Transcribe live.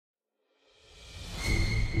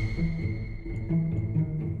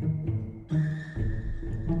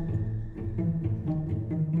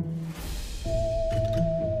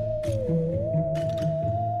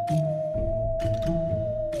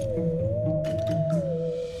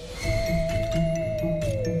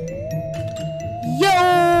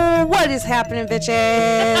What is happening,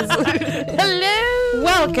 bitches? Hello.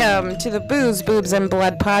 Welcome to the Booze, Boobs, and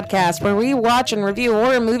Blood podcast, where we watch and review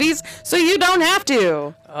horror movies so you don't have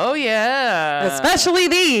to. Oh, yeah. Especially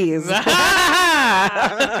these. Well,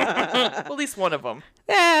 at least one of them.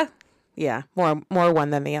 Yeah, more one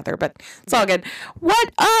than the other, but it's all good.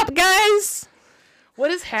 What up, guys? What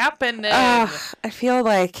is happening? I feel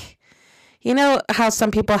like, you know how some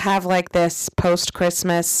people have like this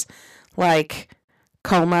post-Christmas, like,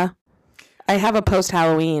 coma? I have a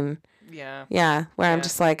post-Halloween. Yeah, where I'm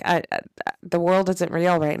just like, the world isn't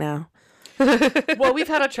real right now. Well, we've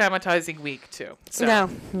had a traumatizing week, too. So.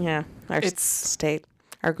 Yeah. Our state,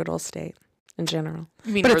 our good old state in general.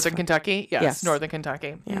 You mean but Northern Kentucky? Yes, Northern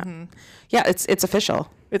Kentucky. Yeah. Mm-hmm. Yeah, it's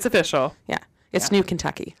official. It's official. Yeah. It's New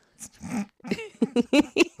Kentucky. We're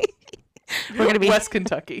going to be West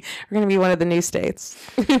Kentucky. We're going to be one of the new states.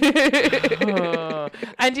 And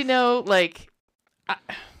you know, like,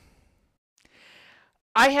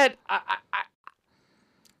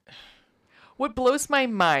 what blows my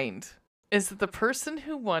mind is that the person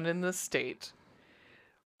who won in the state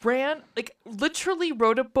literally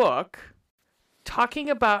wrote a book talking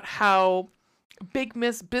about how big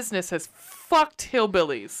business has fucked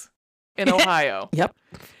hillbillies in Ohio. Yep.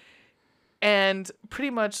 And pretty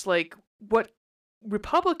much like what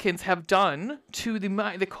Republicans have done to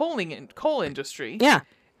the coal industry. Yeah.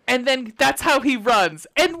 And then that's how he runs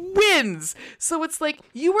and wins. So it's like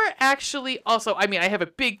you were actually also, I mean, I have a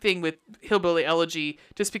big thing with Hillbilly Elegy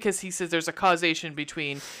just because he says there's a causation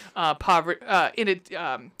between poverty,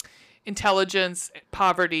 intelligence,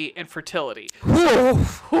 poverty, and fertility.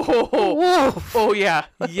 Oh, yeah.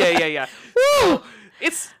 Yeah.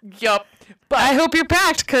 It's, yup. But I hope you're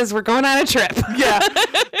packed because we're going on a trip. Yeah.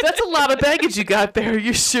 That's a lot of baggage you got there.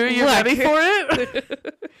 You sure you're ready for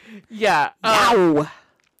it? Yeah. Wow.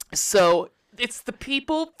 So it's the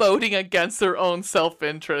people voting against their own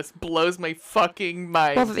self-interest blows my fucking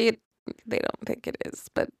mind. Well, they don't think it is,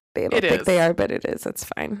 but they don't think they are, but it is. That's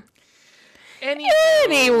fine.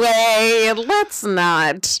 Anyway, let's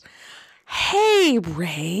not. Hey,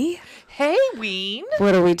 Ray. Hey, Ween.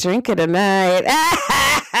 What are we drinking tonight?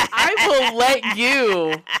 I will let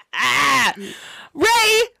you.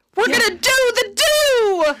 Ray, we're going to do the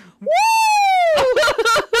do. Woo!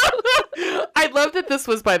 I love that this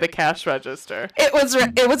was by the cash register. It was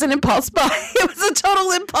an impulse buy. It was a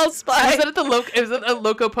total impulse buy. Is it a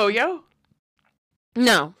Loco Pollo?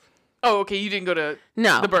 No. Oh, okay. You didn't go to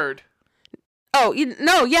the Bird. Oh,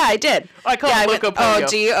 yeah, I did. I call it Loco Pollo. Oh,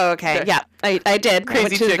 do you? Oh, okay. Yeah, I did.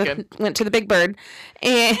 Crazy chicken. Went to the Big Bird.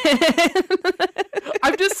 And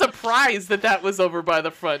I'm just surprised that was over by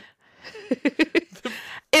the front.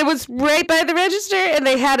 It was right by the register, and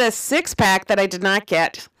they had a 6-pack that I did not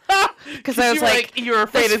get. Because I was like, you were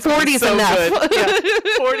afraid it's 40's so enough. Good. Yeah,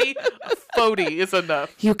 40 is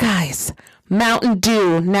enough. You guys, Mountain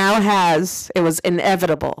Dew now it was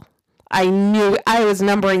inevitable. I was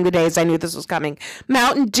numbering the days I knew this was coming.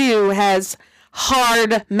 Mountain Dew has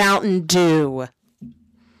hard Mountain Dew.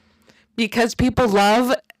 Because people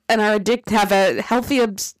love and have a healthy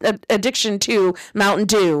addiction to Mountain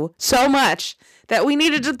Dew so much that we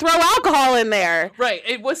needed to throw alcohol in there. Right.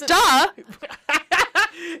 It wasn't. Duh.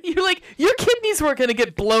 You're like, your kidneys weren't going to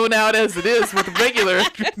get blown out as it is with regular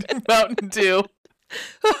Mountain Dew.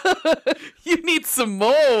 You need some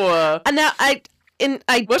more. And now I don't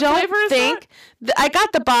think I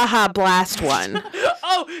got the Baja Blast one.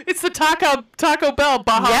 Oh, it's the Taco Bell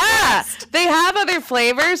Baja Blast. They have other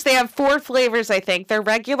flavors. They have 4 flavors, I think. They're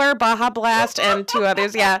regular, Baja Blast, and 2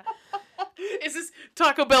 others. Yeah.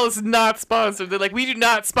 Taco Bell is not sponsored. They're like, we do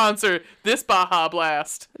not sponsor this Baja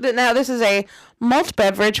Blast. Now, this is a malt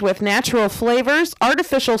beverage with natural flavors,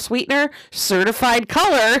 artificial sweetener, certified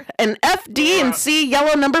color, and FD&C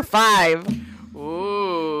yellow number 5.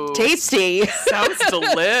 Ooh. Tasty. Sounds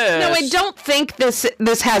delicious. No, I don't think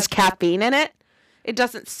this has caffeine in it. It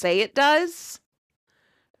doesn't say it does.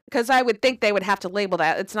 Because I would think they would have to label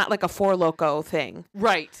that. It's not like a Four Loko thing.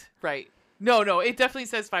 Right. No, it definitely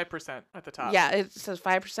says 5% at the top. Yeah, it says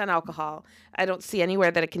 5% alcohol. I don't see anywhere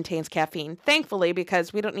that it contains caffeine. Thankfully,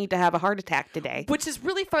 because we don't need to have a heart attack today. Which is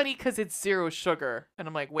really funny because it's 0 sugar. And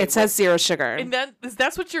I'm like, wait. It says 0 sugar. And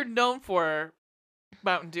that's what you're known for,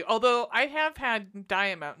 Mountain Dew. Although I have had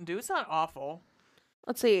Diet Mountain Dew. It's not awful.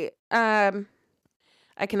 Let's see. I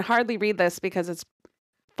can hardly read this because it's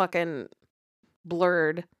fucking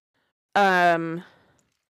blurred.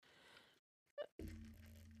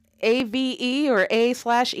 AVE or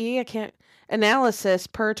A/E, I can't. Analysis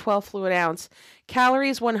per 12 fluid ounce.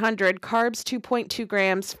 Calories 100, carbs 2.2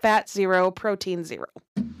 grams, fat 0, protein 0.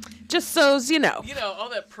 Just so's you know. You know, all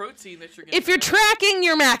that protein that you're getting. If you're tracking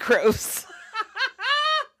your macros.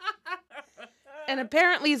 And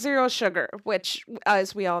apparently 0 sugar, which,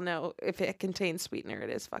 as we all know, if it contains sweetener, it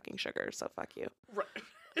is fucking sugar, so fuck you. Right.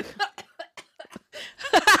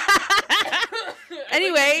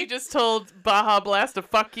 Anyway. You just told Baja Blast to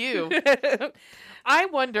fuck you. I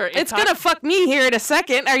wonder if it's gonna fuck me here in a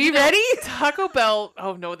second. Are you ready? Taco Bell.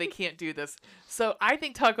 Oh no, they can't do this. So I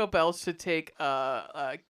think Taco Bell should take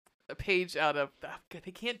a page out of.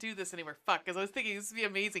 They can't do this anymore. Fuck. Because I was thinking this would be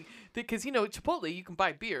amazing. Because Chipotle, you can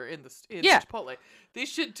buy beer in Chipotle. They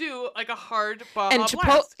should do like a hard Baja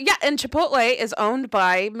Blast. Yeah, and Chipotle is owned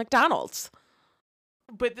by McDonald's.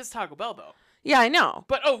 But this Taco Bell though. Yeah, I know.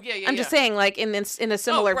 But I'm just saying, like in a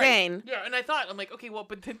similar vein. Yeah, and I'm like, okay, well,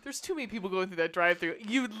 but then there's too many people going through that drive-through.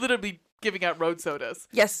 You literally giving out road sodas.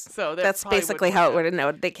 Yes. So that's basically how it would.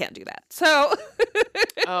 No, they can't do that. So.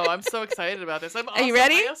 Oh, I'm so excited about this. Are you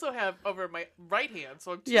ready? I also have over my right hand,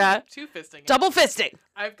 so I'm two fisting. Double fisting.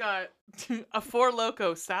 I've got a Four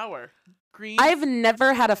Loko sour green. I've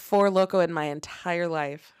never had a Four Loko in my entire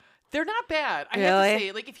life. They're not bad. I really? have to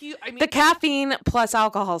say, like the caffeine plus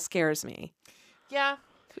alcohol scares me. Yeah.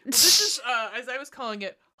 This is, as I was calling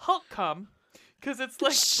it, Hulk cum, because it's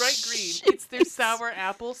like bright green. It's their sour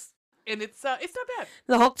apples, and it's not bad.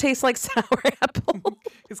 The Hulk tastes like sour apple.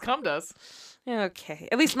 His cum does. Okay.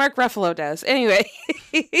 At least Mark Ruffalo does. Anyway.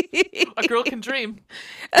 A girl can dream.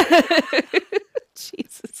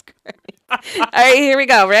 Jesus Christ. All right, here we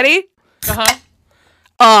go. Ready? Uh-huh.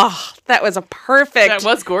 Oh, that was a perfect that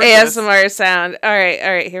was gorgeous. ASMR sound. All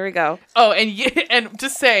right, here we go. Oh, and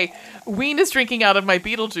just say, Ween is drinking out of my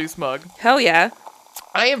Beetlejuice mug. Hell yeah.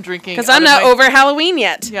 I am drinking because I'm not over Halloween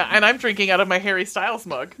yet. Yeah, and I'm drinking out of my Harry Styles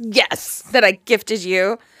mug. Yes, that I gifted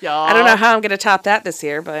you. Yeah. I don't know how I'm going to top that this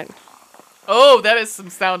year, but... Oh, that is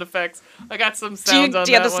some sound effects. I got some sounds on that.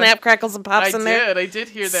 Do you have the snap, crackles, and pops in there? I did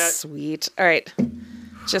hear that. Sweet. All right.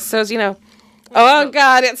 Just so as you know. Oh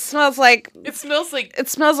God! It smells like. It smells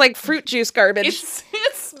like fruit juice garbage.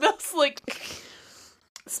 It smells like.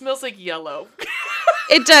 It smells like yellow.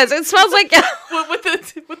 It does. It smells like yellow. What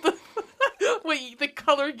the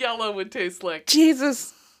color yellow would taste like.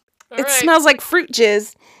 Jesus! All right. Smells like fruit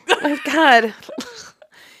jizz. Oh God!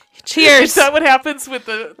 Cheers. Is that what happens with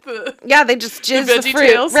the? Yeah, they just jizz the fruit.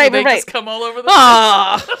 Tails, right. Just come all over the.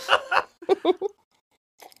 Aww.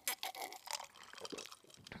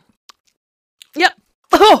 Yep.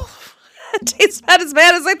 Oh, it tastes not as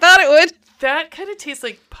bad as I thought it would. That kind of tastes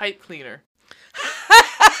like pipe cleaner.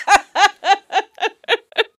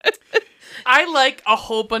 I like a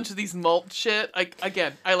whole bunch of these malt shit. I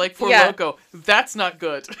like Four Loko. That's not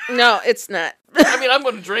good. No, it's not. I mean, I'm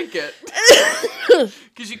going to drink it.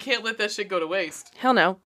 Because you can't let that shit go to waste. Hell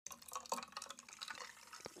no.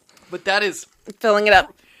 But that is... Filling it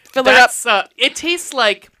up. Fill it up. It tastes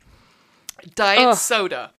like diet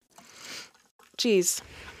soda. Jeez.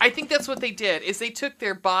 I think that's what they did, is they took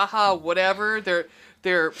their Baja whatever,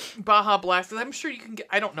 their Baja Blast. I'm sure you can get...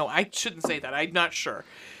 I don't know. I shouldn't say that. I'm not sure.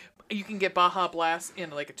 You can get Baja Blast in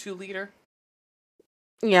like a 2-liter.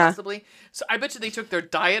 Yeah. Possibly. So I bet you they took their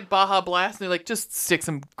diet Baja Blast and they're like, just stick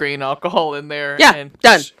some grain alcohol in there. Yeah, and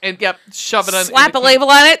done. Shove it on. Slap a label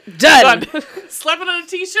on it. Done. Slap it on a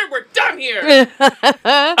t-shirt. We're done here.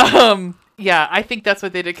 Yeah, I think that's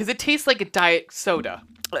what they did because it tastes like a diet soda.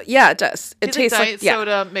 Yeah, it does. It tastes like diet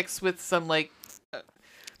soda mixed with some like.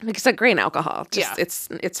 It's like grain alcohol.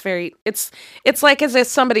 It's very it's like as if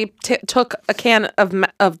somebody took a can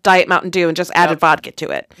of Diet Mountain Dew and just added vodka to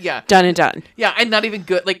it. Yeah, done and done. Yeah, and not even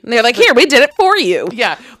good. Like they're like, here, we did it for you.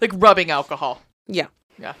 Yeah, like rubbing alcohol. Yeah.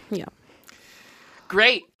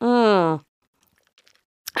 Great. Mm.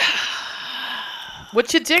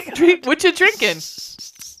 What you drinking?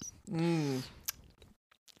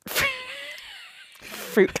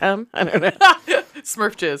 Fruit cum? I don't know.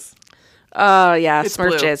 Smurf jizz. Oh, yeah, it's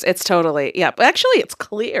Smurf jizz. It's totally, yeah. But actually, it's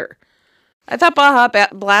clear. I thought Baja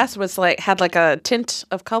Blast was had like a tint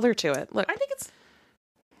of color to it. Look. I think it's...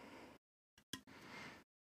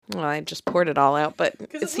 Well, I just poured it all out, but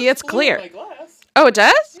see, it's blue clear. in my glass. Oh, it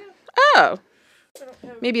does? Yeah. Oh.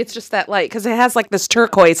 Maybe it's just that light, because it has like this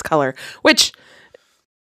turquoise color, which...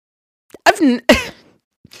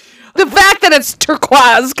 The fact that it's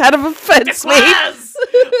turquoise kind of offends me.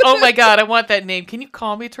 Oh my God, I want that name. Can you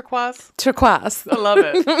call me Turquoise? Turquoise. I love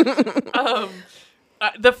it.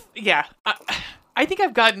 I think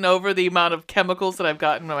I've gotten over the amount of chemicals that I've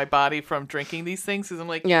gotten in my body from drinking these things. Because I'm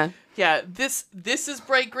like, this is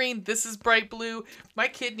bright green. This is bright blue. My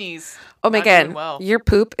kidneys. Oh my God, your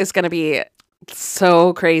poop is gonna be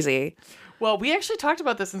so crazy. Well, we actually talked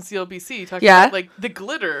about this in CLBC. Talked Yeah. about like the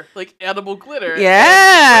glitter, like edible glitter.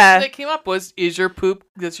 Yeah. And the question that came up was, would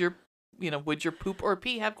your poop or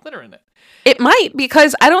pee have glitter in it? It might,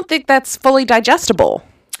 because I don't think that's fully digestible.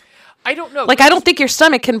 I don't know. Like, I don't think your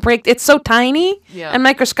stomach can break. It's so tiny Yeah. and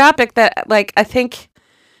microscopic that, like, I think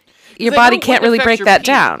your Like, I body know it can't wouldn't really affect break your that pee.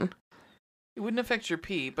 down. It wouldn't affect your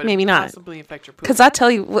pee, but Maybe it would not. possibly affect your poop. Because I'll tell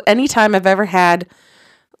you, anytime I've ever had,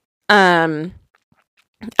 I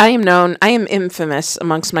am infamous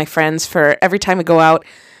amongst my friends for every time I go out,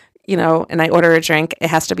 and I order a drink, it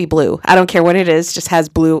has to be blue. I don't care what it is, just has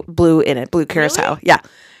blue in it, blue curacao. Really? Yeah.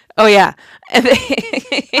 Oh yeah. And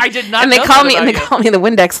I did not. And they know call that me, about and they you. call me the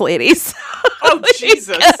Windex ladies. Oh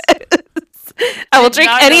Jesus! I will Did drink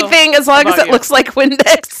not know anything as long as about it you. looks like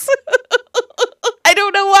Windex. I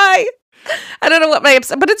don't know why. I don't know what my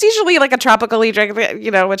but it's usually like a tropically drink,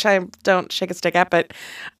 which I don't shake a stick at. But,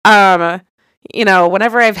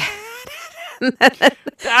 whenever I've had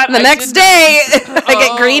the next day, I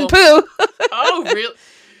get green poo. Oh, really?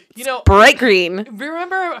 Bright green.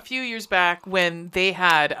 Remember a few years back when they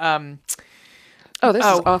had Oh, this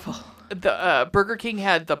is awful. the Burger King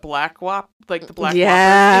had the black Whopper, like the black Whopper.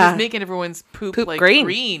 Yeah. It was making everyone's poop like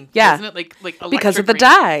green. Yeah. wasn't it? Like Because of the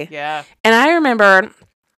electric dye. green. Yeah. And I remember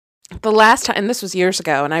the last time, and this was years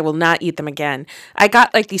ago, and I will not eat them again. I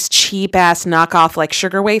got like these cheap ass knockoff like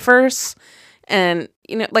sugar wafers, and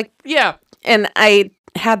Yeah. and I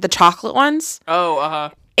had the chocolate ones,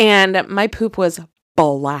 Oh, and my poop was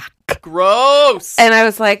black. gross. And I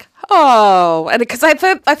was like, oh, and because I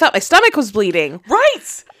thought my stomach was bleeding.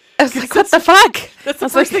 Right. I was like, what the fuck? That's the I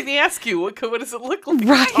was first like, thing they ask you. What does it look like?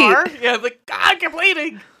 Right. Tar? Yeah, like, God, I'm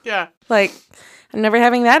bleeding. Yeah. Like, I'm never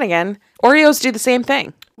having that again. Oreos do the same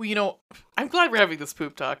thing. Well, I'm glad we're having this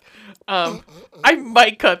poop talk. I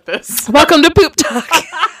might cut this. Welcome to Poop Talk.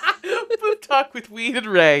 Poop talk with Weed and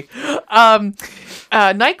Ray.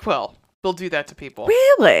 NyQuil will do that to people.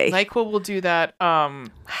 Really? NyQuil will do that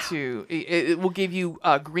it will give you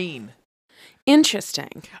green.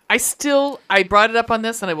 Interesting. I brought it up on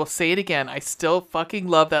this and I will say it again. I still fucking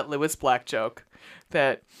love that Lewis Black joke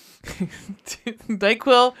that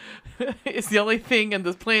NyQuil is the only thing on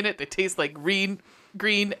this planet that tastes like green,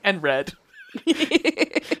 and red.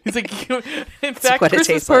 He's like, in fact, what it Christmas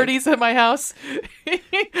tastes like. parties at my house,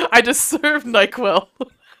 I just serve NyQuil.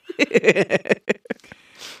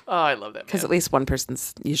 Oh, I love that. Because Man. at least one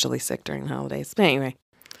person's usually sick during the holidays. But anyway,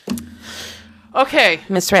 Okay.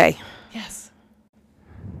 Miss Ray, Yes.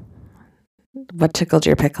 what tickled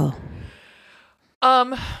your pickle?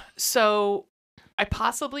 So I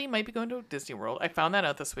possibly might be going to Disney World. I found that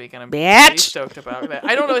out this week, and I'm Bitch. pretty stoked about that.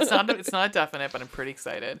 I don't know. It's not definite, but I'm pretty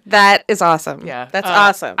excited. That is awesome. Yeah, That's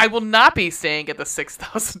awesome. I will not be staying at the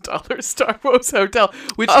 $6,000 Star Wars hotel.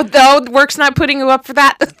 Which no, work's not putting you up for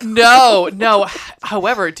that. no.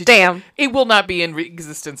 However, Damn. it will not be in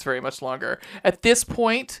existence very much longer. At this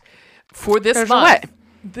point, for this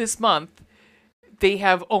There's month, they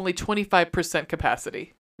have only 25%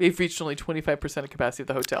 capacity. They've reached only 25% of capacity of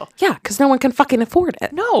the hotel. Yeah, because no one can fucking afford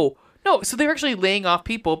it. No. So they're actually laying off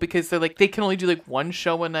people because they're like, they can only do like one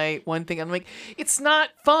show a night, one thing. I'm like, it's not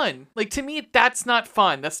fun. Like, to me, that's not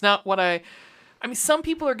fun. That's not what I mean, some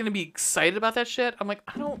people are going to be excited about that shit. I'm like,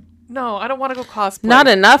 I don't want to go cosplay. Not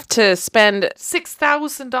enough to spend.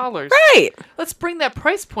 $6,000. Right. Let's bring that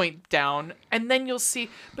price point down, and then you'll see.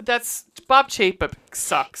 But that's Bob Chapek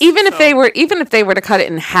sucks. Even if so- they were to cut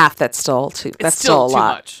it in half, that's still too. That's still a too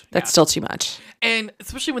lot. much. That's Yeah. still too much. And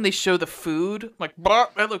especially when they show the food, I'm like, "Bah,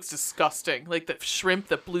 that looks disgusting. Like the shrimp,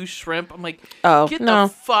 the blue shrimp. I'm like, Oh, get no.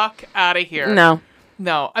 the fuck out of here. No.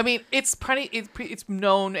 I mean, it's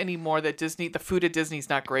known anymore that the food at Disney's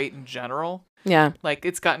not great in general. Yeah. Like,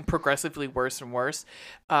 it's gotten progressively worse and worse.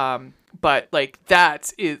 But like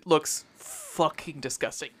it looks fucking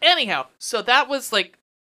disgusting. Anyhow, so that was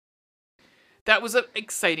an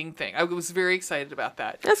exciting thing. I was very excited about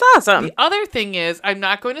that. That's awesome. The other thing is, I'm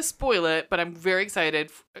not going to spoil it, but I'm very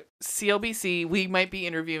excited. CLBC, we might be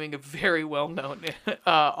interviewing a very well-known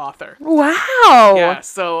author. Wow. Yeah,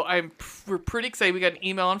 so we're pretty excited. We got an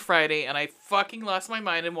email on Friday, and I fucking lost my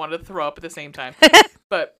mind and wanted to throw up at the same time.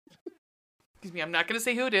 But, excuse me, I'm not going to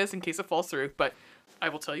say who it is in case it falls through, but I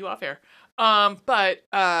will tell you off air. Yeah,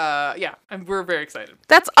 we're very excited.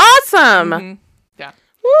 That's awesome. Mhm. Yeah.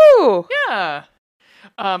 Woo. Yeah.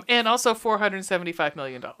 And also $475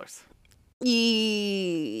 million.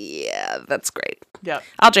 Yeah, that's great. Yep.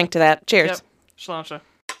 I'll drink to that. Cheers. Yep. Shalansha.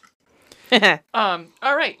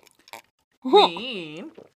 All right.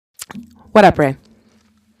 Mean. What up, Ray?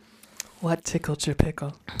 What tickled your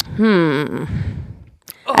pickle? Oh,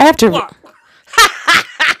 Oh, I have to. fuck.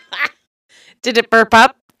 Did it burp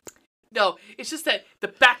up? No, it's just that the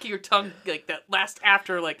back of your tongue, like that last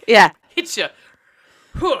after, like Yeah. hits you.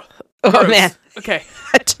 Oh man. Okay.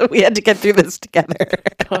 We had to get through this together.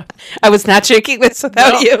 I was not shaking this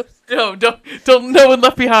without you. No, don't. No one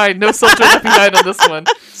left behind. No soldier left behind on this one.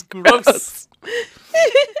 Gross.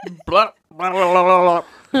 Blah, blah, blah, blah,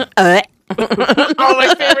 blah. Oh,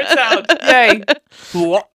 my favorite sound. Yay.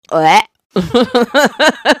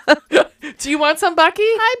 Do you want some, Bucky?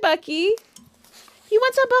 Hi, Bucky. You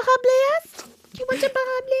want some Baja Blast? You want some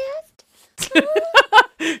Baja Blast?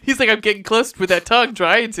 He's like, I'm getting close with that tongue,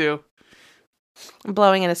 trying to. I'm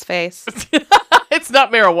blowing in his face. It's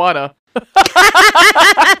not marijuana.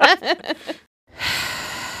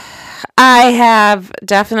 I have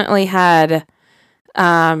definitely had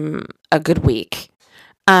a good week.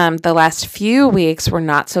 The last few weeks were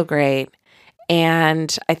not so great.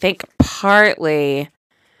 And I think partly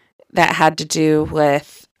that had to do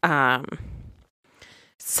with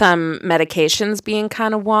some medications being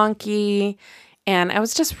kind of wonky. And I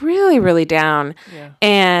was just really, really down.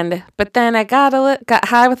 Yeah. But then I got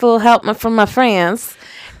high with a little help from my friends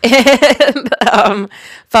and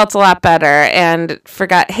felt a lot better and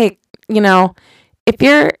forgot, hey, if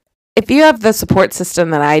you have the support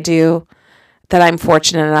system that I do, that I'm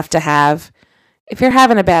fortunate enough to have, if you're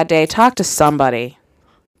having a bad day, talk to somebody.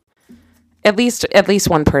 At least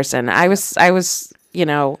one person. I was,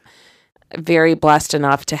 very blessed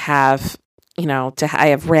enough to have, I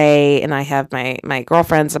have Ray and I have my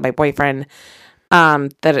girlfriends and my boyfriend,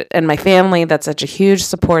 and my family. That's such a huge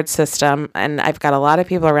support system, and I've got a lot of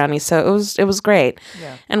people around me, so it was great.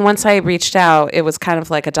 Yeah. And once I reached out, it was kind of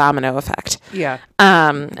like a domino effect. Yeah.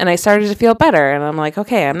 And I started to feel better, and I'm like,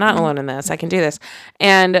 okay, I'm not alone in this. I can do this.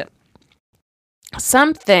 And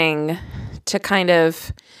something to kind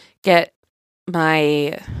of get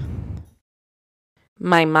my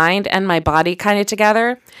mind and my body kind of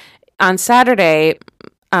together. On Saturday,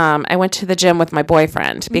 I went to the gym with my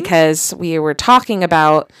boyfriend because we were talking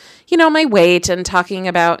about, my weight and talking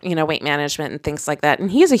about, weight management and things like that. And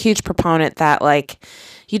he's a huge proponent that, like,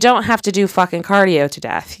 you don't have to do fucking cardio to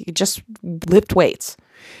death. You just lift weights.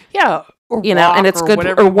 Yeah. Or and it's good,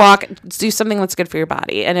 whatever. or walk, do something that's good for your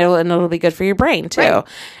body, and it'll be good for your brain too. Right.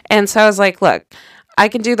 And so I was like, look, I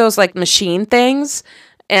can do those like machine things,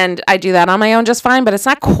 and I do that on my own just fine, but it's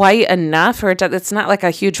not quite enough, or it's not like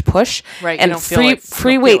a huge push. Right. And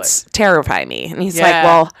free weights terrify me. And he's like,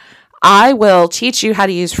 well, I will teach you how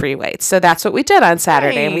to use free weights. So that's what we did on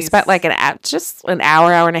Saturday. Nice. And we spent like just an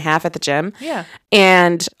hour and a half at the gym. Yeah.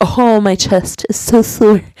 And my chest is so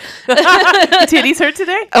sore. Titties hurt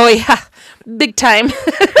today? Oh yeah. Big time.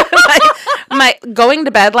 my going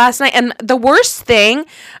to bed last night, and the worst thing,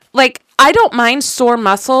 like, I don't mind sore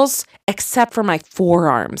muscles except for my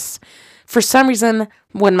forearms. For some reason,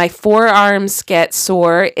 when my forearms get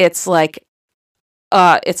sore, it's like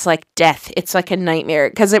death. It's like a nightmare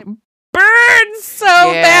because it burns so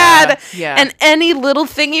bad. Yeah. And any little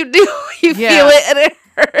thing you do, you feel it and it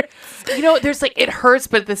hurts. There's like, it hurts,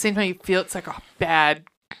 but at the same time you feel it's like a bad,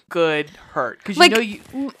 good hurt. Because like,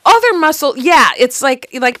 other muscle, it's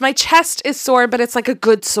like my chest is sore, but it's like a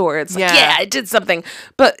good sore. It's like, I did something.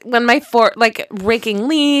 But when like raking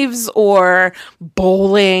leaves or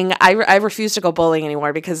bowling, I refuse to go bowling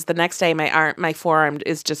anymore because the next day my forearm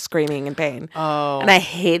is just screaming in pain. Oh. And I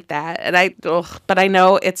hate that. And but I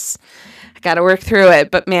know I got to work through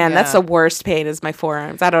it. But man, that's the worst pain is my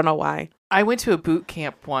forearms. I don't know why. I went to a boot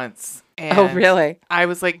camp once. And oh, really? I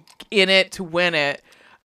was like in it to win it.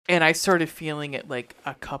 And I started feeling it like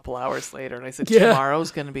a couple hours later. And I said,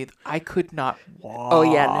 tomorrow's going to be... I could not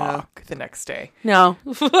walk the next day. No.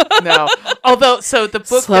 No. Although, so the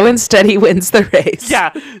book... Slow and steady wins the race.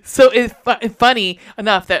 Yeah. So it's funny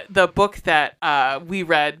enough that the book that we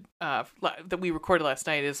read, that we recorded last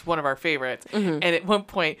night is one of our favorites. Mm-hmm. And at one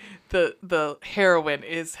point, the heroine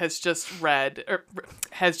has just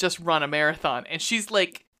run a marathon. And she's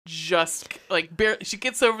like... just like barely, she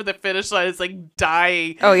gets over the finish line, it's like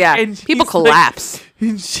dying. Oh yeah, and people collapse. Like,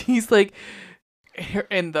 and she's like,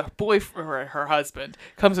 and the boyfriend or her husband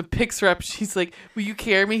comes and picks her up. She's like, will you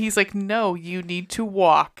carry me? He's like, no, you need to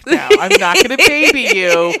walk now. I'm not gonna baby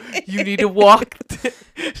you. You need to walk.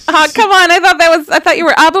 Oh, come on. I thought you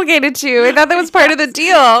were obligated to. I thought that was part of the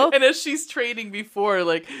deal. And as she's training before,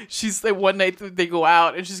 like, she's like, one night they go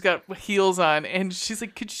out and she's got heels on and she's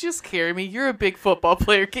like, could you just carry me? You're a big football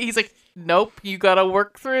player. He's like, nope, you gotta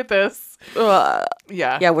work through this.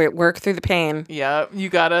 Yeah, we work through the pain. Yeah, you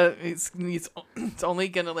gotta. It's only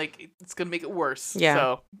gonna it's gonna make it worse. Yeah.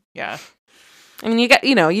 So yeah. I mean,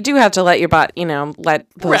 you do have to let your body, let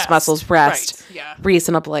those muscles rest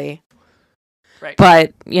reasonably. Right.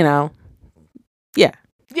 But yeah,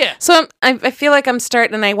 Yeah. So I feel like I'm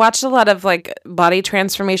starting, and I watched a lot of like body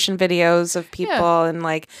transformation videos of people, and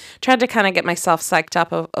like tried to kind of get myself psyched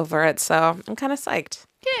up over it. So I'm kind of psyched.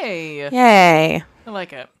 Yay. Yay! I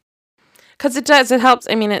like it. Because it does. It helps.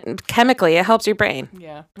 I mean, chemically, it helps your brain.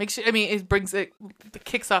 Yeah. Makes you. I mean, it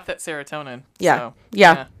kicks off that serotonin. Yeah. So,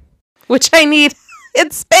 Yeah. Which I need in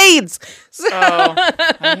spades. Oh,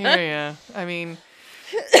 I hear you. I mean,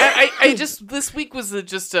 I just this week was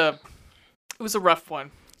it was a rough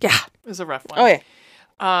one. Yeah. It was a rough one. Oh yeah.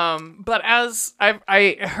 But as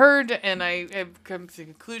I heard and I've come to the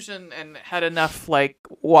conclusion and had enough like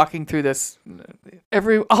walking through this,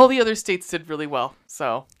 all the other states did really well.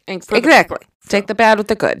 So Exactly. Take the bad with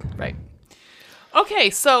the good. Right. Okay,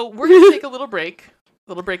 so we're gonna take a little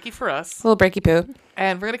breaky for us, Little breaky poo.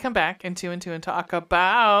 and we're gonna come back in 2 and 2 and talk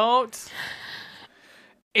about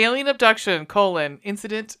alien abduction: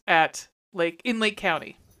 incident at in Lake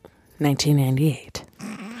County. 1998.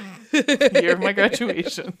 Year of my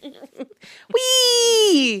graduation.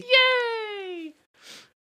 Whee! Yay!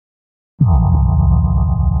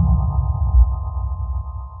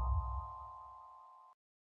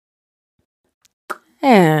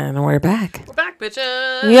 And we're back. We're back,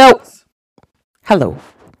 bitches. Yo. Hello.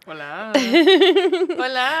 Hola.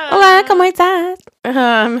 Hola. Hola, ¿cómo estás?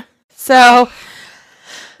 So,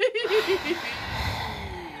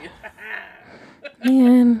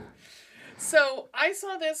 man. So I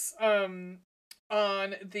saw this on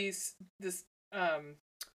this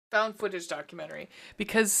found footage documentary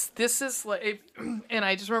because this is like, and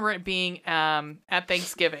I just remember it being at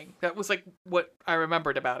Thanksgiving. That was like what I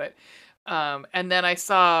remembered about it. And then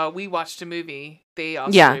we watched a movie. They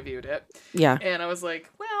also reviewed it. Yeah. And I was like,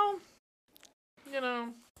 well, it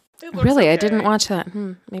looks Really, okay. I didn't watch that.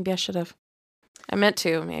 Maybe I should have. I meant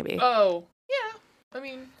to, maybe. Oh, yeah. I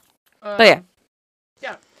mean, but yeah.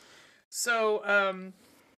 Yeah. So,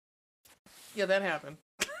 yeah, that happened.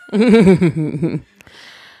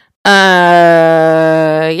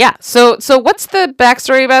 Yeah. So what's the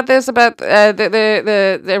backstory about this? About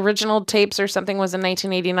the original tapes or something was in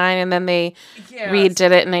 1989, and then they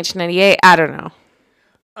redid it in 1998. I don't know.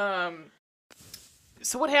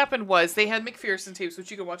 So what happened was they had McPherson tapes,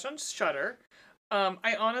 which you can watch on Shudder.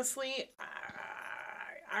 I honestly,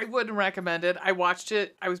 I wouldn't recommend it. I watched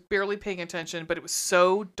it. I was barely paying attention, but it was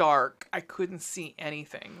so dark I couldn't see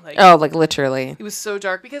anything. Like literally. It was so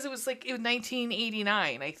dark because it was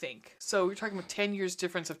 1989, I think. So we're talking about 10 years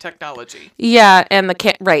difference of technology. Yeah, and the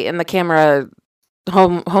camera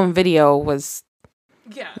home video was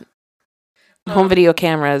home video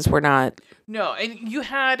cameras were not. No, and you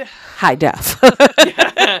had high def.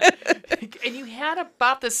 And you had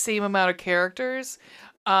about the same amount of characters.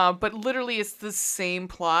 But literally, it's the same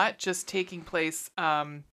plot, just taking place at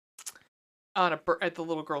the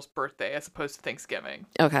little girl's birthday as opposed to Thanksgiving.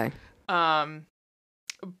 Okay. But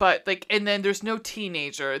and then there's no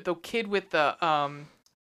teenager. The kid with the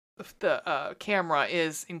camera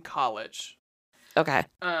is in college. Okay.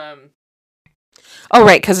 Oh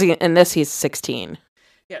right, because in this he's 16.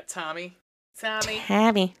 Yeah, Tommy.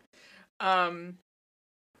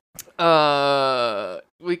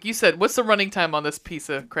 Like you said, what's the running time on this piece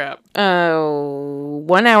of crap?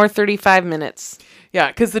 1 hour 35 minutes. Yeah,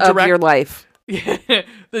 because the of your life. Yeah,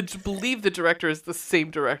 believe the director is the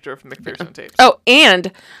same director of McPherson tapes. Oh,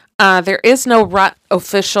 and there is no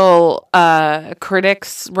official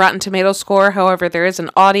critics Rotten Tomato score. However, there is an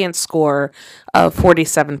audience score of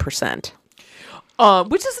 47%.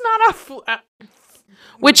 Which is not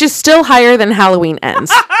which is still higher than Halloween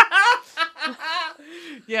Ends.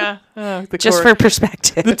 Yeah. Just for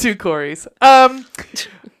perspective. The two Corys.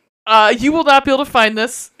 You will not be able to find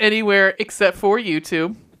this anywhere except for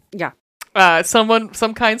YouTube. Yeah.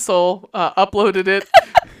 Some kind soul uploaded it.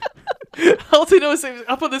 All I know is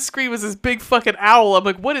up on the screen was this big fucking owl. I'm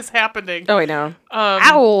like, what is happening? Oh, I know.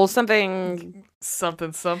 Owl, something.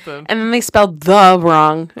 Something. And then they spelled the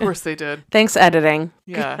wrong. Of course they did. Thanks, editing.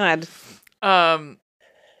 Yeah. God.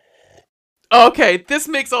 Okay, this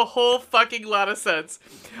makes a whole fucking lot of sense.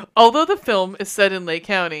 Although the film is set in Lake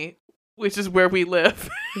County, which is where we live.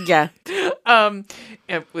 Yeah.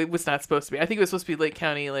 It was not supposed to be. I think it was supposed to be Lake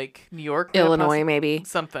County, like New York. Illinois, maybe.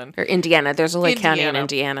 Something. Or Indiana. There's a Lake County in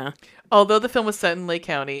Indiana. Although the film was set in Lake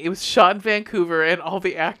County, it was shot in Vancouver and all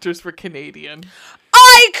the actors were Canadian.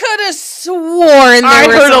 I could have sworn I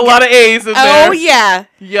heard a lot of A's in there. Oh, yeah.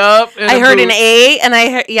 Yup. I heard an A, and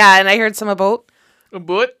I heard some about. A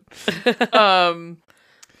boot. The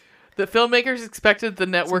filmmakers expected the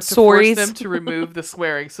network to force them to remove the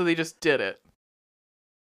swearing, so they just did it.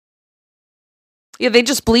 Yeah, they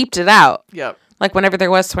just bleeped it out. Yep. Like whenever there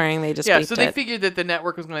was swearing, they just Yeah, beeped so they it. figured that the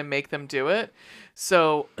network was going to make them do it.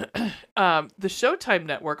 So the Showtime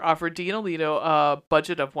network offered Dean Alito a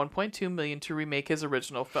budget of $1.2 million to remake his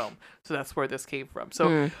original film. So that's where this came from.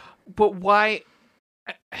 So, but why?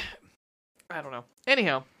 I don't know.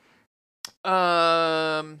 Anyhow,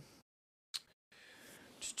 I'm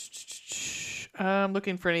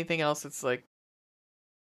looking for anything else. It's like,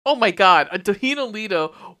 oh my God, Dean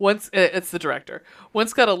Alito once, it's the director,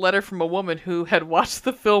 once got a letter from a woman who had watched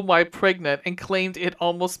the film while pregnant and claimed it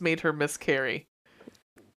almost made her miscarry.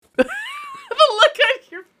 The look on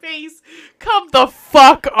your face. Come the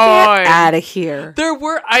fuck on. Get out of here.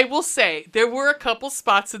 I will say, there were a couple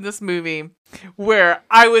spots in this movie where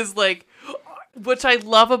I was like, which I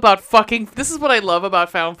love about this is what I love about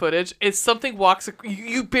found footage, is something walks,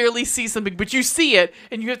 you barely see something, but you see it,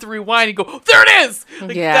 and you have to rewind and go, there it is!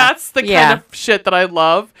 Like, that's the kind of shit that I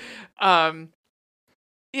love. And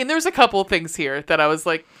there's a couple things here that I was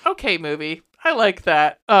like, okay, movie, I like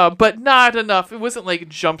that. But not enough. It wasn't like a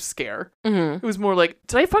jump scare. It was more like,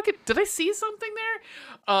 did I see something there?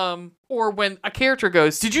 Or when a character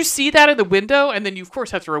goes, did you see that in the window? And then you, of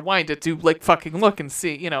course, have to rewind it to, like, fucking look and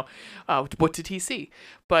see, what did he see?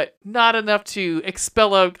 But not enough to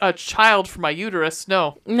expel a child from my uterus.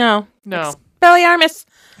 No. Expelliarmus.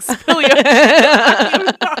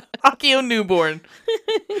 Accio newborn.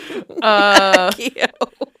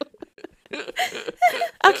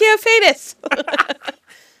 Accio fetus.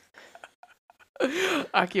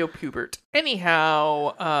 Accio pubert.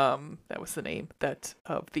 Anyhow, that was the name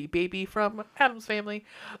of the baby from Addams Family.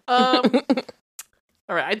 All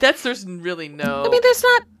right, there's really no. I mean, there's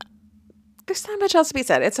not much else to be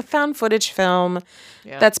said. It's a found footage film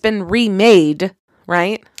that's been remade,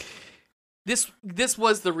 right? This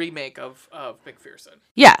was the remake of McPherson.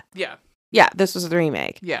 Yeah. Yeah. Yeah, this was the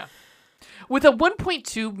remake. Yeah. With a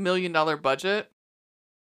 $1.2 million budget.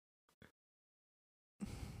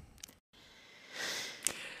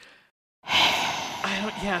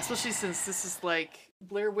 Especially since this is like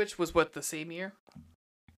Blair Witch was the same year?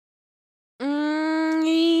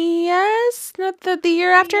 Yes, not the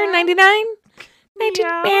year after, 99?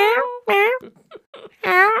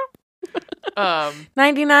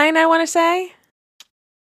 99, I want to say.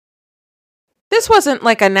 This wasn't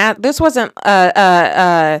like this wasn't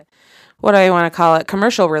what do I want to call it?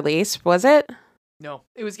 Commercial release, was it? No,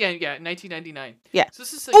 it was 1999. Yeah. So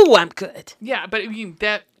this is like, I'm good. Yeah, but I mean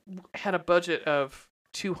that had a budget of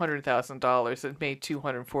 $200,000 and made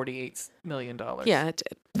 $248 million. Yeah, it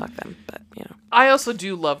did. Fuck them, but I also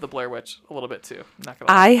do love the Blair Witch a little bit too. I'm not gonna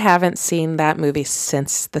lie. I haven't seen that movie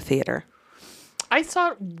since the theater. I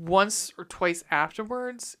saw it once or twice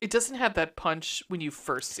afterwards. It doesn't have that punch when you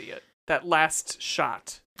first see it. That last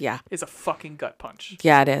shot, is a fucking gut punch.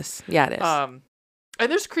 Yeah, it is. And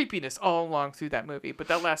there's creepiness all along through that movie, but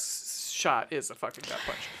that last shot is a fucking gut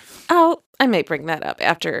punch. I may bring that up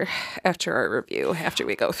after our review, after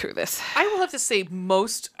we go through this. I will have to say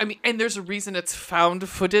and there's a reason it's found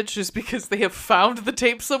footage, is because they have found the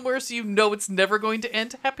tape somewhere, so it's never going to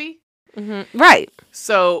end happy. Mm-hmm. Right.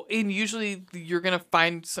 So, usually you're going to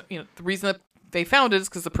find, the reason that they found it is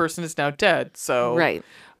because the person is now dead. So, right.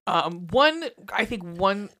 I think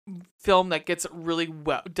one film that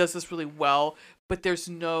does this really well, but there's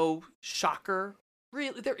no shocker.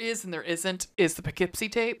 Really, there is and there isn't, is the Poughkeepsie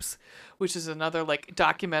tapes, which is another like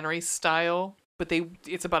documentary style, but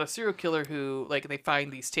it's about a serial killer who they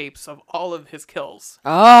find these tapes of all of his kills.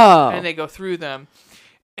 Oh. And they go through them.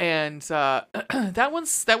 And that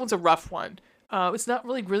one's a rough one. It's not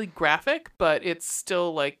really graphic, but it's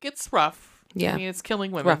still it's rough. Yeah. I mean, it's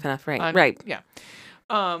killing women. Rough enough, right? Right. Yeah.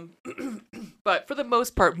 But for the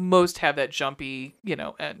most part, most have that jumpy,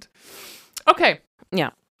 end. Okay.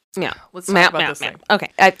 Yeah. Yeah. Let's talk about this thing.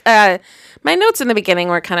 Okay. My notes in the beginning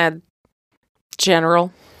were kind of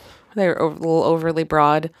general. They were a little overly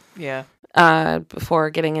broad. Yeah. Before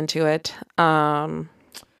getting into it.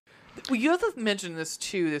 Well, you have to mention this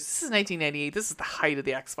too. This is 1998. This is the height of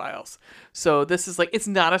the X-Files. So this is it's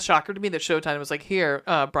not a shocker to me that Showtime was like, here,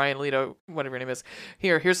 Brian Alito, whatever your name is,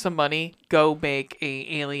 here's some money. Go make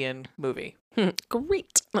a alien movie.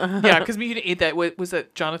 Great. Yeah, because we ate that. What was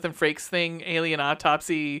that Jonathan Frakes thing? Alien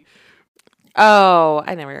Autopsy. Oh,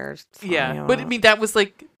 I never. Yeah, but I mean that was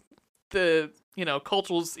like the in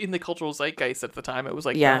the cultural zeitgeist at the time. It was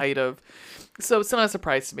the height of. So it's not a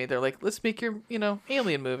surprise to me. They're like, let's make your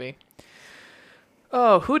alien movie.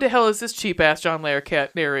 Oh, who the hell is this cheap ass John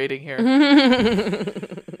Larroquette narrating here?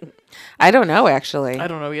 I don't know, actually. I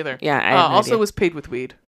don't know either. Yeah, I have no also idea. was paid with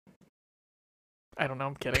weed. I don't know.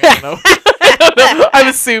 I'm kidding. I don't know. I don't know. I'm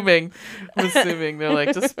assuming. They're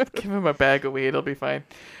like, just give him a bag of weed. It'll be fine.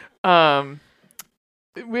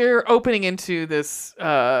 we're opening into this.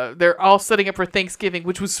 They're all setting up for Thanksgiving,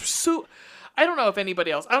 which was so. I don't know if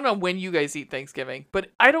anybody else. I don't know when you guys eat Thanksgiving,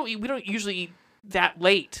 but I don't. We don't usually eat that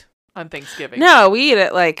late on Thanksgiving. No, we eat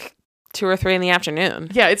at like 2 or 3 in the afternoon.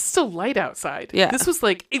 Yeah, it's still light outside. Yeah. This was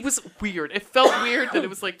like, it was weird. It felt weird that it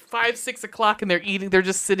was like 5, 6 o'clock and they're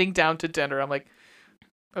just sitting down to dinner. I'm like,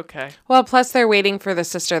 okay. Well, plus they're waiting for the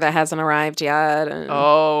sister that hasn't arrived yet. And...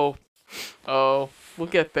 Oh, we'll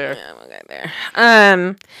get there. Yeah, we'll get there.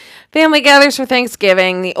 Family gathers for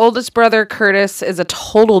Thanksgiving. The oldest brother, Curtis, is a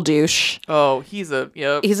total douche. Oh, he's a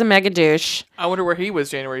mega douche. I wonder where he was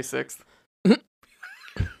January 6th.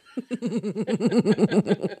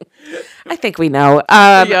 I think we know.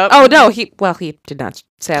 Yep. Oh no, he did not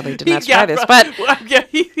try this, but yeah,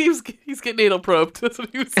 he's getting anal probed. That's what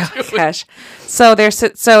he was doing. Oh, gosh. So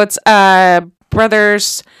it's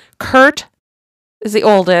brothers. Kurt is the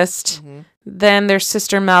oldest. Mm-hmm. Then there's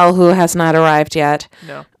sister Mel, who has not arrived yet.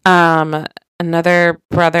 No. Another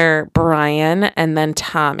brother, Brian, and then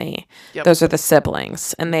Tommy. Yep. Those are the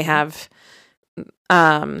siblings, and they have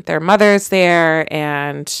their mothers there,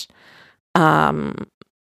 and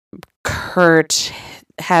Kurt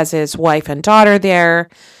has his wife and daughter there.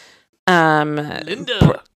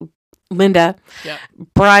 Linda. Yeah.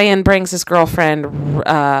 Brian brings his girlfriend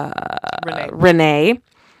Renee.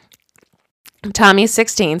 Tommy's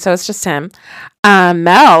 16, so it's just him.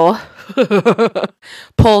 Mel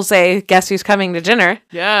pulls a guess who's coming to dinner.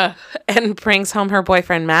 Yeah. And brings home her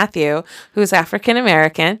boyfriend Matthew, who's African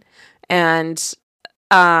American, and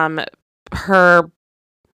her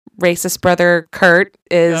racist brother Kurt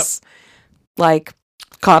is like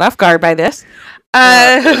caught off guard by this.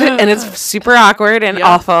 And it's super awkward and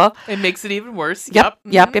awful. It makes it even worse. Yep.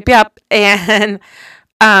 And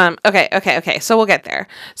okay. So we'll get there.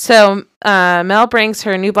 So Mel brings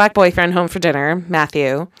her new black boyfriend home for dinner,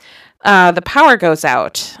 Matthew. The power goes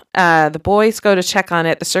out. The boys go to check on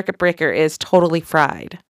it. The circuit breaker is totally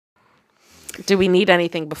fried. Do we need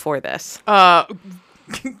anything before this?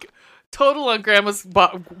 Total on Grandma's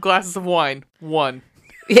glasses of wine, 1.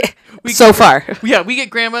 Yeah, so far. Yeah, we get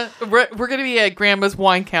Grandma. We're going to be at Grandma's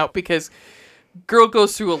wine count because girl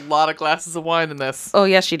goes through a lot of glasses of wine in this. Oh,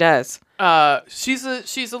 yes, she does. She's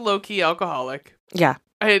a low-key alcoholic. Yeah.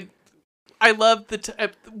 I love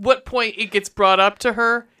at what point it gets brought up to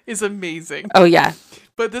her is amazing. Oh, yeah.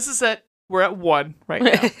 But we're at 1 right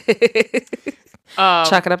now.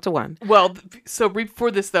 Chalk it up to 1. Well, so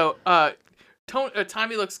before this though,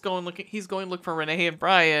 Tommy he's going to look for Renee and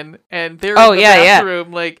Brian, and they're in the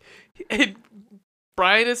bathroom, like, and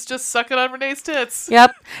Brian is just sucking on Renee's tits.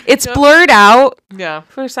 Yep. It's blurred out. Yeah.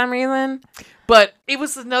 For some reason. But it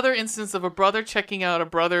was another instance of a brother checking out a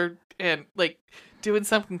brother and like doing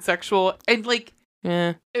something sexual, and like,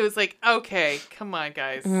 yeah, it was like, okay, come on,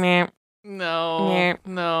 guys. Meh.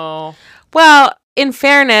 No. Well, in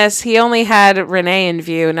fairness, he only had Renee in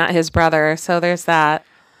view, not his brother. So there's that.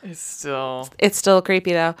 It's still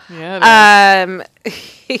creepy though. Yeah.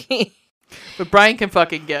 But Brian can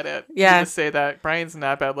fucking get it. Yeah. Just say that Brian's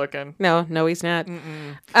not bad looking. No, he's not.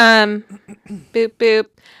 Mm-mm. Boop boop.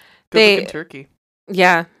 Good looking turkey.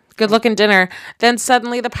 Yeah. Good looking dinner. Then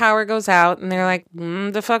suddenly the power goes out, and they're like,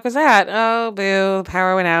 "The fuck was that? Oh, boo!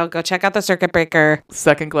 Power went out. Go check out the circuit breaker."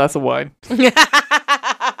 Second glass of wine.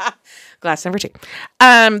 Glass number 2.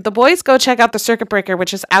 The boys go check out the circuit breaker,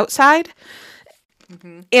 which is outside,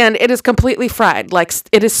 and it is completely fried. Like,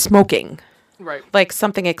 it is smoking. Right. Like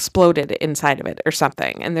something exploded inside of it or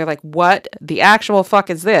something. And they're like, "What the actual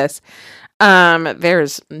fuck is this?"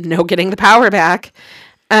 There's no getting the power back.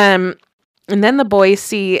 And then the boys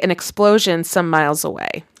see an explosion some miles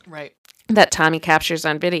away. Right. That Tommy captures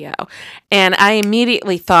on video. And I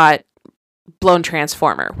immediately thought blown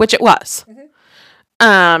transformer, which it was.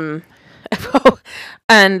 And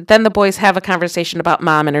then the boys have a conversation about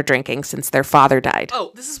mom and her drinking since their father died.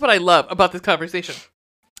 Oh, this is what I love about this conversation.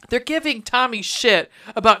 They're giving Tommy shit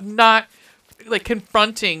about not like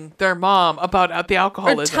confronting their mom about the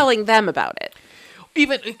alcoholism. Or telling them about it.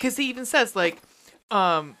 Even because he even says like,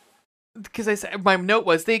 because I said my note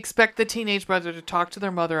was they expect the teenage brother to talk to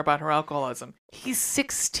their mother about her alcoholism. He's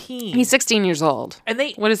 16. He's 16 years old. And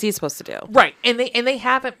what is he supposed to do? Right, and they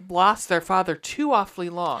haven't lost their father too awfully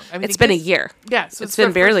long. I mean, it's been a year. Yeah, so it's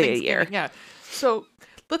been barely a year. Yeah, so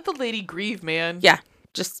let the lady grieve, man. Yeah,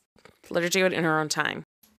 just let her do it in her own time.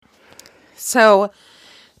 So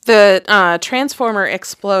the transformer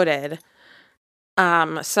exploded.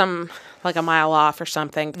 Some like a mile off or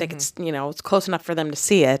something. I think it's close enough for them to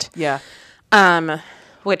see it. Yeah.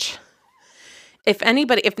 Which if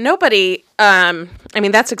nobody, I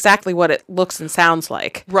mean, that's exactly what it looks and sounds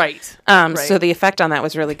like. Right. So the effect on that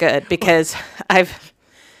was really good because I've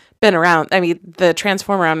been around. I mean, the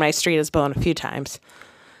transformer on my street has blown a few times.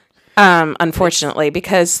 Unfortunately,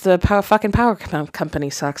 because the fucking power company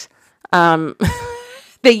sucks.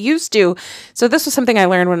 They used to. So this was something I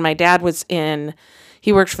learned when my dad was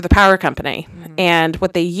he worked for the power company. Mm-hmm. And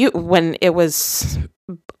what when it was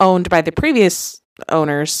owned by the previous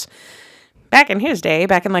owners, back in his day,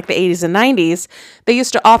 back in like the 80s and 90s, they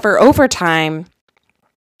used to offer overtime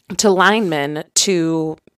to linemen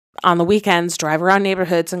to, on the weekends, drive around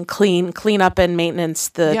neighborhoods and clean up and maintenance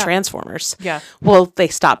the transformers. Yeah. Well, they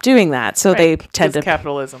stopped doing that. So they tend to...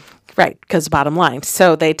 capitalism. Right, because bottom line.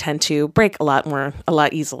 So they tend to break a lot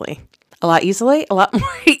easily. A lot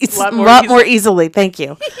more easily. Thank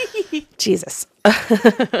you. Jesus.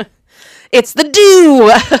 It's the dew.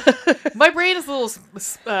 My brain is a little,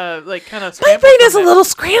 kind of. My brain is a little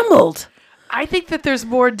scrambled. I think that there's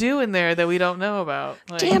more dew in there that we don't know about.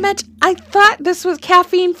 Damn it! I thought this was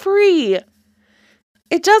caffeine free.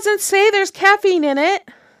 It doesn't say there's caffeine in it.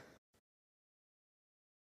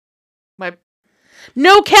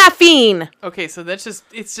 No caffeine. Okay, so it's just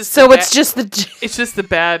it's just the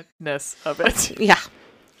badness of it. Yeah.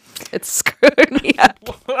 It's screwed me up.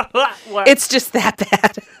 What? It's just that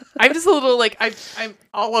bad. I'm just a little I'm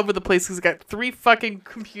all over the place because I got 3 fucking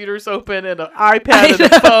computers open and an iPad and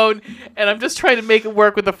a phone, and I'm just trying to make it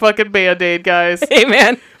work with a fucking Band-Aid, guys. Hey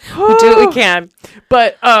man, we do what we can.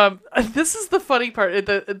 But this is the funny part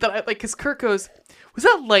that I like, because Kurt goes, "Was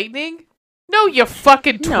that lightning?" No, you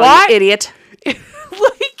fucking twat, no, you idiot.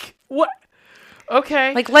 Like what?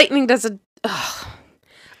 Okay. Like lightning doesn't.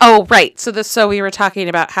 Oh, right. So we were talking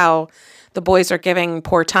about how the boys are giving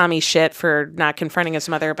poor Tommy shit for not confronting his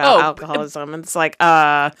mother about alcoholism. And it's like,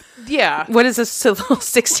 yeah. What is this little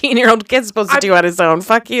 16-year-old kid supposed to do on his own?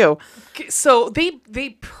 Fuck you. So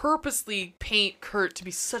they purposely paint Kurt to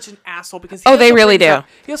be such an asshole because they really do.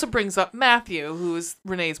 He also brings up Matthew, who is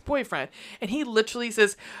Renee's boyfriend, and he literally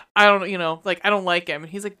says, I don't like him.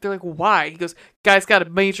 And he's like, they're like, why? He goes, guy's got a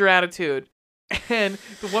major attitude. And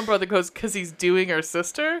the one brother goes, because he's doing her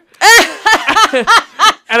sister.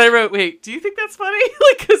 And I wrote, wait, do you think that's funny?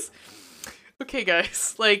 Like, because, okay,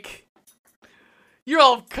 guys, like, you're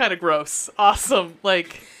all kind of gross. Awesome.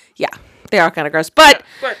 Like, yeah, they are kind of gross. But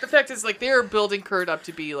the fact is, like, they're building Kurt up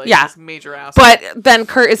to be, like, this major asshole. But then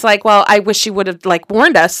Kurt is like, well, I wish you would have, like,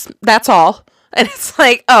 warned us. That's all. And it's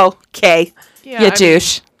like, oh, okay. Yeah, you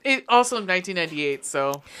douche. It also in 1998,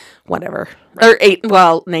 so. Whatever. Right.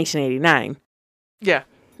 1989. Yeah.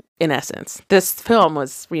 In essence. This film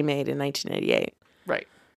was remade in 1988. Right.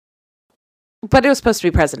 But it was supposed to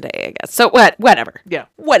be present day, I guess. So whatever. Yeah.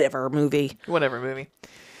 Whatever movie.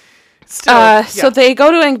 Still, So they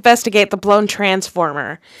go to investigate the blown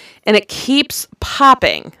transformer, and it keeps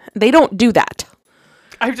popping. They don't do that.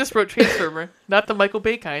 I just wrote Transformer, not the Michael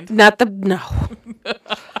Bay kind. No.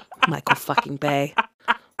 Michael fucking Bay.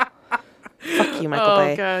 Fuck you, Michael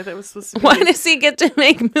Bay. Oh god, that was supposed to be. Why does he get to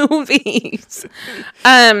make movies?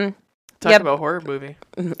 Talk about horror movie.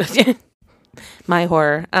 My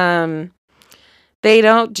horror. They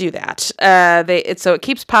don't do that. So it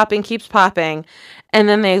keeps popping, and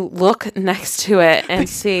then they look next to it and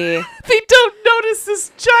see. They don't notice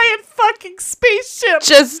this giant fucking spaceship.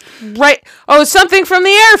 Just right. Oh, something from the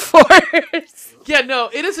Air Force. Yeah, no,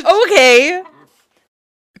 it is okay.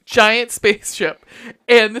 Giant spaceship,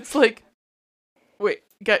 and it's like. Wait,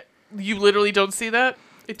 you literally don't see that?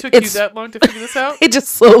 It took you that long to figure this out? It just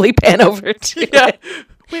slowly pan over to it.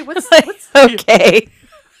 Wait, what's okay.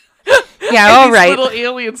 Yeah, all right. Little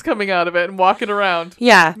aliens coming out of it and walking around.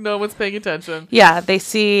 Yeah. No one's paying attention. Yeah, they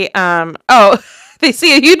see they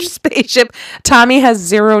see a huge spaceship. Tommy has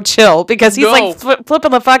zero chill because he's like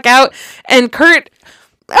flipping the fuck out, and Kurt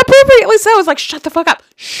appropriately so was like, shut the fuck up.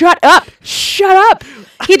 Shut up.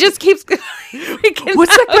 He just keeps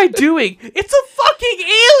what's that guy doing? It's a fucking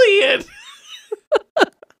alien.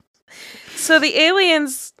 So the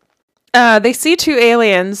aliens, they see 2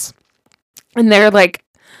 aliens, and they're like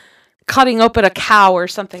cutting open a cow or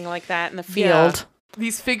something like that in the field. Yeah.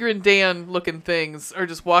 These Figure and Dan looking things are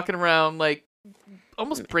just walking around like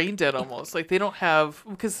almost brain dead almost. Like they don't have,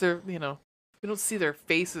 because they're, we don't see their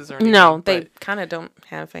faces or anything. No, they kind of don't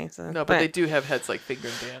have faces. No, but they do have heads like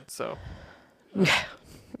Figure and Dan, so. Yeah.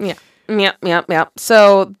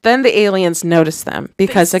 So then the aliens notice them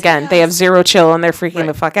because, again, they have zero chill and they're freaking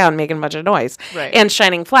the fuck out and making a bunch of noise. Right. And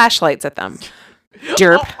shining flashlights at them.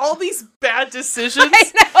 Derp. All these bad decisions.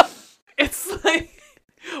 I know. It's like,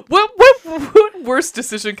 What worse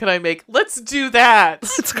decision can I make? Let's do that.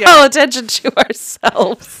 Let's call attention to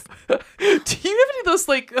ourselves. Do you have any of those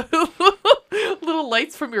like little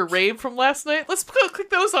lights from your rave from last night? Let's click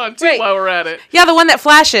those on too while we're at it. Yeah, the one that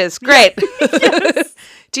flashes. Great. Yes.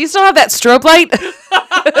 Do you still have that strobe light?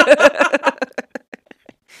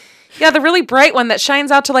 Yeah, the really bright one that shines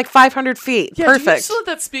out to like 500 feet. Yeah, Perfect. Do you still have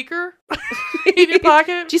that speaker in your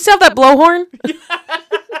pocket? Do you still have that blowhorn?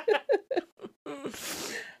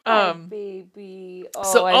 Baby.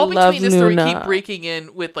 So all between this story, keep breaking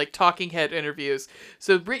in with like talking head interviews.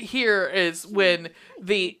 So right here is when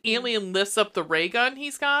the alien lifts up the ray gun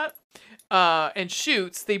he's got and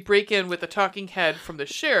shoots. They break in with a talking head from the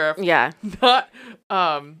sheriff. Yeah.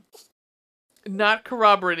 Not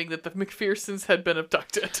corroborating that the McPhersons had been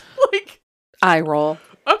abducted. Like, eye roll.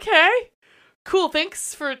 Okay, cool.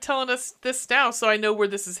 Thanks for telling us this now, so I know where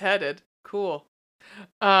this is headed. Cool.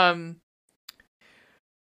 Wine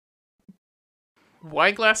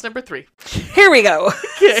glass number 3. Here we go.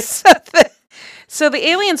 Okay. So the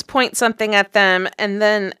aliens point something at them, and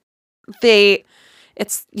then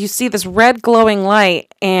you see this red glowing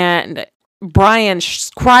light, and Brian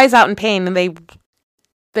cries out in pain, and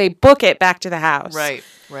they book it back to the house. Right.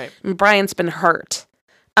 And Brian's been hurt.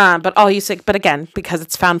 But all you see, but again, because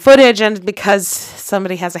it's found footage and because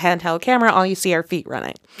somebody has a handheld camera, all you see are feet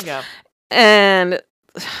running. Yeah. And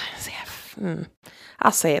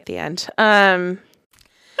I'll say at the end.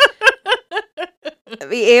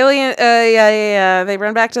 The alien, they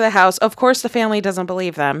run back to the house. Of course, the family doesn't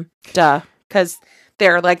believe them. Duh. Because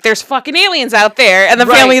they're like, there's fucking aliens out there. And the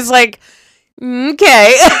family's like,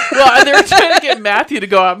 okay. Well, and they were trying to get Matthew to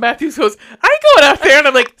go out. Matthew goes, I ain't going out there. And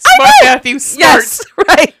I'm like, smart Matthew, smart. Yes,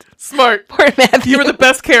 right. Smart. Poor Matthew. You were the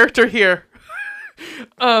best character here.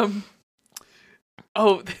 Oh,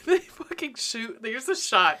 they fucking shoot. There's a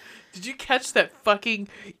shot. Did you catch that fucking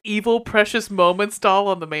evil Precious Moments doll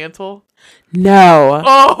on the mantle? No.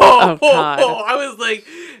 Oh, God. I was like,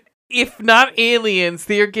 if not aliens,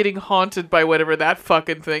 they are getting haunted by whatever that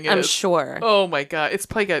fucking thing is. I'm sure. Oh my God. It's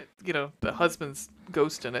probably got, the husband's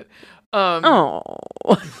ghost in it. I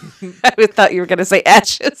thought you were going to say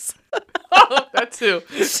ashes. Oh, that too.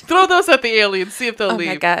 Throw those at the aliens, see if they'll leave.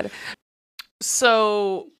 Oh my God.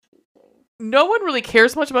 So no one really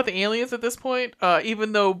cares much about the aliens at this point,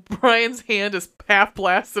 even though Brian's hand is half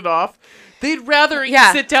blasted off. They'd rather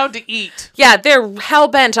sit down to eat. Yeah, they're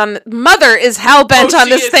hell-bent on... Mother is hell-bent on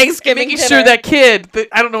this Thanksgiving making sure that kid...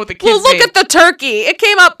 I don't know what the kid's Well, look at the turkey. It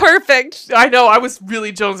came out perfect. I know. I was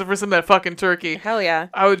really jonesing for some of that fucking turkey. Hell yeah.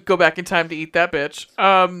 I would go back in time to eat that bitch.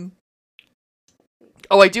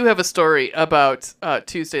 I do have a story about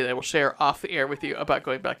Tuesday that I will share off the air with you about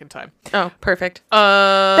going back in time. Oh, perfect.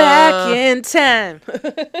 Back in time.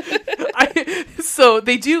 So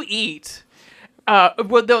they do eat.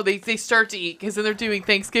 Well, no, they start to eat because then they're doing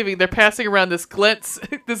Thanksgiving. They're passing around this Glade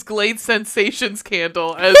Sensations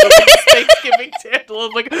candle as a Thanksgiving candle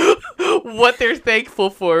of like what they're thankful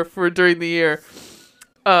for during the year.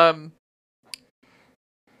 So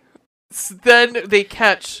then they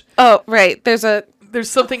catch. Oh, right. There's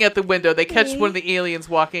something at the window. They catch one of the aliens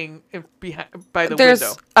walking by the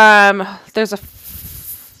window.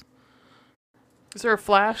 Is there a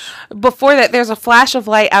flash? Before that, there's a flash of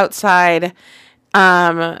light outside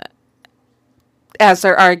as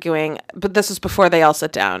they're arguing. But this is before they all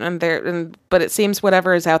sit down. But it seems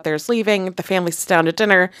whatever is out there is leaving. The family sits down to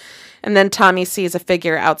dinner. And then Tommy sees a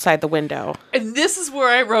figure outside the window. And this is where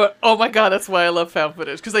I wrote, oh my God, that's why I love found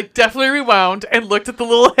footage. Because I definitely rewound and looked at the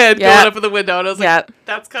little head going up in the window. And I was like,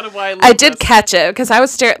 that's kind of why I love I did catch it. Because I was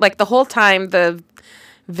staring, like the whole time the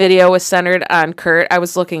video was centered on Kurt, I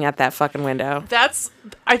was looking at that fucking window.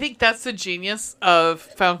 I think that's the genius of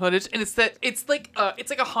found footage. And it's like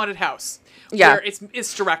a haunted house. Yeah. Where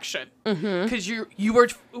it's direction. Because you were,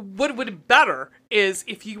 what would have been better is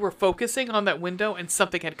if you were focusing on that window and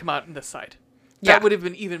something had come out on this side. That would have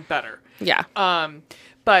been even better. Yeah.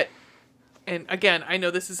 But, and again, I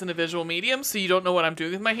know this isn't a visual medium, so you don't know what I'm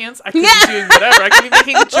doing with my hands. I could be doing whatever. I could be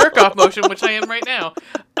making the jerk off motion, which I am right now.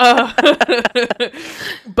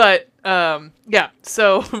 But, yeah.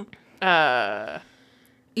 So,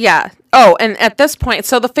 yeah. Oh, and at this point,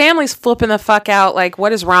 so the family's flipping the fuck out. Like,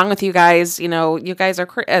 what is wrong with you guys? You guys are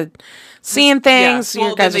seeing things. Yeah. Well,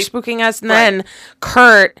 you guys are spooking us. And then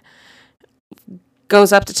Kurt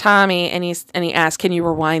goes up to Tommy and he asks, "Can you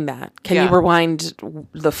rewind that? Can you rewind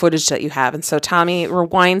the footage that you have?" And so Tommy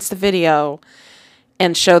rewinds the video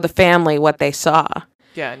and show the family what they saw.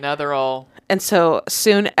 Yeah. Now they're all. And so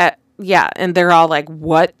and they're all like,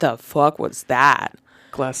 "What the fuck was that?"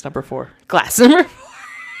 Glass number 4. Glass number 4.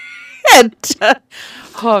 can't.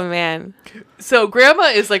 Oh, man. So Grandma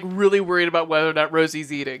is like really worried about whether or not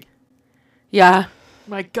Rosie's eating. Yeah.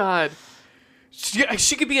 My God.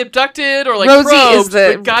 She could be abducted or like Rosie probed, is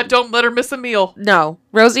but God, don't let her miss a meal. No.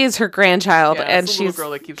 Rosie is her grandchild, Yeah, and it's the she's little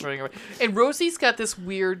girl that keeps running away. And Rosie's got this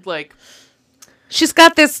weird like. she's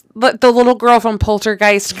got this the little girl from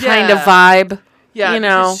Poltergeist kind of Yeah. vibe. Yeah, you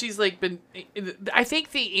know. because she's like been. I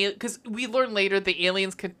think because we learn later the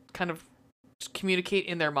aliens can kind of communicate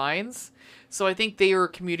in their minds, so I think they are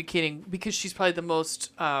communicating because she's probably the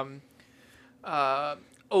most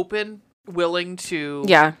open, willing to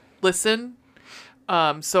listen.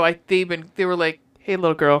 So they were like, hey,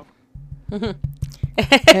 little girl.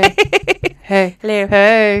 Hey. Hello.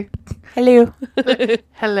 Hey. Hello.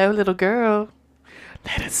 Hello, little girl.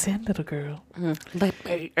 Let us in, little girl. Let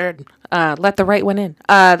me in. Let the right one in.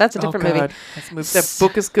 That's a different movie. That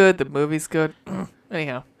book is good. The movie's good.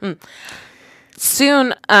 Anyhow.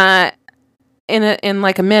 Soon, in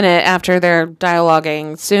like a minute after they're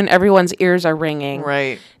dialoguing, soon everyone's ears are ringing.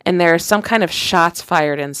 Right. And there's some kind of shots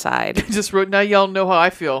fired inside. Just wrote, now y'all know how I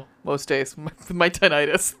feel most days. My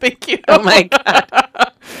tinnitus. Thank you. Oh my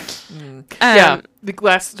God. Yeah. The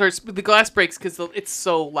glass breaks because it's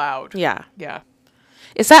so loud. Yeah. Yeah.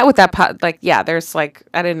 Is that what that there's like,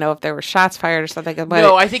 I didn't know if there were shots fired or something. But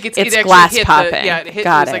No, I think it actually glass hit popping. it hit.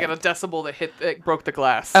 Got it was it. like a decibel that broke the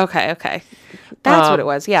glass. Okay. That's what it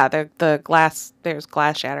was. Yeah, the glass, there's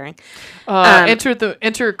glass shattering.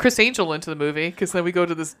 Enter Chris Angel into the movie because then we go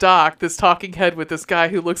to this talking head with this guy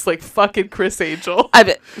who looks like fucking Chris Angel.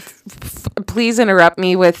 Please interrupt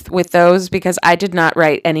me with those because I did not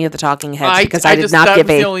write any of the talking heads because I did not that give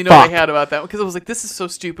was a the only note fuck. I had about that because I was like, this is so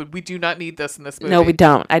stupid. We do not need this in this movie. No, we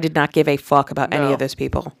don't. I did not give a fuck about any No. of those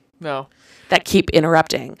people No. that keep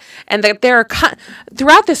interrupting. And there are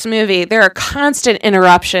throughout this movie, there are constant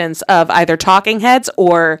interruptions of either talking heads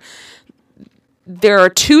or there are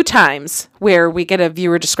 2 times where we get a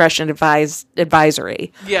viewer discretion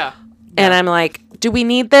advisory. Yeah. And I'm like, do we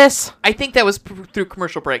need this? I think that was through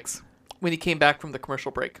commercial breaks when he came back from the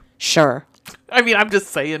commercial break. Sure. I mean, I'm just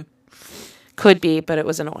saying. Could be, but it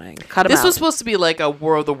was annoying. Cut him This out. was supposed to be like a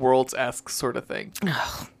War of the Worlds-esque sort of thing.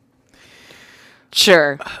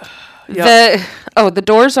 Sure. Yep. The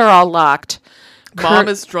doors are all locked. Mom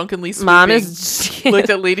is drunkenly sweeping. Mom is like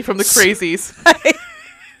that lady from the Crazies.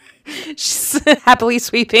 She's happily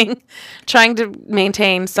sweeping, trying to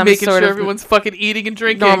maintain some Making sort sure of everyone's fucking eating and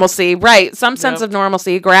drinking. normalcy, right? Some sense of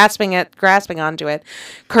normalcy, grasping onto it.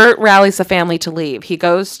 Kurt rallies the family to leave. He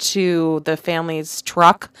goes to the family's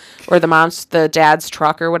truck, or the dad's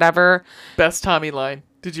truck, or whatever. Best Tommy line.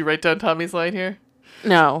 Did you write down Tommy's line here?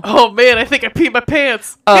 No. Oh man, I think I peed my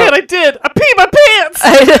pants. Oh. Man, I did. I peed my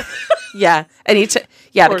pants. Yeah, and the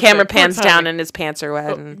Poor camera thing. Poor pans down Tommy. and his pants are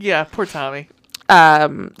wet. And, Yeah, poor Tommy.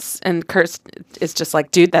 and Kurt is just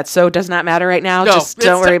like, dude, that so does not matter right now. No, Just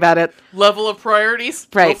don't it's worry about it. Level of priorities.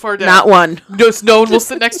 Right. Go far down. Not one. No one will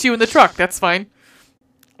sit next to you in the truck. That's fine.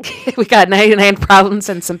 We got 99 problems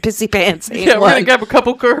and some pissy pants. Ain't Yeah, we're one. gonna grab a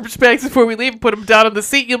couple garbage bags before we leave and put them down on the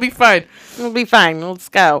seat. You'll be fine. We'll be fine. Let's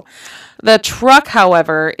go. The truck,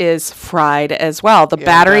 however, is fried as well. The Yeah,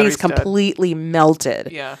 battery is battery's dead. completely melted.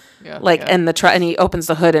 Yeah. And the truck, and he opens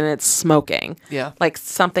the hood and it's smoking. Yeah. Like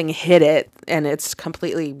something hit it and it's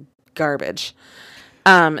completely garbage.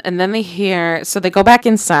 And then they go back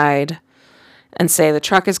inside and say the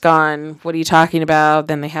truck is gone. What are you talking about?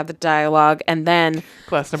 Then they have the dialogue, and then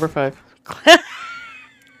Class number 5.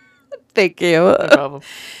 thank you. No problem.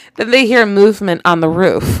 Then they hear movement on the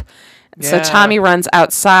roof. So Yeah. Tommy runs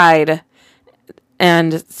outside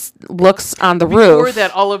and looks on the Before roof.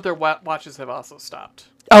 that, all of their watches have also stopped.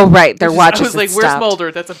 Oh, right. Their watches I was like, had where's stopped.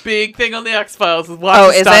 Mulder? That's a big thing on the X-Files. Is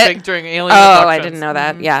watches is stopping it? during alien Oh, I abductions. didn't know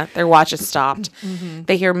that. Yeah, their watches stopped.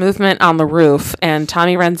 They hear movement on the roof, and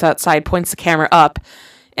Tommy runs outside, points the camera up,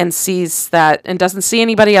 and doesn't see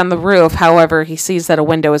anybody on the roof. However, he sees that a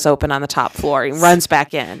window is open on the top floor. He runs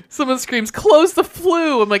back in. Someone screams, "Close the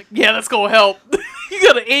flue!" I'm like, "Yeah, let's go help." You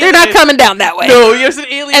got an alien. They're not coming down that way. No, there's an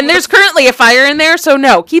alien. And there's currently a fire in there, so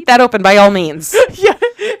no, keep that open by all means. Yeah,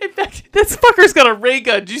 in fact, this fucker's got a ray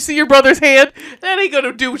gun. Did you see your brother's hand? That ain't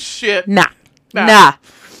gonna do shit. Nah, Nah,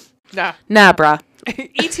 bruh.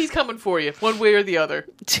 E.T.'s coming for you, one way or the other.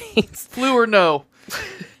 Jeez. Flu or no.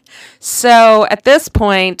 So at this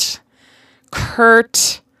point,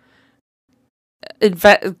 Kurt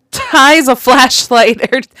ties a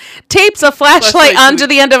flashlight or tapes a flashlight onto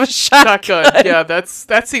the end of a shotgun. Shotgun. Yeah, that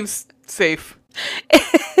seems safe.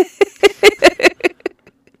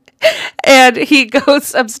 And he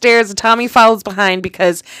goes upstairs and Tommy follows behind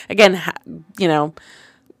because, again,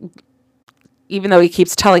 even though he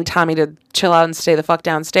keeps telling Tommy to chill out and stay the fuck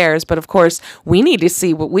downstairs. But of course, we need to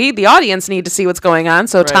see the audience need to see what's going on.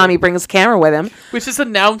 So Tommy brings the camera with him. Which is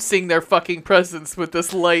announcing their fucking presence with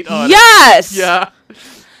this light on. Yes! Yeah.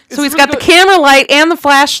 So he's got the camera light and the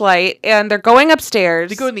flashlight, and they're going upstairs.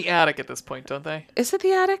 They go in the attic at this point, don't they? Is it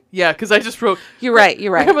the attic? Yeah, because I just wrote... You're right.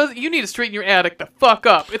 You need to straighten your attic the fuck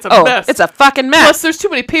up. It's a mess. It's a fucking mess. Plus, there's too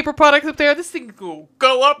many paper products up there. This thing will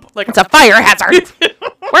go up like it's a fire hazard.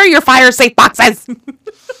 Where are your fire safe boxes?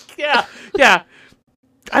 Yeah.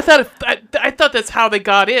 I thought that's how they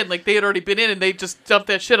got in. Like, they had already been in and they just dumped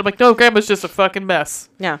that shit. I'm like, no, Grandma's just a fucking mess.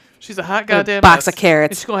 Yeah. She's a hot goddamn box mess. of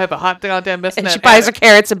carrots. And she's going to have a hot goddamn mess in and that she buys her attic.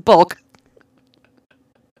 carrots in bulk.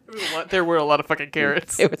 There were a lot of fucking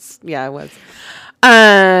carrots. It was.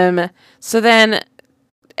 So then,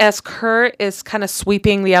 as Kurt is kind of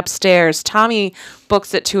sweeping the upstairs, Tommy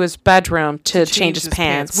books it to his bedroom to change his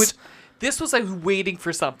pants. Which, this was like waiting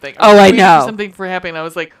for something. I waiting know. For something for happening. I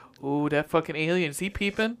was like, ooh, that fucking alien. Is he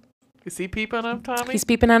peeping? Is he peeping on Tommy? He's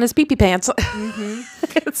peeping on his peepee pants.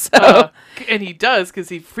 And he does because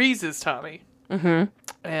he freezes Tommy. Mm-hmm.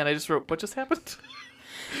 And I just wrote, what just happened?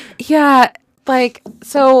 Yeah,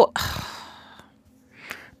 so...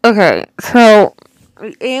 Okay, so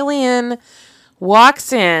the alien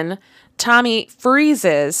walks in, Tommy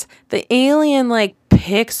freezes, the alien,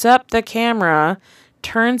 picks up the camera,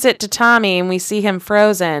 turns it to Tommy, and we see him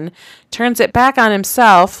frozen, turns it back on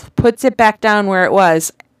himself, puts it back down where it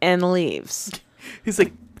was, and leaves. He's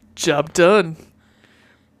like, job done.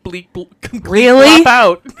 Really?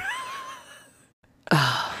 Out.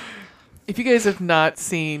 If you guys have not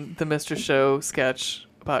seen the Mr. Show sketch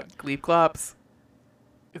about Gleep Glops,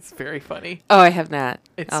 it's very funny. Oh, I have not.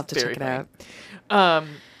 It's I'll have to check it funny. out.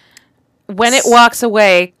 When it walks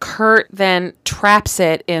away, Kurt then traps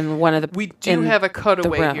it in one of the... We do have a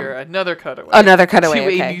cutaway here. Another cutaway. Another cutaway, to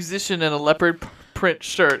okay. a musician in a leopard print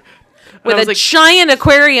shirt. With a giant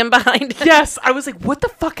aquarium behind it. Yes. I was like, what the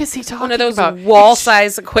fuck is he talking about? One of about? those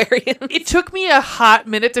wall-size aquariums. It took me a hot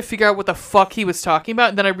minute to figure out what the fuck he was talking about,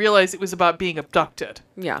 and then I realized it was about being abducted.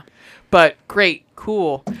 Yeah. But great.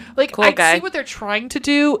 Cool. Cool I guy. see what they're trying to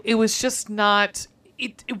do. It was just not...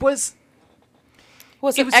 It was...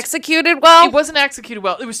 Was it executed well? It wasn't executed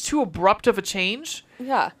well. It was too abrupt of a change.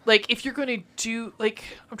 Yeah. If you're going to do...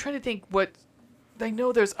 I'm trying to think what... I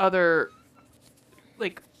know there's other...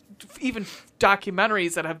 even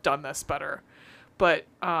documentaries that have done this better. But,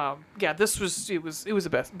 this was... It was a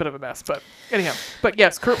bit of a mess. But, anyhow. But,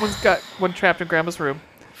 yes, Kurt got one trapped in Grandma's room.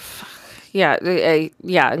 Yeah,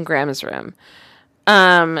 in Grandma's room.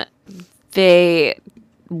 They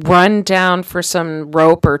run down for some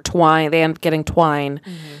rope or twine. They end up getting twine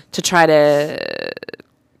to try to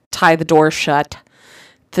tie the door shut.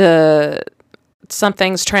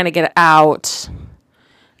 Something's trying to get out,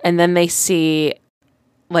 and then they see,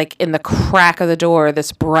 in the crack of the door,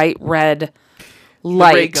 this bright red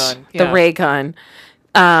light. The ray gun. Yeah. The ray gun.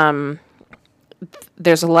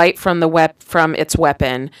 There's a light from from its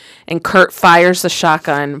weapon, and Kurt fires the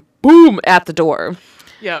shotgun, boom, at the door.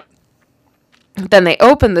 Yeah. Then they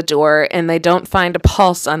open the door, and they don't find a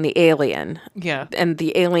pulse on the alien. Yeah. And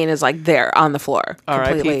the alien is, there on the floor.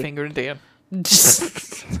 R.I.P. Finger and Dan.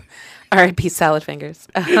 R.I.P. Salad Fingers.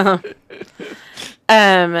 They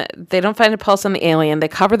don't find a pulse on the alien. They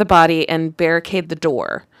cover the body and barricade the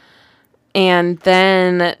door. And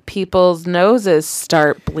then people's noses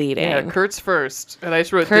start bleeding. Yeah, Kurt's first. And I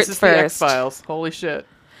just wrote, this is the X-Files. Holy shit.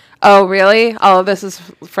 Oh, really? All of this is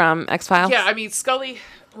from X-Files? Yeah, I mean, Scully...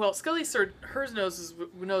 Well, Scully started... Her nose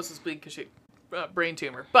was bleeding because she... brain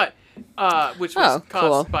tumor. But... which was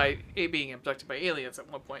caused by being abducted by aliens at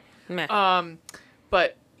one point. Meh.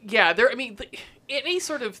 But... Yeah, there... I mean... Any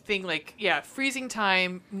sort of thing freezing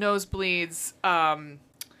time, nosebleeds...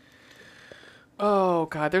 Oh,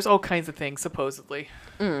 God. There's all kinds of things, supposedly,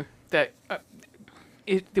 that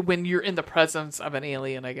when you're in the presence of an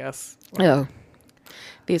alien, I guess. Oh.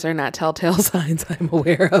 These are not telltale signs I'm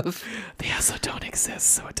aware of. They also don't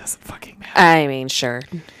exist, so it doesn't fucking matter. I mean, sure.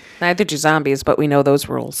 Neither do zombies, but we know those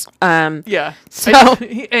rules. Yeah. So...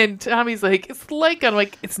 And Tommy's like, it's a light gun. I'm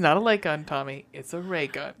like, it's not a light gun, Tommy. It's a ray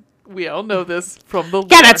gun. We all know this from the lore.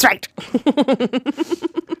 Yeah, that's right.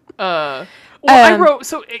 I wrote,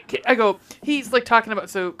 I go, he's talking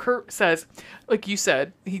about, so Kurt says, like you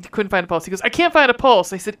said, he couldn't find a pulse. He goes, I can't find a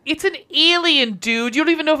pulse. I said, it's an alien, dude. You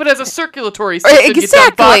don't even know if it has a circulatory system.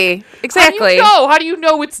 Exactly. Exactly. How do you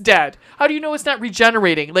know it's dead? How do you know it's not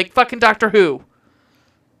regenerating? Like fucking Doctor Who.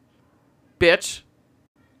 Bitch.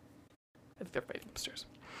 I think they're fighting upstairs.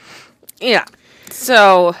 Yeah.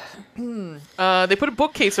 So... They put a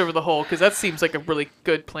bookcase over the hole because that seems like a really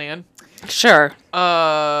good plan. Sure.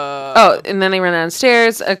 Oh, and then they run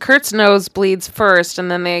downstairs. Kurt's nose bleeds first,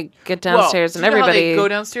 and then they get downstairs, and everybody How they go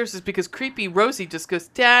downstairs is because creepy Rosie just goes,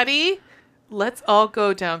 "Daddy, let's all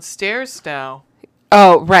go downstairs now."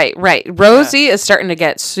 Oh, right. Rosie is starting to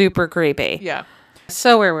get super creepy. Yeah.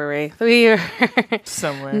 So where were we? We were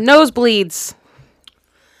Somewhere. nosebleeds.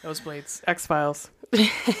 Nosebleeds. X-Files.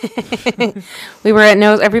 We were at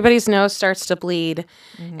nose. Everybody's nose starts to bleed,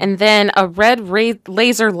 and then a red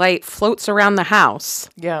laser light floats around the house.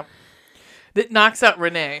 Yeah. That knocks out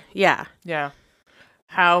Renee. Yeah. Yeah.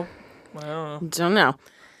 How? I don't know. Don't know.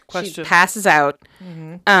 Question. She passes out.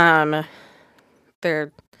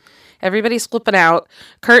 Everybody's flipping out.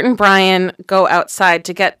 Kurt and Brian go outside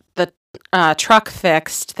to get the truck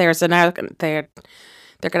fixed. They're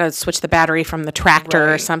gonna switch the battery from the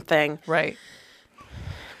tractor or something. Right.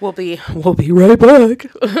 We'll be right back.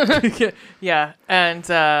 Yeah. And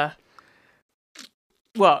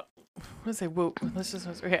well, let's say whoa. Let's just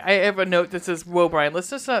okay. I have a note that says, "Whoa, Brian. Let's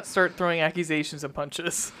just not start throwing accusations and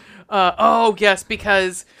punches." Oh yes,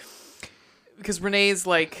 because Renee's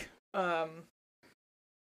like I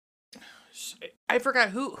forgot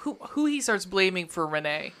who he starts blaming for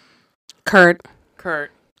Renee. Kurt.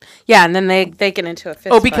 Yeah, and then they get into a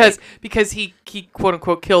fist fight. Because he quote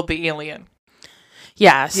unquote killed the alien.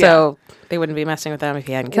 Yeah, so they wouldn't be messing with them if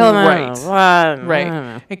he hadn't killed them.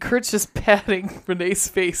 Right. And Kurt's just patting Renee's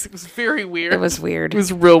face. It was very weird. It was weird. It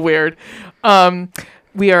was real weird.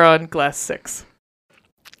 We are on glass 6.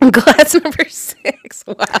 Glass number 6.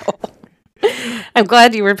 Wow. I'm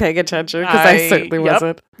glad you were paying attention because I certainly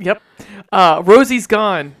wasn't. Yep. Rosie's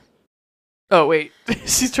gone. Oh, wait.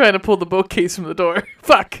 She's trying to pull the bookcase from the door.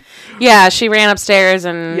 Fuck. Yeah, she ran upstairs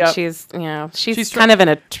and she's kind of in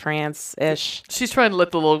a trance-ish. She's trying to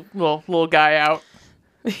let the little guy out.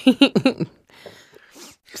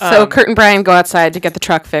 So Kurt and Brian go outside to get the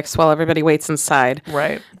truck fixed while everybody waits inside.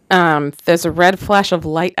 Right. There's a red flash of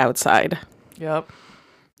light outside. Yep.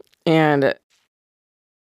 And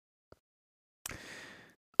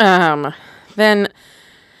then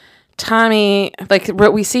Tommy,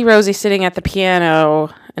 we see Rosie sitting at the piano,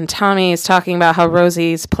 and Tommy is talking about how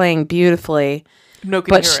Rosie's playing beautifully.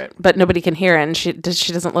 But nobody can hear it, and she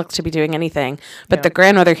doesn't look to be doing anything. But the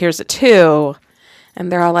grandmother hears it too,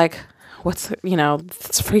 and they're all like,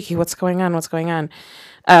 it's freaky. What's going on?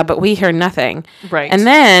 But we hear nothing. Right. And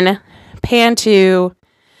then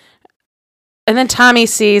and then Tommy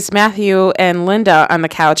sees Matthew and Linda on the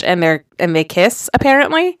couch, and they kiss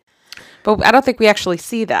apparently, but I don't think we actually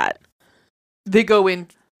see that. They go in.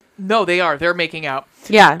 No, they are. They're making out.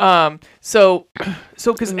 Yeah. So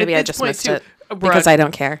because maybe I just missed it because I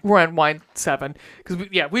don't care. We're on wine 7 because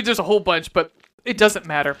there's a whole bunch, but it doesn't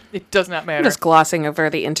matter. It does not matter. I'm just glossing over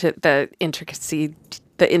the intricacy,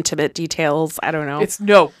 the intimate details. I don't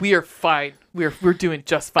know. We are fine. We're doing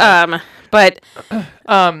just fine.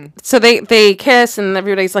 So they kiss and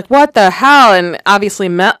everybody's like, "What the hell?" And obviously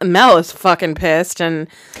Mel is fucking pissed,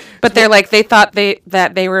 but they're like, they thought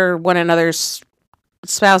that they were one another's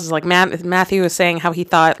spouses. Like Matthew was saying how he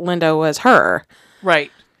thought Linda was her,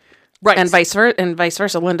 right, and vice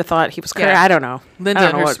versa. Linda thought he was Kurt. I don't know. Linda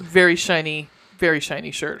in her very shiny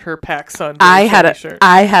shirt, her PacSun. I had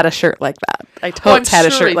a shirt like that. I totally had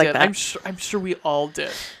a shirt like that. I'm sure we all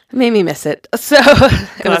did. It made me miss it. So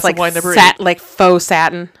it was like like faux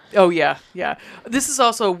satin. Oh yeah. This is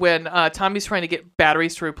also when Tommy's trying to get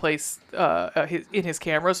batteries to replace in his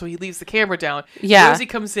camera, so he leaves the camera down. Yeah. Rosie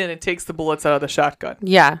comes in and takes the bullets out of the shotgun.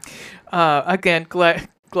 Yeah. Again,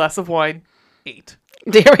 glass of wine, 8.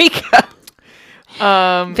 There we go.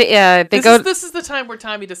 This is the time where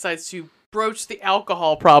Tommy decides to broach the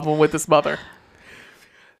alcohol problem with his mother.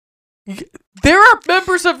 There are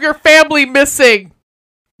members of your family missing.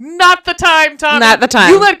 Not the time, Tommy. Not the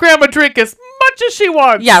time. You let Grandma drink as much as she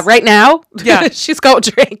wants. Yeah, right now. Yeah, she's gonna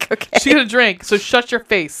drink. Okay, she's gonna drink. So shut your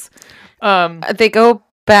face. They go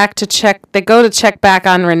back to check. They go to check back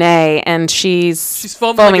on Renee, and she's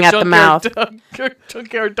foaming like at the mouth.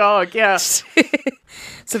 Junkyard dog. Yeah.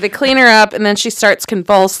 So they clean her up, and then she starts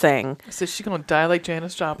convulsing. So she's gonna die like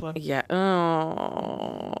Janis Joplin. Yeah.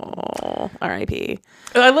 Oh, R.I.P.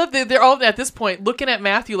 I love that they're all at this point looking at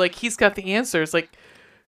Matthew like he's got the answers. Like,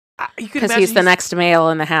 because he's the next male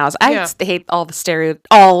in the house. I hate all the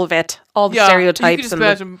stereotypes. You can just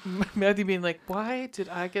imagine Matthew being like, "Why did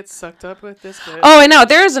I get sucked up with this bitch?" Oh, I know.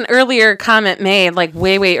 There is an earlier comment made, like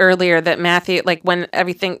way earlier, that Matthew, like when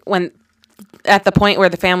at the point where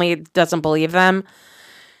the family doesn't believe them,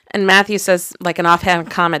 and Matthew says like an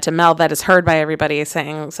offhand comment to Mel that is heard by everybody,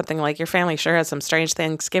 saying something like, "Your family sure has some strange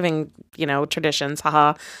Thanksgiving, traditions,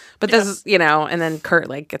 haha." But this is, and then Kurt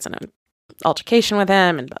like gets in a altercation with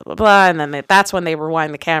him and blah, blah, blah. And then that's when they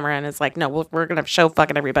rewind the camera and it's like, no, we're going to show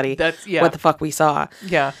fucking everybody what the fuck we saw.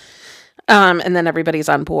 Yeah. And then everybody's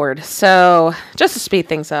on board. So just to speed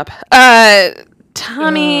things up,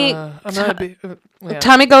 Tommy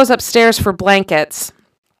goes upstairs for blankets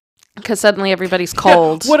because suddenly everybody's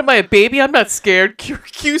cold. What am I, a baby? I'm not scared.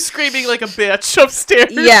 Q screaming like a bitch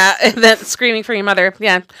upstairs. Yeah, and then screaming for your mother.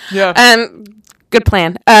 Yeah. Yeah. Good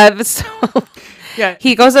plan. So yeah.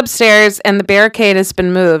 he goes upstairs and the barricade has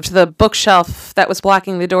been moved. The bookshelf that was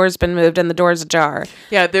blocking the door has been moved and the door's ajar.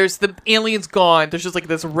 Yeah, there's the alien's gone. There's just like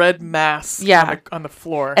this red mass on the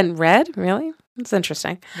floor. And red? Really? That's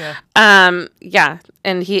interesting. Yeah. Yeah.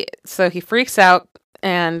 And he freaks out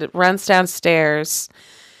and runs downstairs.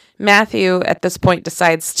 Matthew at this point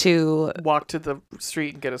decides to walk to the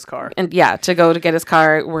street and get his car. And to go to get his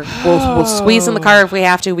car. We'll squeeze in the car if we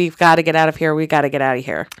have to. We've got to get out of here. We got to get out of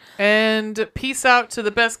here. And peace out to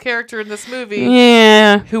the best character in this movie.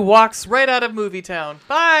 Yeah. Who walks right out of movie town.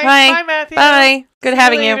 Bye. Bye. Bye, Matthew. Bye. Good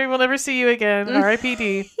having you. We'll never see you again.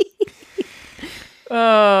 R.I.P.D.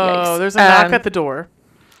 Oh, there's a knock at the door.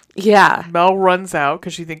 Yeah. Mel runs out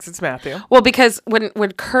because she thinks it's Matthew. Well, because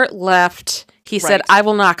when Kurt left, he said, I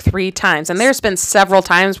will knock 3 times. And there's been several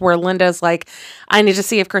times where Linda's like, I need to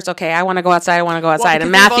see if Kurt's okay. I want to go outside.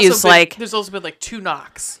 And Matthew's like... There's also been like 2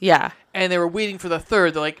 knocks. Yeah. And they were waiting for the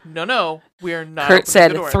 3rd. They're like, no, we are not. Kurt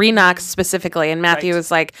said 3 knocks specifically. And Matthew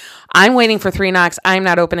was like, I'm waiting for 3 knocks. I'm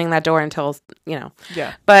not opening that door until, Yeah.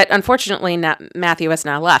 But unfortunately, Matthew has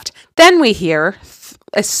now left. Then we hear,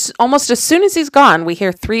 almost as soon as he's gone, we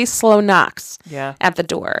hear 3 slow knocks at the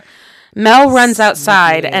door. Mel runs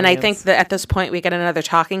outside, and I think that at this point we get another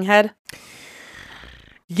talking head.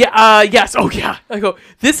 Yeah, yes. Oh, yeah. I go,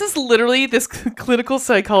 this is literally, this clinical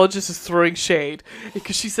psychologist is throwing shade.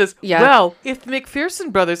 Because she says, well, if the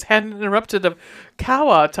McPherson brothers hadn't interrupted a cow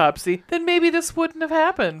autopsy, then maybe this wouldn't have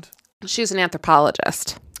happened. She's an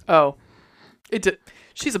anthropologist. Oh.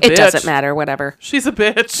 She's a bitch. It doesn't matter, whatever. She's a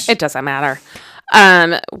bitch. It doesn't matter.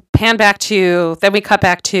 Then we cut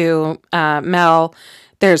back to Mel.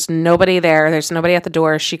 There's nobody there. There's nobody at the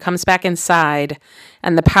door. She comes back inside,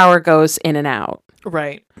 and the power goes in and out.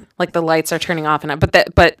 Right. Like the lights are turning off and on.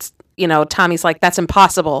 But Tommy's like, that's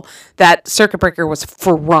impossible. That circuit breaker was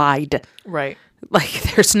fried. Right. Like,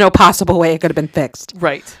 there's no possible way it could have been fixed.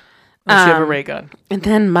 Right. Unless you have a ray gun. And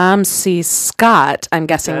then Mom sees Scott. I'm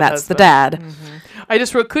guessing that's the dad. Mm-hmm. I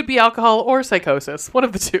just wrote, could be alcohol or psychosis. One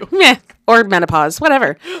of the 2. Yeah. Or menopause.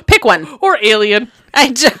 Whatever. Pick one. Or alien.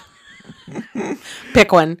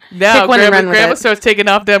 Pick one. Now, Pick one Grandma starts taking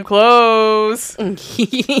off them clothes.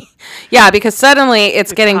 Yeah, because suddenly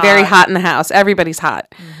it's getting very hot in the house. Everybody's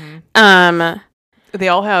hot. Mm-hmm. They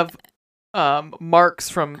all have marks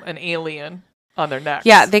from an alien on their necks.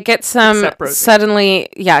 Yeah, they get some suddenly.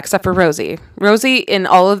 Yeah, except for Rosie. Rosie in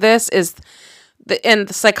all of this is, and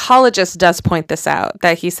the psychologist does point this out,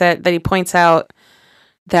 that he points out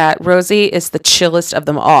that Rosie is the chillest of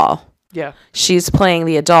them all. Yeah. She's playing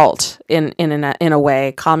the adult in a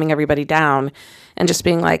way, calming everybody down and just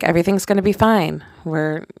being like, everything's going to be fine.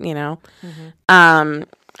 We're,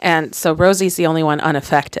 and so Rosie's the only one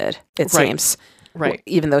unaffected, it seems. Right.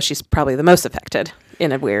 Even though she's probably the most affected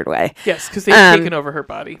in a weird way. Yes, because they've taken over her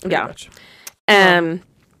body pretty much. And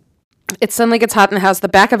it suddenly gets hot in the house. The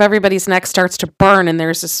back of everybody's neck starts to burn, and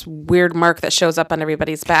there's this weird mark that shows up on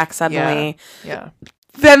everybody's back suddenly. Yeah.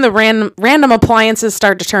 Then the random appliances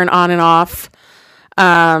start to turn on and off.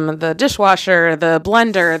 The dishwasher, the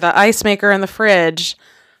blender, the ice maker, and the fridge.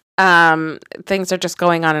 Things are just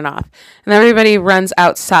going on and off. And everybody runs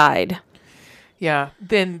outside. Yeah.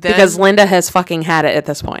 Then because Linda has fucking had it at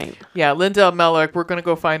this point. Yeah, Linda and Mel are like, we're going to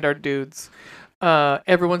go find our dudes.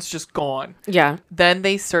 Everyone's just gone. Yeah. Then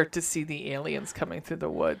they start to see the aliens coming through the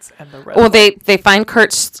woods and the red light. They find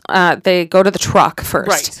Kurt's, they go to the truck first.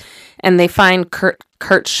 Right. And they find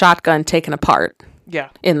Kurt's shotgun taken apart. Yeah.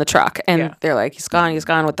 In the truck. And they're like, he's gone,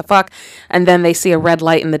 what the fuck? And then they see a red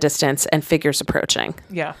light in the distance and figures approaching.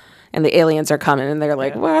 Yeah. And the aliens are coming, and they're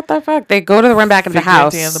like, what the fuck? They go to run back into the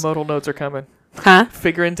house. Dan, the modal nodes are coming. Huh?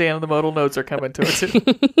 Figure and Dan, the modal nodes are coming to it.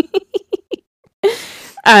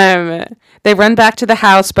 They run back to the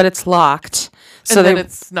house, but it's locked. So then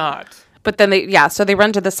it's not. But then so they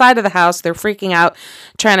run to the side of the house. They're freaking out,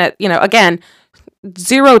 trying to, again,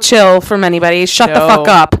 zero chill from anybody. Shut the fuck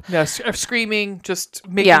up. No, screaming, just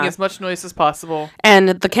making as much noise as possible. And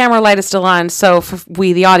the camera light is still on, so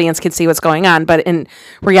we, the audience, can see what's going on. But in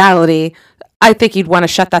reality, I think you'd want to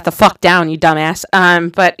shut that the fuck down, you dumbass.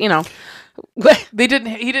 But they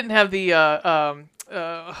didn't. He didn't have the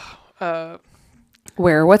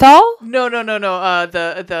wherewithal.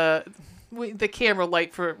 No. the camera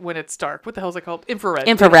light for when it's dark. What the hell is it called? Infrared.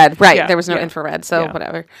 Infrared, right. Yeah, There was no yeah. infrared, so Yeah.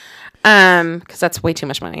 whatever. Because that's way too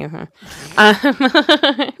much money.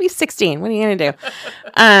 He's 16. What are you going to do?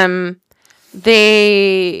 And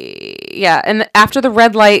after the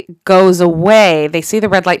red light goes away, they see the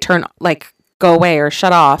red light go away or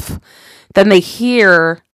shut off. Then they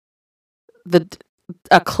hear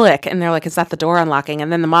a click, and they're like, is that the door unlocking?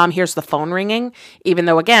 And then the mom hears the phone ringing, even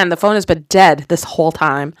though, again, the phone has been dead this whole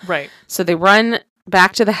time. Right. So they run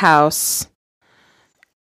back to the house.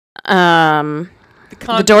 The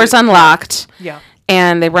door's unlocked. Yeah.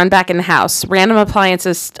 And they run back in the house. Random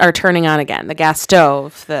appliances are turning on again. The gas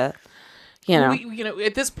stove, At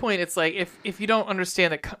this point, it's like if you don't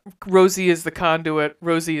understand that Rosie is the conduit,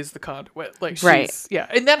 Rosie is the conduit. Like, she's, Right. Yeah,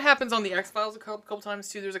 and that happens on the X-Files a couple times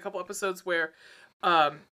too. There's a couple episodes where,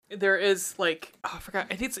 there is like, I forgot.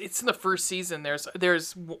 I think it's in the first season. There's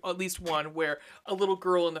at least one where a little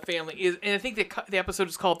girl in the family is, and I think the episode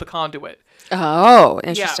is called The Conduit. Oh,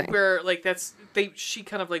 interesting. Yeah, where like she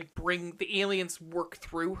kind of like bring the aliens work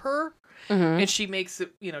through her. Mm-hmm. And she makes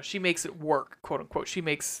it work, quote unquote. She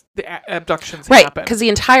makes the abductions Right, happen. because the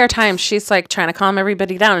entire time she's like trying to calm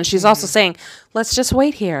everybody down, and she's also saying, "Let's just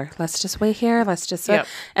wait here. Let's just wait here. Let's just." Yep.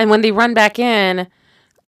 And when they run back in,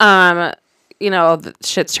 the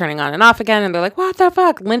shit's turning on and off again, and they're like, "What the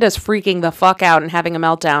fuck?" Linda's freaking the fuck out and having a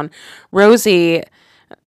meltdown. Rosie,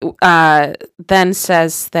 then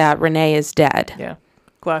says that Renee is dead. Yeah,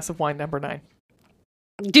 glass of wine number 9.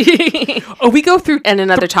 Oh, we go through And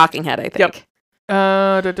another talking head, I think. Yep.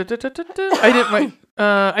 I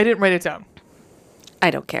didn't write it down.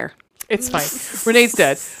 I don't care. It's fine. Renee's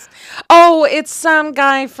dead. Oh, it's some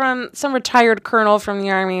guy some retired colonel from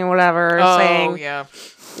the army or whatever saying, yeah.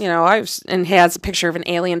 and he has a picture of an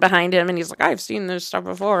alien behind him, and he's like, I've seen this stuff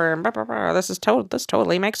before, and blah, blah, blah. This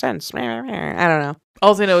totally makes sense. I don't know.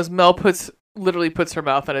 All I know is Mel literally puts her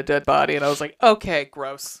mouth on a dead body, and I was like, okay,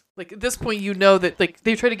 gross. Like, at this point, that, like,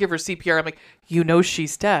 they try to give her CPR. I'm like,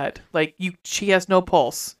 she's dead. Like, she has no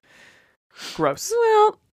pulse. Gross.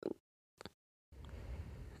 Well,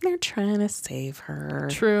 they're trying to save her.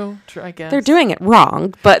 True, I guess. They're doing it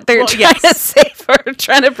wrong, but they're trying to yes. save her,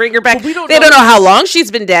 trying to bring her back. But we don't they know. don't know how long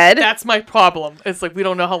she's been dead. That's my problem. It's like, we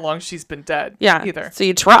don't know how long she's been dead. Yeah. Either. So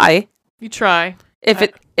you try. You try.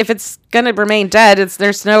 If it's gonna remain dead,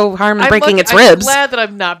 there's no harm in breaking its ribs. I'm glad that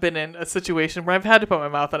I've not been in a situation where I've had to put my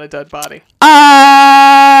mouth on a dead body.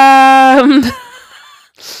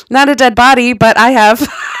 Not a dead body, but I have.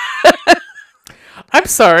 I'm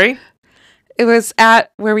sorry. It was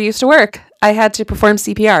at where we used to work. I had to perform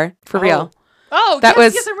CPR for real. Oh, That yes,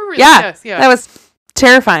 was yes, I remember. yeah, Yes, yeah. that was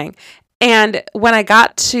terrifying. And when I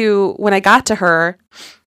got to her,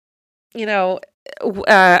 in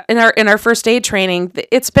our first aid training,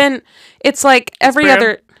 it's like every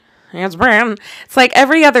other. It's brand. It's like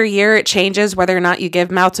every other year it changes whether or not you give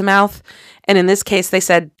mouth to mouth. And in this case, they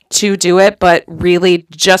said to do it, but really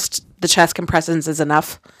just the chest compressions is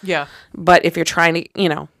enough. Yeah. But if you're trying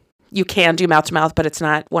to, you can do mouth to mouth, but it's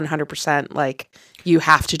not 100% like you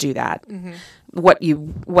have to do that. Mm-hmm.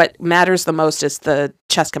 What matters the most is the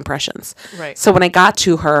chest compressions. Right. So when I got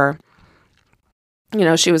to her,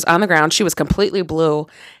 she was on the ground. She was completely blue.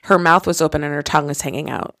 Her mouth was open and her tongue was hanging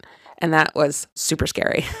out. And that was super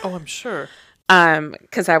scary. Oh, I'm sure.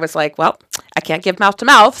 Because I was like, well, I can't give mouth to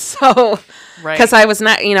mouth. So, Right. because I was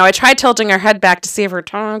not, I tried tilting her head back to see if her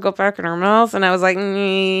tongue would go back in her mouth. And I was like,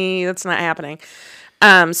 that's not happening.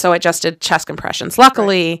 So I just did chest compressions.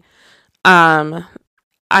 Luckily, I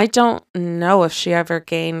don't know if she ever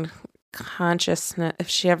regained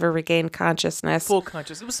consciousness. Full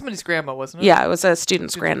conscious. It was somebody's grandma, wasn't it? Yeah, it was a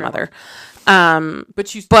student's grandmother.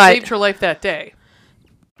 But you saved her life that day.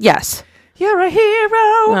 Yes. You're a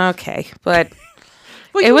hero. Okay, but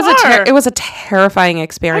Well, it was a terrifying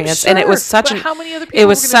experience, and it was such but an. how many other people It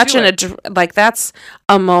was were such gonna an do it? like that's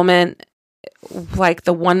a moment, like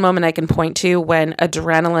the one moment I can point to when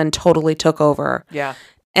adrenaline totally took over. Yeah.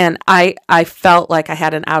 And I felt like I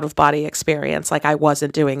had an out of body experience, like I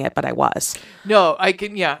wasn't doing it, but I was. No, I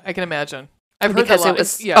can imagine. I've heard Because that it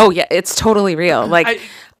was, yeah. oh yeah, it's totally real. Like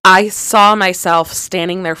I saw myself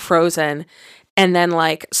standing there frozen, and then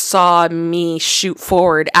like saw me shoot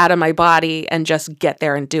forward out of my body and just get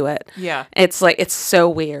there and do it. Yeah. It's like, it's so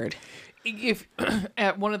weird. If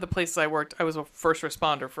at one of the places I worked, I was a first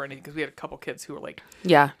responder for anything because we had a couple kids who were like,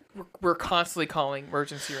 Yeah. we're constantly calling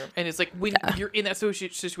emergency room, and it's like when you're in that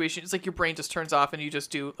situation, it's like your brain just turns off and you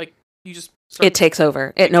just do like you just start It takes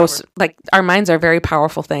over. It knows, like, our minds are very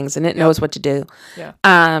powerful things, and it knows what to do. Yeah.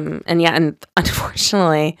 And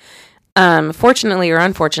unfortunately, fortunately or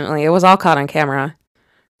unfortunately, it was all caught on camera.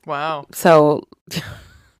 Wow. So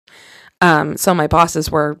So my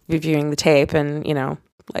bosses were reviewing the tape and,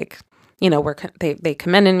 they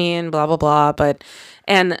commended me and blah, blah, blah.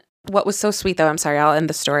 And what was so sweet though, I'm sorry, I'll end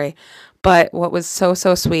the story. But what was so,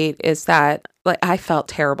 so sweet is that I felt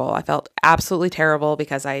terrible. I felt absolutely terrible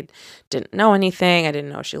because I didn't know anything. I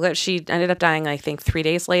didn't know she lived. She ended up dying, I think, 3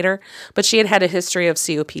 days later. But she had a history of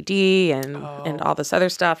COPD and all this other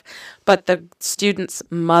stuff. But the student's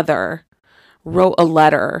mother wrote a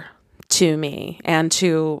letter to me and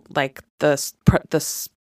to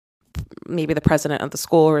maybe the president of the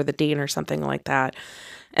school or the dean or something like that,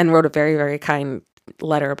 and wrote a very, very kind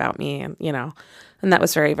letter about me, and and that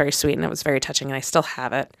was very, very sweet, and it was very touching, and I still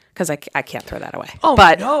have it because I can't throw that away. Oh,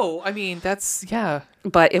 but no. I mean, that's, yeah.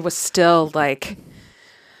 But it was still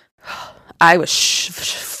I was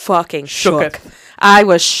fucking shook. I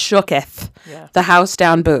was shooketh. Yeah. The house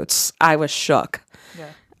down boots. I was shook.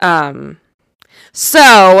 Yeah.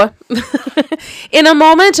 So in a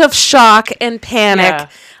moment of shock and panic,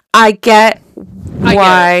 I get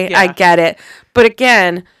why I get it. But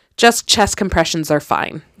again, just chest compressions are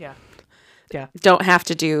fine. Yeah. Yeah. Don't have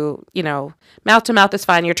to do, mouth to mouth is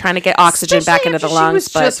fine. You're trying to get oxygen back into the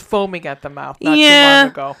lungs. She was just foaming at the mouth not too long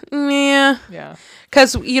ago. Yeah. Yeah.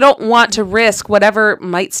 Because you don't want to risk whatever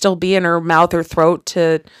might still be in her mouth or throat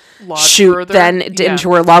to Lodge shoot further.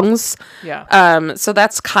 into her lungs. Yeah. So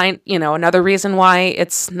that's another reason why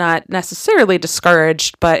it's not necessarily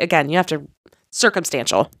discouraged. But again, you have to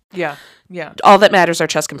circumstantial. Yeah. Yeah. All that matters are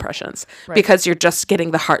chest compressions because you're just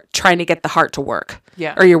getting the heart, trying to get the heart to work.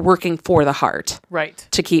 Yeah. Or you're working for the heart. Right.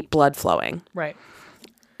 To keep blood flowing. Right.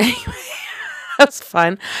 Anyway, that's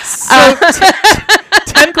fun. So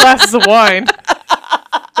 10 glasses of wine.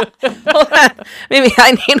 Hold on. Maybe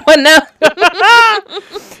I need one now.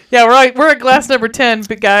 Yeah, we're at glass number 10,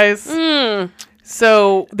 but guys.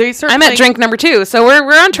 So they start. I'm at drink number 2, so we're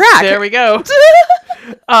on track. There we go.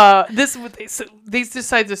 They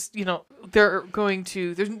decide this. They're going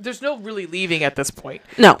to. There's no really leaving at this point.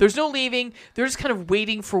 No, there's no leaving. They're just kind of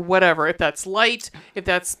waiting for whatever. If that's light, if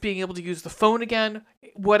that's being able to use the phone again,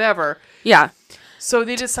 whatever. Yeah. So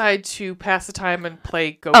they decide to pass the time and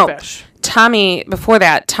play Go Fish. Before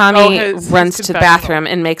that, Tommy runs to the bathroom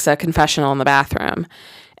and makes a confessional in the bathroom.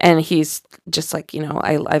 And he's just like,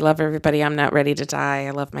 I love everybody. I'm not ready to die.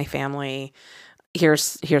 I love my family.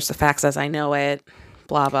 Here's the facts as I know it.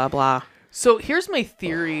 Blah, blah, blah. So here's my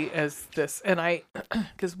theory as this. And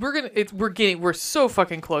because we're so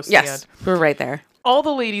fucking close to the end. Yes, we're right there. All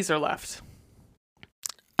the ladies are left.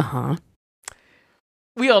 Uh-huh.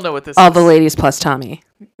 We all know what this is. All the ladies plus Tommy.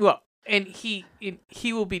 Well, and he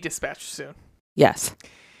will be dispatched soon. Yes.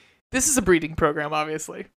 This is a breeding program,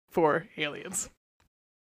 obviously, for aliens.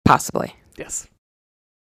 Possibly. Yes.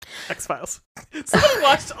 X-Files. Someone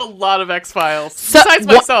watched a lot of X-Files. Besides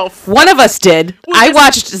myself. One of us did. Well, I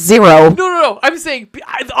watched 0. No. I'm saying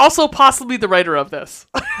also possibly the writer of this.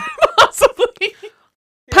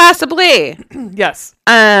 Possibly. Yes.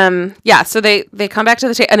 Yeah, so they come back to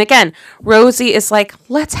the table. And again, Rosie is like,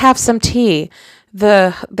 let's have some tea.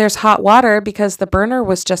 There's hot water because the burner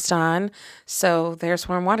was just on. So there's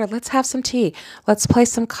warm water. Let's have some tea. Let's play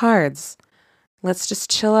some cards. Let's just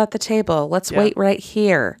chill at the table. Let's wait right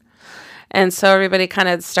here. And so everybody kind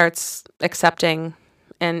of starts accepting.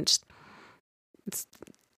 And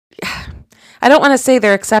I don't want to say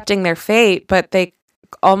they're accepting their fate, but they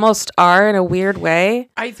almost are in a weird way.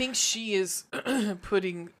 I think she is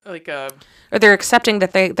putting or they're accepting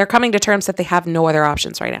that they're coming to terms that they have no other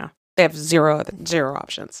options right now. They have zero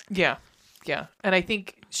options. Yeah. Yeah. And I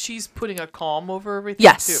think she's putting a calm over everything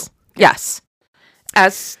too. Yes.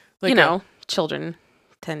 As, children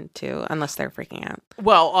tend to, unless they're freaking out.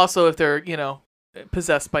 Well, also if they're,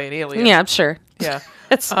 possessed by an alien. Yeah, I'm sure. Yeah.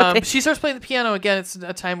 She starts playing the piano again. It's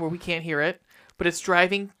a time where we can't hear it, but it's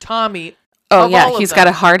driving Tommy. Oh, yeah. He's got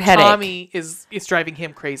a hard headache. Tommy is driving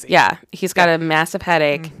him crazy. Yeah. He's got a massive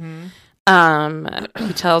headache. Mm-hmm.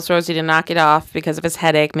 He tells Rosie to knock it off because of his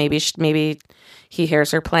headache. Maybe he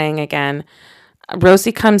hears her playing again.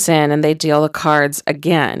 Rosie comes in and they deal the cards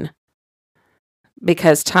again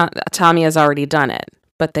because Tommy has already done it,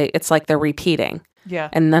 but it's like they're repeating. Yeah.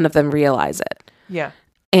 And none of them realize it. Yeah.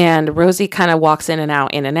 And Rosie kind of walks in and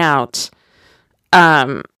out.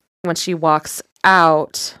 When she walks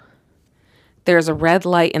out, there's a red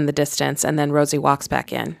light in the distance, and then Rosie walks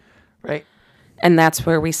back in. Right. And that's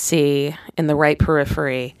where we see in the right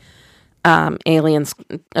periphery, aliens,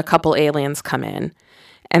 a couple aliens come in,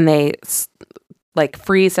 and they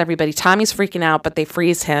freeze everybody. Tommy's freaking out, but they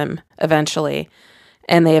freeze him eventually.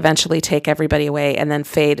 and they eventually take everybody away and then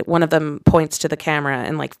fade. One of them points to the camera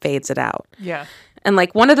and like fades it out. Yeah. And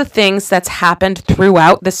like one of the things that's happened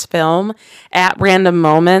throughout this film at random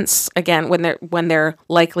moments, again, when they're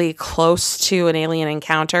likely close to an alien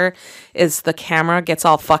encounter, is the camera gets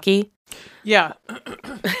all fucky. Yeah.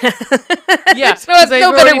 Yeah.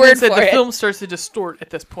 No better word for the it. film starts to distort at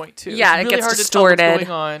this point too. Yeah, it's it really gets hard distorted to tell what's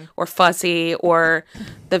going on. or fuzzy, or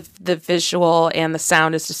the visual and the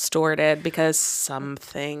sound is distorted because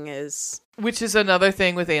something is. Which is another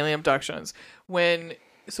thing with alien abductions.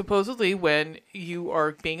 Supposedly when you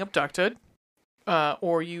are being abducted,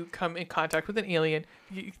 or you come in contact with an alien,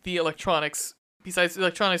 the electronics, besides the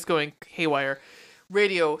electronics going haywire,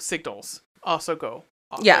 radio signals also go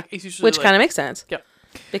off. Yeah, Like, it's usually which kind of makes sense. Yeah.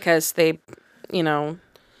 Because they, you know.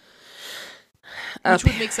 Which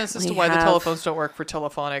would make sense as to why the have- telephones don't work for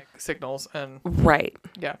telephonic signals. And Right.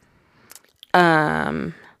 yeah.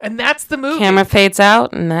 Um, And that's the movie. camera fades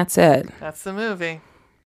out and that's it. That's the movie.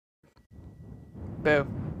 Boo.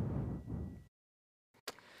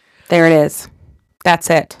 There it is. That's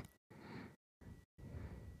it.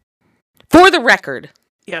 For the record.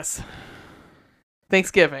 Yes.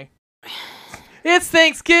 Thanksgiving. It's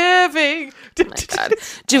Thanksgiving. Oh my God.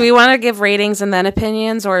 Do we want to give ratings and then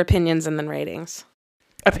opinions, or opinions and then ratings?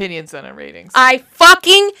 Opinions and ratings. I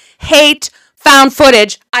fucking hate found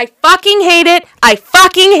footage. I fucking hate it. I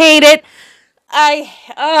fucking hate it.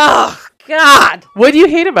 Oh, God. What do you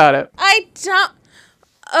hate about it? I don't.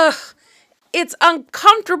 Ugh. It's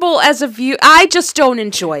uncomfortable as a view. I just don't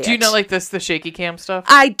enjoy it. Do you not like the shaky cam stuff?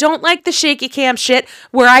 I don't like the shaky cam shit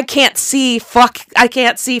where I can't see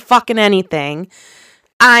fucking anything.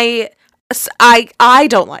 I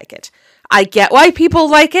don't like it. I get why people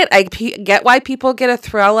like it. I get why people get a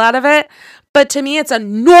thrill out of it. But to me, it's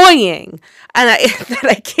annoying, and that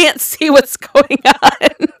I can't see what's going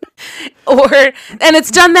on. And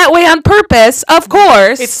it's done that way on purpose, of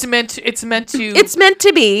course. It's meant to. It's meant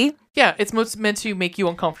to be. Yeah, it's meant to make you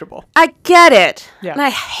uncomfortable. I get it. Yeah. And I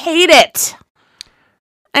hate it.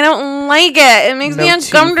 I don't like it. It makes me Note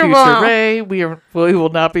to uncomfortable. Future Ray, we will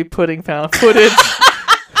not be putting found footage.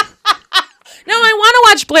 No, I want to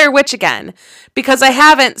watch Blair Witch again because I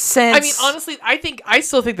haven't since. I mean, honestly, I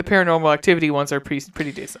still think the Paranormal Activity ones are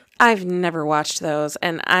pretty decent. I've never watched those,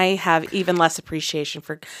 and I have even less appreciation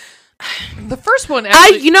for. The first one,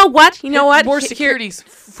 actually, You know what? more security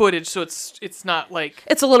footage, so it's not like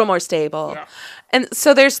It's a little more stable, Yeah. and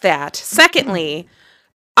so there's that. Secondly,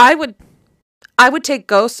 I would take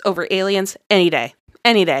ghosts over aliens any day.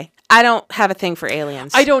 Any day. I don't have a thing for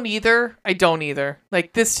aliens. I don't either.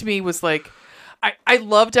 Like, this to me was like, I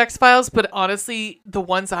loved X-Files, but honestly, the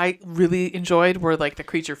ones I really enjoyed were like the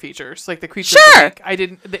creature features, like the creature. Sure.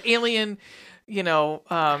 The alien,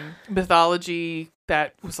 mythology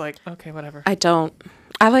that was like, okay, whatever. I don't.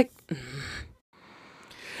 I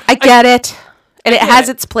get it. And it has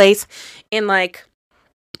its place in like,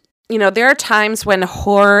 there are times when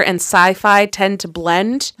horror and sci-fi tend to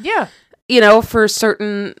blend, Yeah. For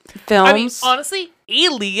certain films. I mean, honestly,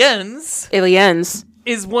 Aliens Aliens.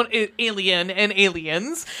 is one Alien and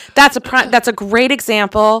Aliens, That's a great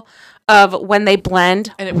example of when they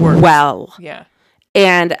blend and it works well. Yeah.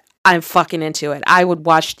 And I'm fucking into it. I would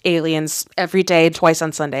watch Aliens every day, twice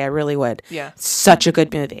on Sunday. I really would. Yeah. Such a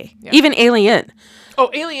good movie. Yeah. Even Alien. Oh,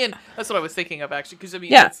 Alien. That's what I was thinking of, actually. Because, I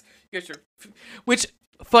mean, Yeah. which,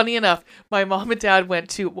 funny enough, my mom and dad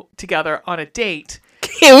went together on a date.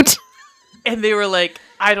 Cute. And they were like,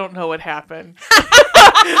 I don't know what happened.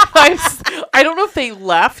 I don't know if they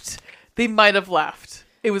left. They might have left.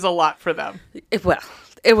 It was a lot for them. It's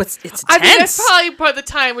intense. I mean, that's probably by the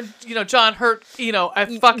time when, John Hurt,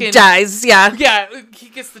 I fucking... dies, yeah. Yeah, he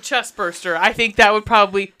gets the chest burster. I think that would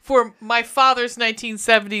probably, for my father's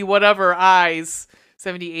 1970 whatever eyes,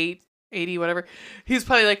 78, 80, whatever, he was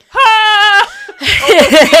probably like, ha! Almost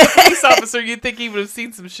being a police officer, you'd think he would have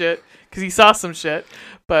seen some shit, because he saw some shit,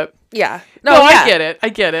 but... Yeah. No, yeah. I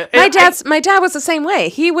get it. My dad was the same way.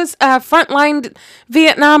 He was a frontline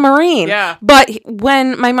Vietnam Marine. Yeah. But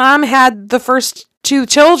when my mom had the first 2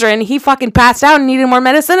 children, he fucking passed out and needed more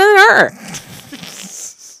medicine than her.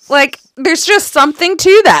 Like, there's just something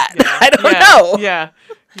to that. Yeah. I don't know.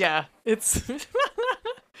 Yeah. It's...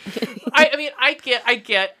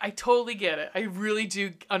 I totally get it. I really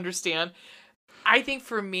do understand. I think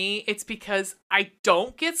for me, it's because I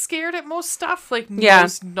don't get scared at most stuff. Like,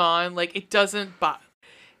 most it doesn't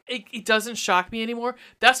it doesn't shock me anymore.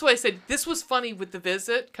 That's why I said this was funny with The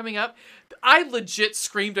Visit coming up. I legit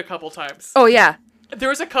screamed a couple times. Oh, yeah. There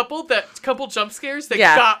was a couple jump scares that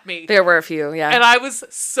Yeah. got me. There were a few, yeah. And I was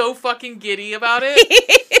so fucking giddy about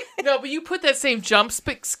it. No, but you put that same jump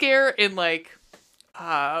scare in, like,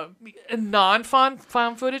 non-found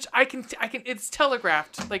footage, I can. It's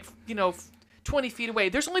telegraphed, like 20 feet away.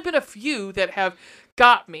 There's only been a few that have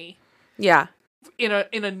got me. Yeah. In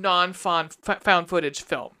a non-found footage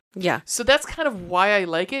film. Yeah. So that's kind of why I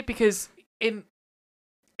like it, because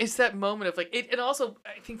it's that moment of like it, and also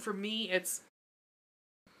I think for me it's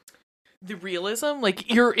the realism.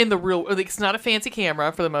 Like you're in the real. Like it's not a fancy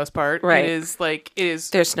camera for the most part. Right. It is.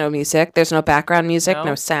 There's no music. There's no background music.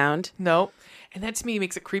 No sound. No. And that to me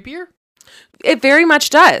makes it creepier. It very much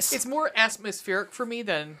does. It's more atmospheric for me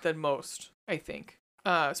than most, I think.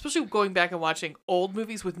 Especially going back and watching old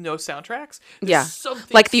movies with no soundtracks. Yeah,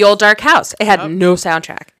 like The Old Dark House. It had no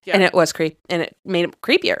soundtrack, Yeah. and it was and it made it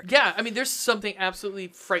creepier. Yeah, I mean, there's something absolutely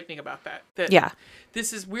frightening about that. Yeah,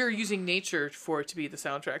 we're using nature for it to be the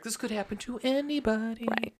soundtrack. This could happen to anybody.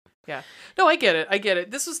 Right. Yeah. No, I get it.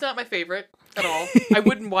 This was not my favorite at all. I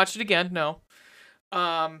wouldn't watch it again. No.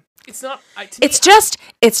 It's not. It's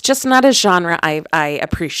just not a genre I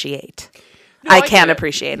appreciate. No, I can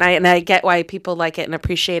appreciate it. And I get why people like it and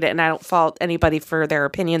appreciate it, and I don't fault anybody for their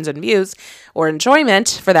opinions and views or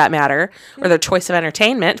enjoyment, for that matter, or their choice of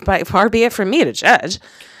entertainment, but far be it from me to judge.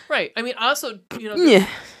 Right. I mean, also, Yeah.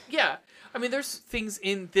 Yeah. I mean, there's things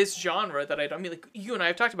in this genre that I don't. I mean, like you and I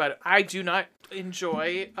have talked about it. I do not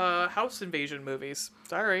enjoy house invasion movies.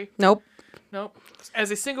 Sorry. Nope.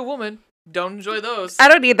 As a single woman, don't enjoy those. I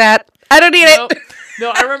don't need that. I don't need it.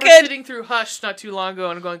 No, I remember sitting through Hush not too long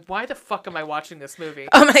ago and going, "Why the fuck am I watching this movie?"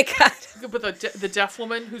 Oh my god! But the deaf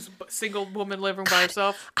woman, who's a single woman living by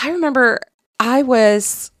herself. I remember I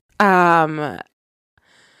was 2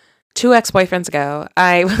 ex-boyfriends ago.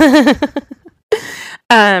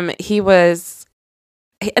 He was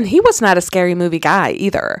not a scary movie guy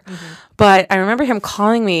either. Mm-hmm. But I remember him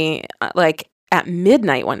calling me like at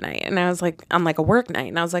midnight one night, and I was like, on like a work night,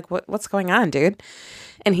 and I was like, what's going on, dude?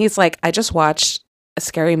 And he's like, I just watched a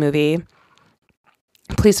scary movie.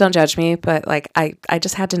 Please don't judge me, but like I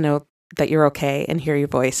just had to know that you're okay and hear your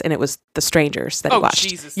voice. And it was The Strangers that he watched.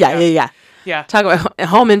 Jesus. Yeah. Talk about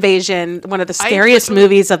home invasion, one of the scariest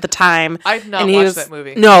movies of the time. I've not watched that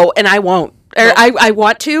movie. No, and I won't. Nope. I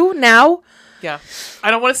want to now. Yeah.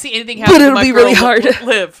 I don't want to see anything happen but it'll be really hard.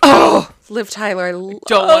 Liv. Oh, Liv Tyler. I don't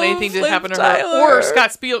want anything to happen to her. Or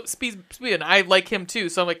Scott Speedman. I like him too.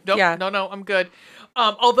 So I'm like, nope, no, I'm good.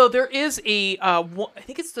 Although there is I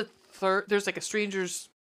think it's the third, there's like a Strangers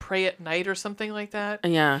Pray at Night or something like that.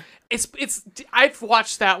 Yeah. I've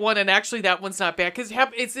watched that one, and actually that one's not bad because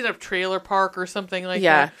it's in a trailer park or something like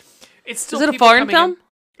that. It's still. Is it a foreign film?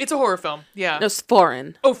 It's a horror film. Yeah. No, it's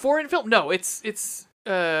foreign. Oh, foreign film? No, it's.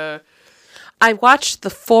 I watched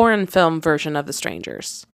the foreign film version of The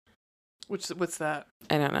Strangers. What's that?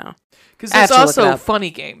 I don't know. Because there's also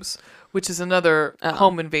Funny Games, which is another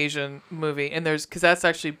home invasion movie, and because that's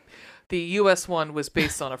actually the U.S. one was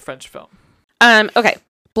based on a French film. Okay.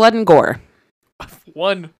 Blood and gore.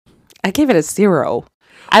 1. I gave it a 0.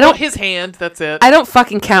 His hand. That's it. I don't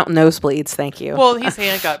fucking count nosebleeds. Thank you. Well, his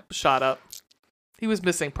hand got shot up. He was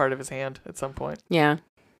missing part of his hand at some point. Yeah.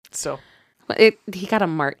 So. He got a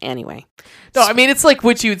mark anyway. No, I mean it's like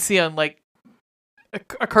what you would see on like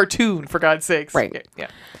a cartoon, for God's sakes. Right.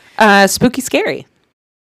 Yeah. Spooky Scary.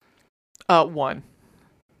 1.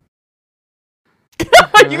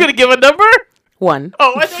 You gonna give a number? 1.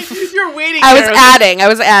 Oh, I thought you were waiting. I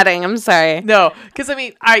was adding. I'm sorry. No, because I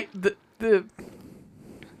mean, the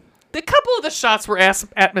couple of the shots were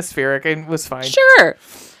atmospheric and was fine. Sure.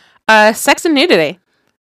 Sex and nudity.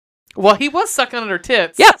 Well, he was sucking on her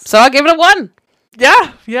tits. Yeah, so I'll give it a 1.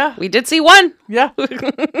 Yeah. We did see 1. Yeah.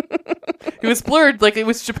 It was blurred like it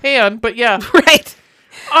was Japan, but yeah. Right.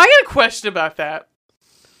 I got a question about that.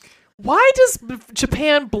 Why does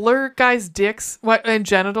Japan blur guys' dicks and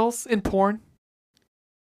genitals in porn?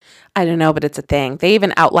 I don't know, but it's a thing. They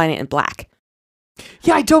even outline it in black.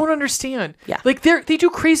 Yeah, I don't understand. Yeah. Like they do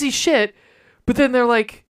crazy shit, but then they're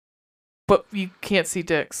like, but you can't see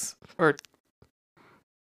dicks or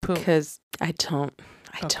poop. Because I don't know.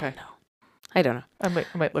 I don't know. I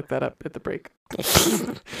might look that up at the break.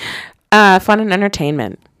 Fun and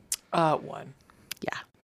entertainment. 1. Yeah.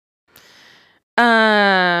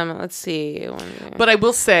 Let's see. But I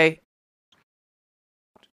will say,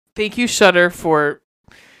 thank you, Shudder, for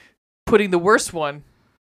putting the worst one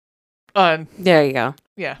on. There you go.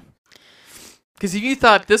 Yeah. Because if you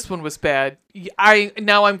thought this one was bad,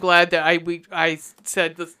 I'm glad that I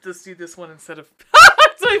said let's do this one instead of.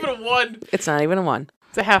 It's not even a 1. It's not even a 1.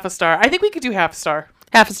 It's a half a star. I think we could do half a star.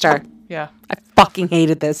 Half a star. Yeah. I fucking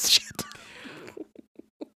hated this shit.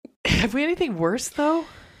 Have we anything worse though?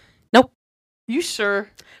 Nope. You sure?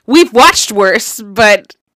 We've watched worse,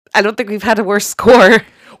 but I don't think we've had a worse score. Well,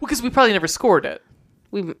 because we probably never scored it.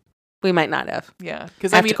 we might not have. Yeah,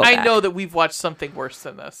 because I mean, go I back. know that we've watched something worse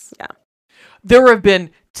than this. Yeah. There have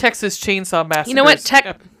been Texas Chainsaw Massacre. You know what?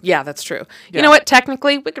 Yeah, that's true. Yeah. You know what?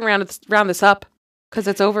 Technically, we can round this up because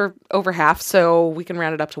it's over half, so we can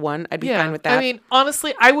round it up to 1. I'd be fine with that. I mean,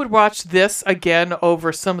 honestly, I would watch this again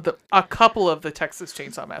over a couple of the Texas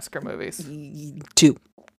Chainsaw Massacre movies. 2.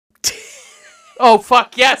 Oh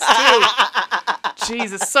fuck yes, 2.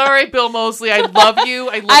 Jesus, sorry, Bill Moseley. I love you.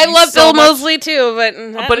 I you love so Bill much. Moseley too, but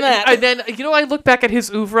And then I look back at his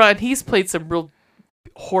oeuvre, and he's played some real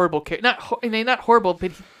horrible characters. Not horrible,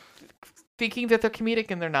 but thinking that they're comedic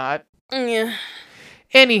and they're not. Yeah.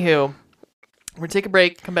 Anywho, we're gonna take a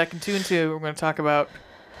break. Come back in 2 and 2. We're gonna talk about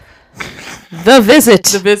The Visit.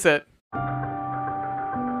 The Visit.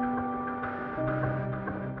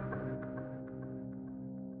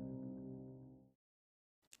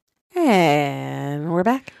 And we're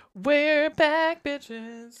back. We're back,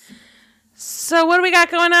 bitches. So what do we got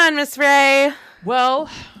going on, Miss Ray? Well,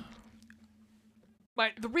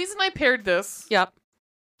 the reason I paired this Yep.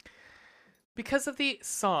 because of the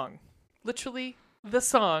song, literally the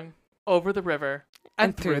song "Over the River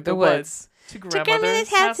And Through the Woods." to grandmother's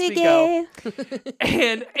house we go. go.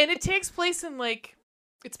 and it takes place in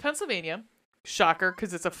it's Pennsylvania. Shocker,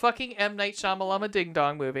 because it's a fucking M. Night Shyamalan Ding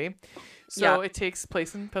Dong movie. So it takes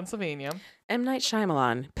place in Pennsylvania. M. Night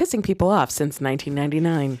Shyamalan, pissing people off since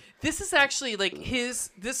 1999. This is actually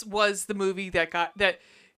this was the movie that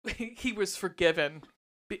he was forgiven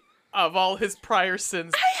of all his prior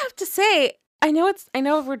sins. I have to say, I know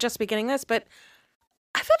we're just beginning this, but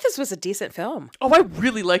I thought this was a decent film. Oh, I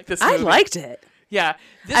really like this movie. I liked it. Yeah.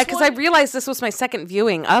 Because I realized this was my second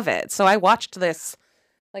viewing of it. So I watched this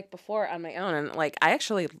before on my own, and I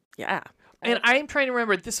actually, yeah. And I'm trying to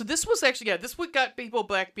remember this. So this was actually, this what got people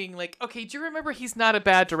back being like, okay, do you remember he's not a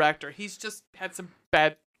bad director? He's just had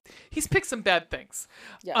he's picked some bad things.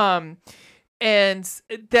 Yeah. And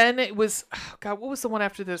then it was, oh God, what was the one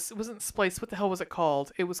after this? It wasn't Splice. What the hell was it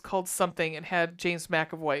called? It was called something and had James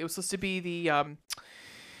McAvoy. It was supposed to be the,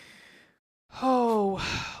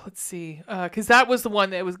 let's see. Cause that was the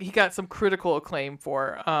one he got some critical acclaim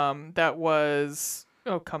for. That was,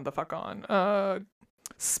 oh, come the fuck on.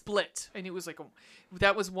 Split. And it was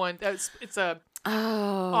that was one it's a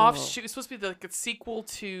offshoot. It's supposed to be a sequel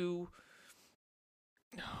to,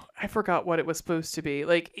 I forgot what it was supposed to be.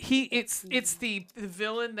 It's the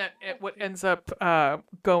villain that what ends up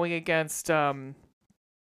going against this,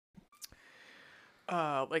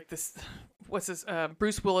 what's this,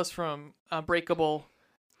 Bruce Willis from Unbreakable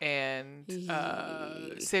and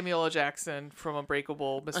Samuel L. Jackson from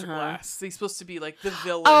Unbreakable, Mr. Glass. He's supposed to be the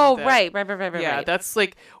villain. Oh, right. Yeah, right. That's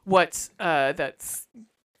what that's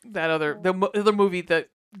that other other movie, that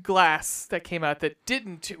Glass, that came out that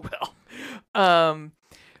didn't do well.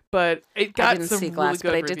 But it got some really good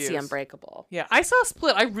but I did reviews. see Unbreakable. Yeah, I saw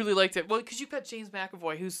Split. I really liked it. Well, because you've got James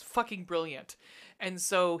McAvoy, who's fucking brilliant, and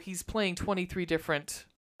so he's playing 23 different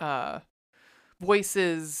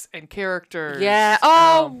voices and characters. Yeah.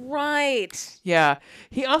 Oh, right. Yeah.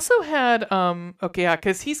 He also had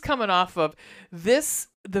because he's coming off of this.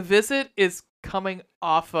 The Visit is coming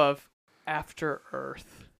off of After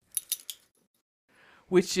Earth,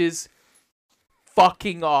 which is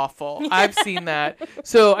fucking awful. I've seen that.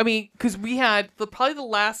 So I mean, because we had probably the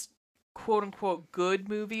last quote unquote good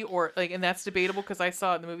movie, and that's debatable because I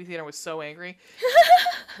saw it in the movie theater and was so angry,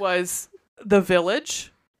 was The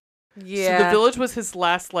Village. Yeah. So The Village was his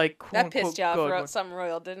last quote that unquote pissed you off good for one. something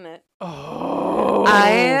royal, didn't it? Oh.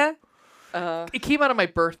 It came out on my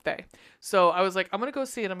birthday. So I was like, I'm going to go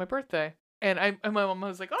see it on my birthday. And my mom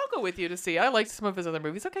was like, I'll go with you to see it. I liked some of his other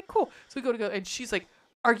movies. Okay, cool. So we go. And she's like,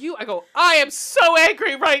 are you? I go, I am so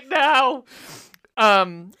angry right now.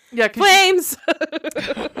 Yeah. Flames.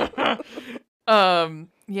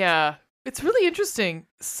 Yeah. It's really interesting.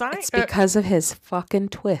 It's because of his fucking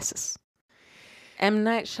twists. M.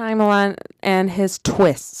 Night Shyamalan and his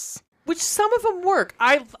twists. Which some of them work.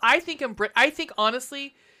 I think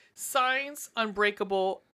honestly, Signs,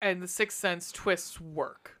 Unbreakable, and The Sixth Sense twists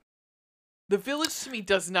work. The Village to me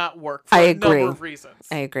does not work for a number of reasons.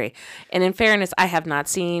 I agree. And in fairness, I have not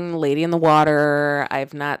seen Lady in the Water.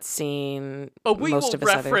 I've not seen most of his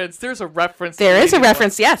reference. There's a reference. There is a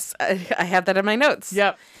reference. Yes, I have that in my notes.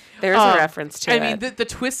 Yep. There's a reference to it. I mean, the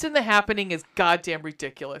twist in The Happening is goddamn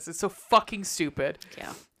ridiculous. It's so fucking stupid.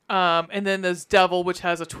 Yeah. And then there's Devil, which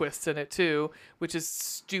has a twist in it too, which is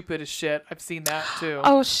stupid as shit. I've seen that too.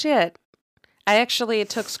 Oh shit! I actually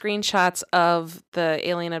took screenshots of the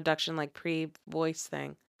alien abduction pre-voice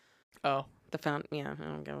thing. Oh. Yeah, I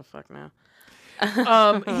don't give a fuck now.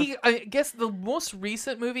 I guess the most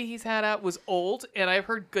recent movie he's had out was Old, and I've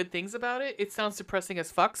heard good things about it. It sounds depressing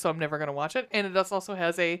as fuck, so I'm never gonna watch it. And it also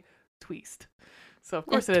has a twist. So of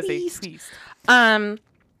course it has a twist.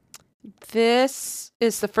 This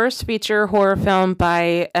is the first feature horror film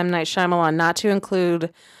by M. Night Shyamalan not to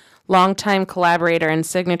include longtime collaborator and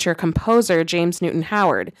signature composer James Newton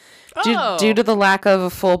Howard. Due to the lack of a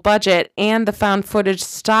full budget and the found footage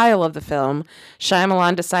style of the film,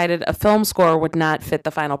 Shyamalan decided a film score would not fit the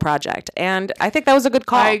final project. And I think that was a good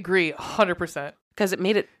call. I agree 100%. Because it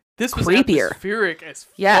made it this was creepier. Atmospheric as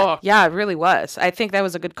fuck. Yeah, it really was. I think that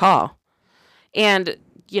was a good call. And,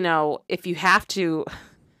 you know, if you have to,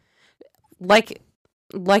 like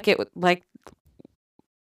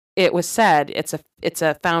it was said, it's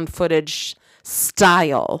a found footage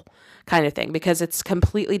style kind of thing because it's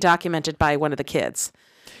completely documented by one of the kids.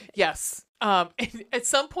 Yes. And at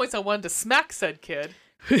some points I wanted to smack said kid.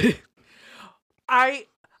 The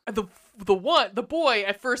boy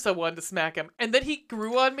at first I wanted to smack him, and then he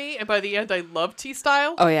grew on me, and by the end I loved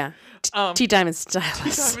T-Style. Oh yeah, T-Diamond Stylist.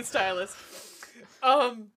 T-Diamond Stylist.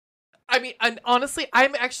 I mean, and honestly,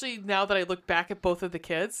 I'm actually, now that I look back at both of the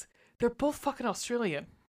kids, they're both fucking Australian.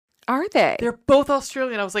 Are they? They're both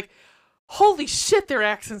Australian. I was like, holy shit, their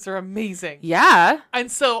accents are amazing. Yeah.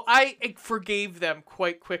 And so I forgave them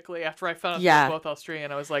quite quickly after I found out they were both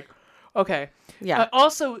Australian. I was like, okay. Yeah.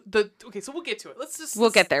 Also, so we'll get to it. We'll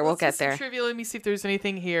get there. Trivia. Let me see if there's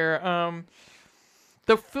anything here.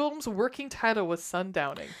 The film's working title was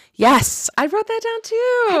Sundowning. Yes, I wrote that down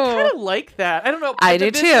too. I kind of like that. I don't know. I do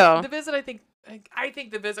too. The Visit, I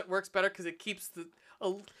think The Visit works better because it keeps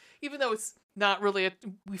even though it's not really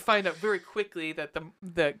we find out very quickly that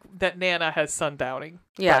that Nana has sundowning.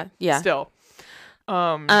 Yeah, yeah. Still.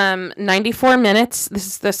 94 minutes.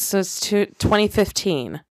 This is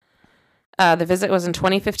 2015. The Visit was in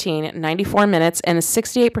 2015, 94 minutes, and is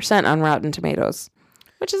 68% on Rotten Tomatoes,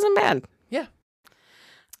 which isn't bad. Yeah.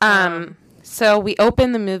 So we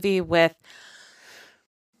open the movie with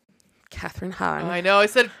Kathryn Hahn. I know. I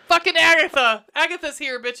said fucking Agatha. Agatha's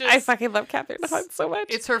here, bitches. I fucking love Kathryn Hahn so much.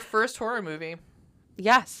 It's her first horror movie.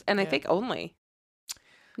 Yes, and I think only.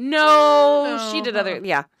 No, she did other.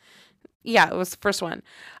 Yeah, it was the first one.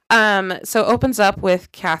 So it opens up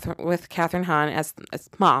with Kathryn Hahn as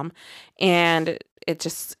mom, and it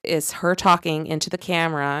just is her talking into the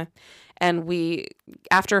camera, and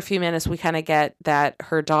after a few minutes we kind of get that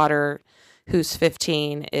her daughter, who's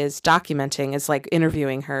 15, is like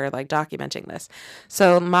interviewing her, like documenting this.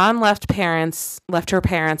 So mom left her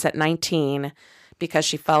parents at 19 because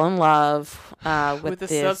she fell in love with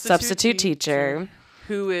the substitute teacher,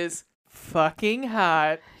 who is fucking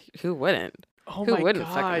hot. Who wouldn't? Oh Who my wouldn't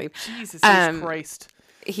God. fucking leave? Jesus Christ.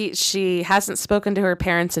 She hasn't spoken to her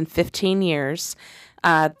parents in 15 years.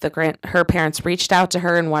 Her parents reached out to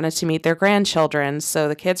her and wanted to meet their grandchildren, so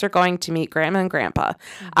the kids are going to meet Grandma and Grandpa.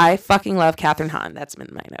 Mm-hmm. I fucking love Kathryn Hahn. That's been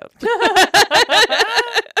my note.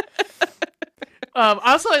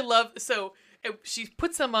 Also, I love she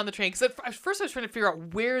puts them on the train because at first I was trying to figure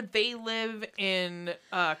out where they live in.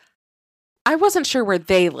 I wasn't sure where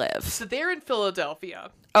they live. So they're in Philadelphia.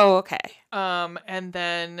 Oh, okay. And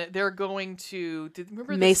then they're going to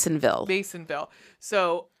remember Masonville. Masonville.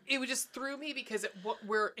 So it just threw me because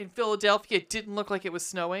we're in Philadelphia, it didn't look like it was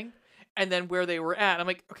snowing, and then where they were at, I'm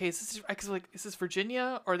like, okay, is this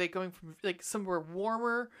Virginia? Or are they going from like somewhere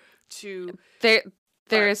warmer to?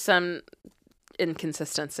 There is some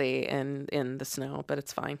inconsistency in the snow, but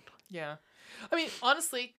it's fine. Yeah, I mean,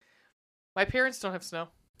 honestly, my parents don't have snow.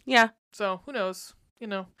 Yeah. So who knows? You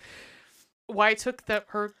know, why it took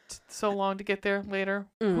her so long to get there later?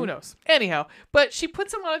 Who knows? Anyhow, but she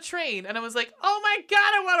puts him on a train, and I was like, oh my God,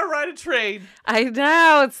 I want to ride a train. I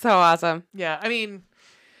know, it's so awesome. Yeah, I mean,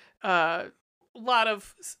 a lot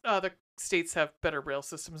of other states have better rail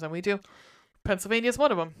systems than we do. Pennsylvania's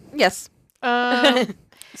one of them. Yes.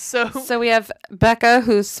 So we have Becca,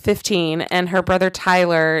 who's 15, and her brother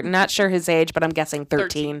Tyler, not sure his age, but I'm guessing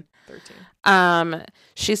 13. 13.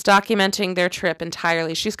 She's documenting their trip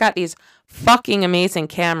entirely. She's got these fucking amazing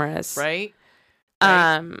cameras. Right.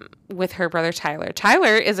 With her brother Tyler.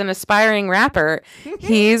 Tyler is an aspiring rapper.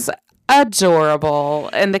 He's adorable.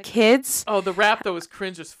 And the kids... Oh, the rap, though, was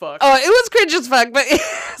cringe as fuck. Oh, it was cringe as fuck, but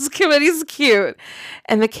he's cute.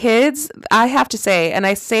 And the kids, I have to say, and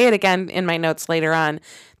I say it again in my notes later on,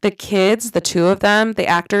 the kids, the two of them, the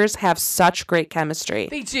actors, have such great chemistry.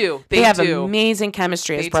 They do. They have amazing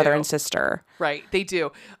chemistry as brother and sister. Right, they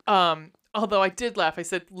do. Although I did laugh. I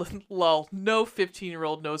said, lol, no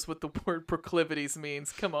 15-year-old knows what the word proclivities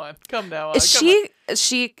means. Come on. Come now.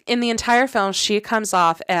 She, in the entire film, she comes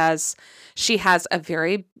off as she has a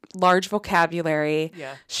very large vocabulary.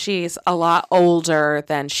 Yeah. She's a lot older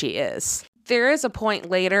than she is. There is a point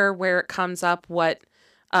later where it comes up what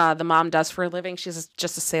the mom does for a living. She's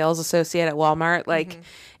just a sales associate at Walmart.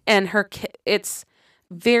 And her it's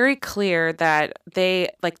very clear that they,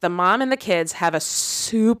 like, the mom and the kids have a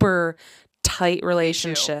super tight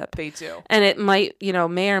relationship. They do. And it might,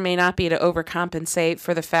 may or may not be to overcompensate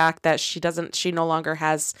for the fact that she no longer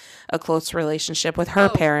has a close relationship with her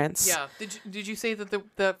parents. Yeah. Did you say that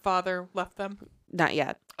the father left them? Not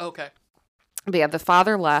yet. Okay. But yeah, the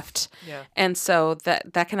father left. Yeah. And so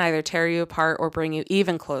that can either tear you apart or bring you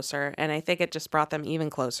even closer. And I think it just brought them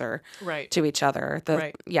even closer to each other.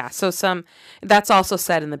 Right. Yeah. So that's also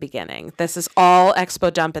said in the beginning. This is all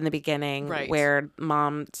expo dump in the beginning where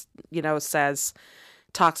mom,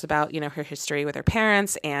 talks about, her history with her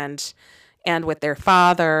parents and with their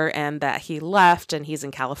father, and that he left and he's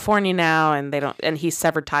in California now and he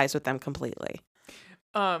severed ties with them completely.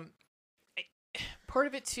 Part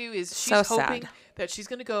of it too is she's hoping sad. That she's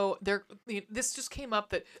going to go there. This just came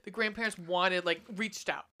up that the grandparents reached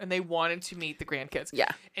out and they wanted to meet the grandkids. Yeah.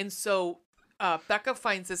 And so Becca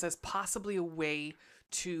finds this as possibly a way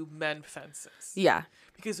to mend fences. Yeah.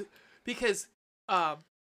 Because I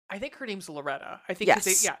think her name's Loretta. I think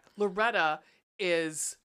yes. Loretta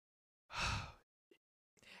is.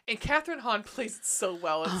 And Catherine Hahn plays it so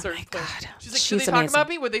well in certain things. She's like, did they talk about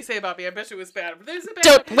me? What they say about me? I bet it was bad. But there's a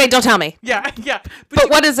bad. Don't tell me. Yeah. But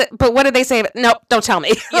what is it? But what did they say? Nope, don't tell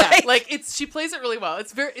me. Yeah, she plays it really well.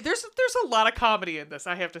 It's there's a lot of comedy in this.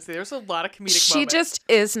 I have to say, there's a lot of comedic moments. She just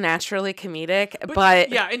is naturally comedic, but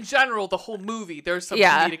yeah, in general, the whole movie, there's some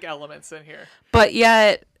comedic elements in here. But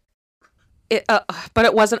yet. But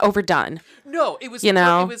it wasn't overdone. No, it was. It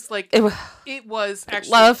was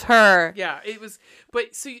actually. Love her. Yeah, it was.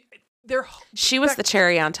 But so she was the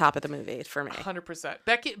cherry on top of the movie for me.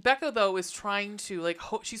 100%. Becca though is trying to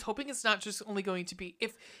she's hoping it's not just only going to be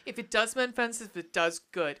if it does mend fences, if it does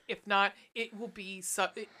good. If not, it will be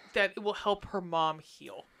that it will help her mom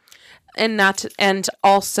heal. And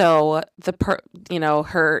also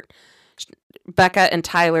her Becca and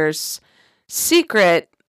Tyler's secret.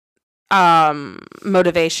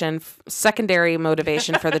 Secondary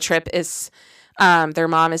motivation for the trip is their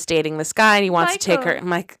mom is dating this guy and he wants to take her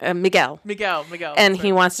Miguel, and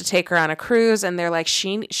he wants to take her on a cruise, and they're like,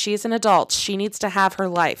 she's an adult, she needs to have her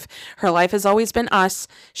life has always been us,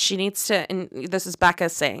 she needs to, and this is Becca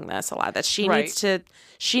saying this a lot, that she needs to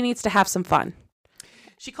have some fun.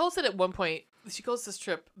 She calls it at one point, she calls this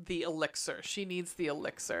trip the elixir. She needs the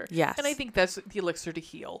elixir. Yes. And I think that's the elixir to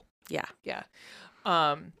heal. Yeah.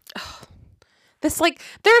 This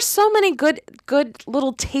there's so many good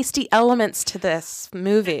little tasty elements to this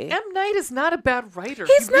movie. M. Night is not a bad writer.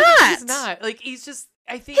 He's not. He's just,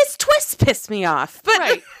 I think his twists piss me off.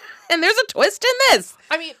 But and there's a twist in this.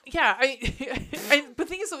 I mean, yeah. But the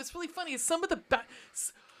thing is, though, it's really funny. Some of the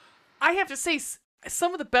best, I have to say,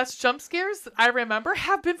 some of the best jump scares that I remember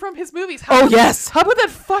have been from his movies. Yes. How about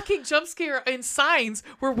that fucking jump scare in Signs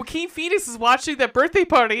where Joaquin Phoenix is watching that birthday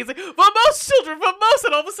party? He's like, "Vamos, children, vamos!"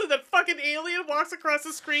 And all of a sudden, that fucking alien walks across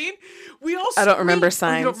the screen. I don't remember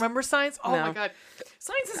Signs. You don't remember Signs? Oh my god,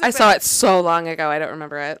 Signs is. I saw it so long ago. I don't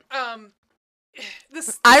remember it.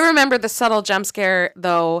 I remember the subtle jump scare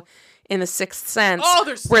though. In The Sixth Sense,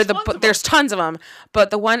 there's tons of them, but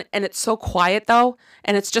the one, and it's so quiet though,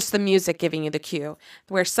 and it's just the music giving you the cue,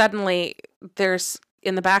 where suddenly there's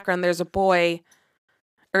in the background there's a boy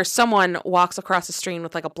or someone walks across the street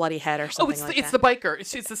with a bloody head or something it's the biker,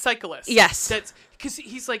 it's the cyclist. Yes, that's because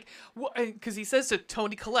he's because he says to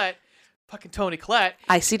Toni Collette, fucking Toni Collette,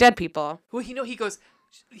 I see dead people. Well, he goes.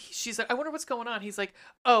 She's like, I wonder what's going on. He's like,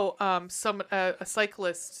 oh, a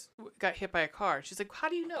cyclist got hit by a car. She's like, how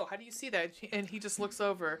do you know? How do you see that? And he just looks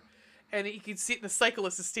over, and he can see the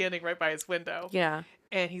cyclist is standing right by his window. Yeah.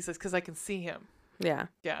 And he says, because I can see him. Yeah.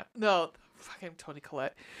 Yeah. No, fucking Toni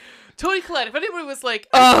Collette. Toni Collette. If anybody was like,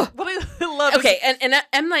 what I love. Okay, and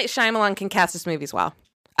M. Night Shyamalan can cast his movies well.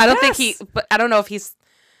 I don't think but I don't know if he's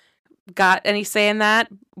got any say in that.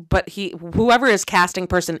 But whoever his casting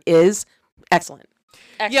person is, excellent.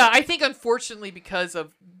 Excellent. Yeah, I think unfortunately because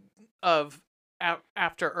of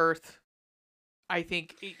After Earth, I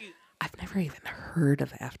think I've never even heard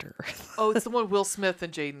of After Earth. Oh, it's the one Will Smith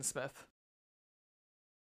and Jaden Smith.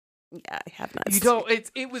 Yeah, I have not. You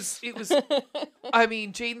don't. It was. I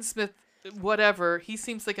mean, Jaden Smith, whatever. He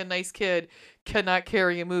seems like a nice kid. Cannot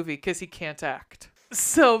carry a movie because he can't act.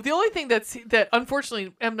 So the only thing that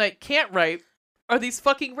unfortunately M. Night can't write are these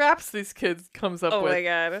fucking raps these kids comes up with. Oh my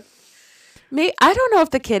god. I don't know if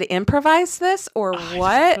the kid improvised this or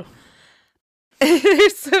what. They're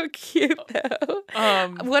so cute though.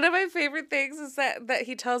 One of my favorite things is that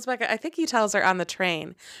he tells Becca, I think he tells her on the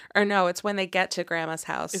train. Or no, it's when they get to Grandma's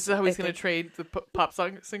house. Is that how he's going to trade the pop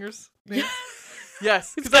song singers?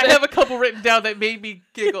 Yes, because I have a couple written down that made me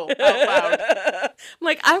giggle out loud. I'm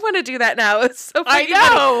like, I want to do that now. It's so I funny.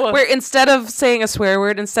 know. Where instead of saying a swear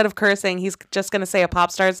word, instead of cursing, he's just going to say a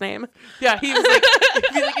pop star's name. Yeah, he was like,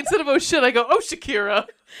 instead of oh shit, I go, oh Shakira.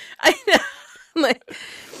 I know. Like,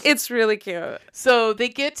 it's really cute. So they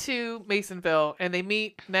get to Masonville and they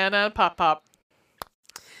meet Nana and Pop Pop.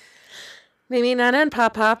 They meet Nana and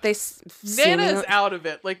Pop Pop. Nana's out of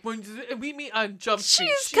it. Like when we meet on Jump Street,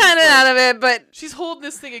 she's kind of out of it, but she's holding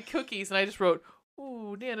this thing of cookies, and I just wrote,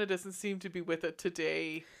 "Ooh, Nana doesn't seem to be with it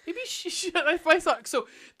today. Maybe she should." I thought so.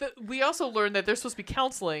 We also learned that they're supposed to be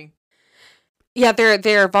counseling. Yeah,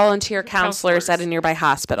 they're volunteer counselors at a nearby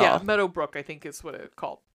hospital. Yeah, Meadowbrook, I think is what it's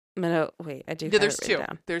called. Wait, I do. Yeah, there's have it two. written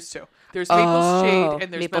down. There's two. There's Maple Shade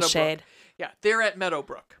and there's Maple Meadowbrook. Shade. Yeah, they're at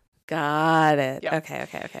Meadowbrook. Got it. Yeah. Okay.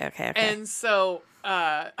 And so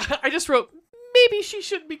I just wrote, maybe she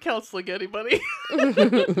shouldn't be counseling anybody.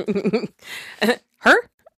 Her?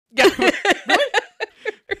 Yeah. Really?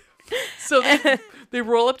 So they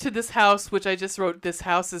roll up to this house, which I just wrote, this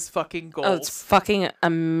house is fucking gold. Oh, it's fucking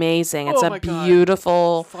amazing. It's Oh a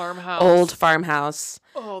beautiful farmhouse. old farmhouse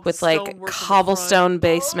with like stonework in the cobblestone front.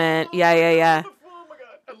 basement. Oh, Yeah. Oh my god.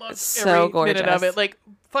 I love It's every so minute of gorgeous. it. Like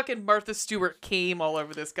fucking Martha Stewart came all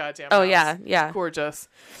over this goddamn Oh house. yeah. Gorgeous.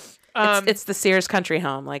 It's the Sears country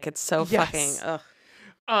home. Like it's so fucking.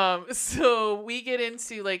 Ugh. So we get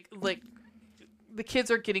into like the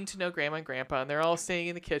kids are getting to know Grandma and Grandpa, and they're all staying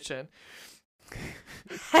in the kitchen.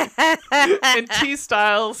 And T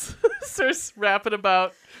Styles starts rapping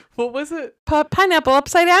about what was it? Pineapple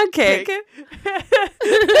upside down cake.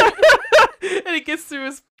 And he gets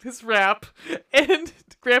through his rap, and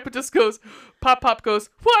Grandpa just goes, Pop goes,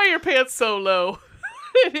 why are your pants so low?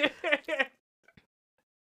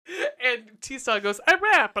 And T Star goes, I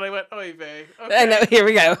rap, and I went, oy vey. Okay. I know. Here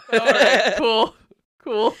we go. All right, cool.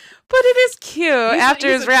 But it is cute. After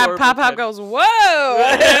he's his rap, adorable Pop kid. goes,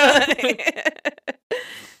 "Whoa!"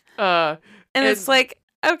 And it's like,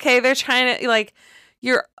 okay, they're trying to like,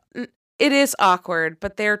 it is awkward,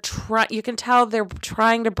 but you can tell they're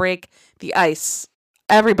trying to break the ice.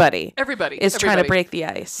 Everybody is trying to break the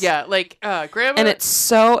ice. Yeah, like Grandma. And it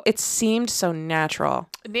seemed so natural.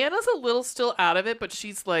 Nana's a little still out of it, but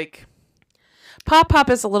she's like, Pop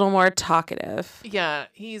is a little more talkative. yeah,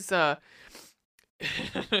 he's I'm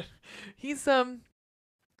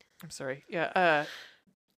sorry. Yeah,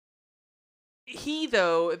 he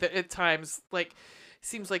though at times like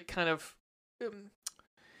seems like kind of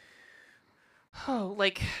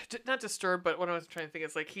like not disturbed, but what I was trying to think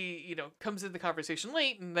is like he comes in the conversation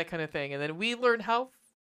late and that kind of thing, and then we learn how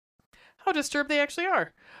disturbed they actually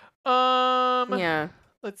are. Yeah.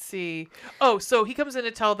 Let's see. Oh, so he comes in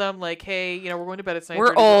to tell them like, hey, we're going to bed at 9:30.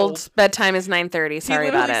 We're old. Bedtime is 9:30. Sorry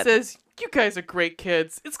about it. He literally says, you guys are great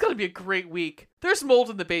kids. It's going to be a great week. There's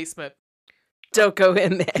mold in the basement. Don't go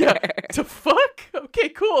in there. Yeah. The fuck? Okay,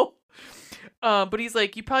 cool. But he's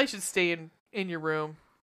like, you probably should stay in your room.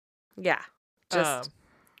 Yeah. And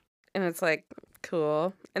it's like,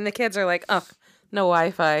 cool. And the kids are like, oh, no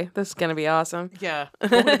Wi-Fi. This is going to be awesome. Yeah.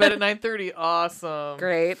 Going to bed at 9:30. Awesome.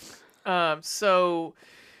 Great.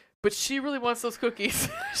 But she really wants those cookies.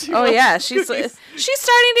 She's starting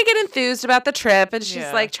to get enthused about the trip, and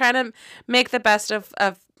she's like trying to make the best of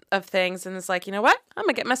things, and it's like, you know what? I'm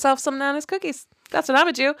gonna get myself some Nana's cookies. That's what I'm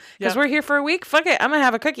gonna do because we're here for a week. Fuck it, I'm gonna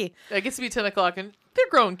have a cookie. It gets to be 10 o'clock, and they're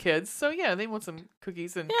grown kids, so yeah, they want some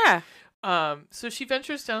cookies. And so she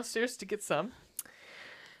ventures downstairs to get some.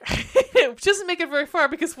 She doesn't make it very far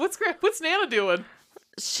because what's Nana doing?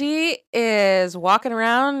 She is walking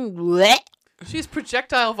around. Bleh. She's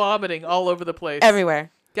projectile vomiting all over the place.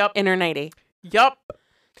 Everywhere. Yep. In her nightie. Yup.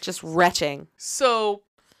 Just retching. So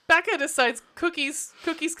Becca decides cookies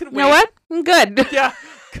can wait. You know what? I'm good. Yeah.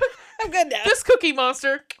 I'm good now. This cookie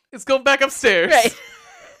monster is going back upstairs. Right.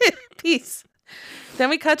 Peace.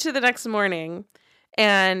 Then we cut to the next morning,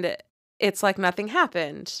 and it's like nothing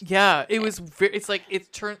happened. Yeah. It was. It's like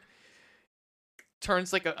it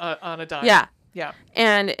turns like on a dime. Yeah. Yeah.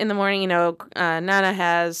 And in the morning, Nana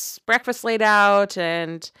has breakfast laid out,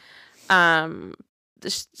 and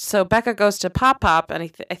so Becca goes to Pop, and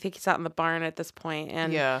I think he's out in the barn at this point,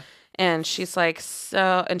 and she's like,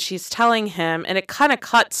 and she's telling him, and it kind of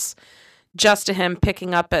cuts just to him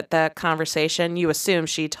picking up at the conversation. You assume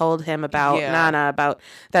she told him about Nana, about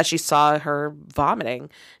that she saw her vomiting,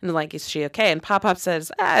 and like, is she okay? And Pop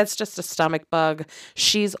says, it's just a stomach bug.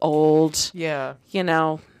 She's old. Yeah.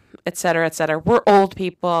 Et cetera, et cetera. We're old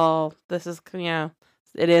people. This is,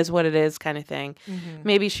 it is what it is kind of thing. Mm-hmm.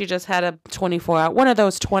 Maybe she just had a 24-hour, one of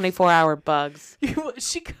those 24-hour bugs.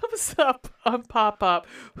 She comes up on Pop-Up,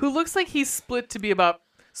 who looks like he's split about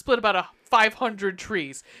 500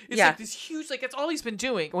 trees. It's Yeah. like this huge, like that's all he's been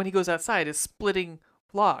doing when he goes outside is splitting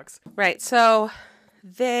logs. Right. So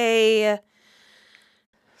the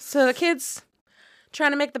kids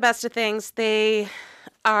trying to make the best of things. They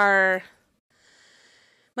are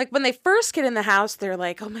like, when they first get in the house, they're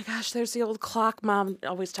like, oh my gosh, there's the old clock Mom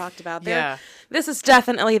always talked about. Yeah. This is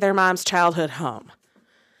definitely their mom's childhood home.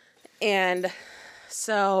 And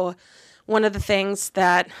so one of the things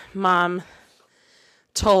that Mom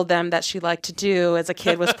told them that she liked to do as a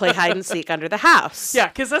kid was play hide and seek under the house. Yeah,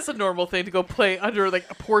 because that's a normal thing to go play under like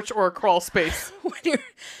a porch or a crawl space.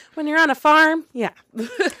 When you're on a farm, yeah.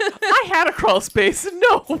 I had a crawl space.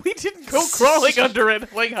 No, we didn't go crawling under it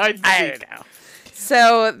playing hide and I seek. know.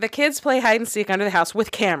 So the kids play hide and seek under the house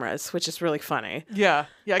with cameras, which is really funny. Yeah,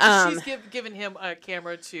 yeah. Because she's given him a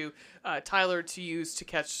camera to Tyler to use to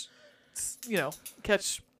catch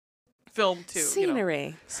film too.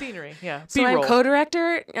 Scenery. Scenery. Yeah. So B-roll. I'm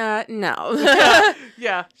co-director? No.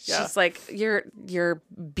 Yeah. She's like, your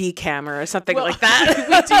B camera or something Well, like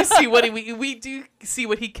that. we do see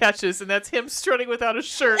what he catches, and that's him strutting without a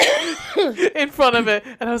shirt in front of it.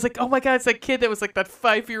 And I was like, oh my god, it's that kid that was like that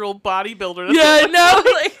 5-year-old bodybuilder. Yeah, no.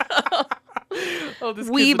 Oh, this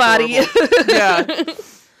Wee kid's body. adorable.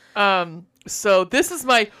 Yeah. So this is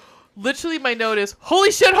literally my note is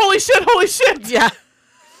holy shit, holy shit, holy shit. Yeah.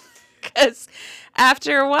 Because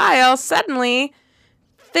after a while, suddenly,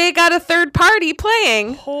 they got a third party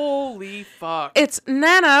playing. Holy fuck. It's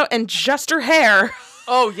Nana and just her hair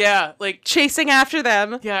Oh yeah, like chasing after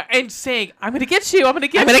them. yeah, and saying, I'm gonna get you, I'm gonna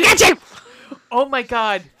get you. Oh my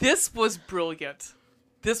god, this was brilliant.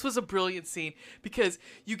 This was a brilliant scene because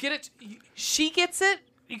you get it. She gets it.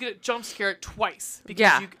 You get a jump scare twice. Because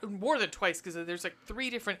Yeah. more than twice because there's like 3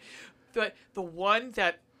 different. The one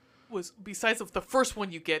that was besides of the first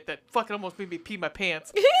one you get that fucking almost made me pee my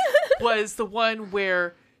pants was the one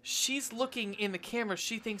where she's looking in the camera.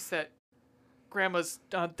 She thinks that Grandma's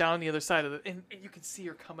down the other side of it, and you can see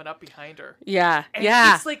her coming up behind her. Yeah. And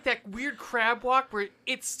yeah. it's like that weird crab walk where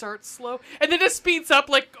it starts slow and then it speeds up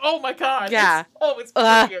like, oh my god. Yeah. It's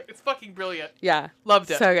brilliant. It's fucking brilliant. Yeah. Loved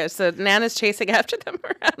it. So good. So Nana's chasing after them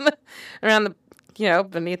around the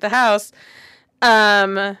beneath the house.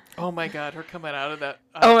 Oh my god, her coming out of that.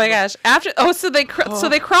 Oh my gosh. So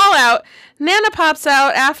they crawl out. Nana pops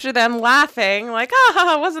out after them laughing like,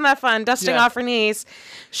 "Oh, wasn't that fun?" dusting Yeah. off her knees.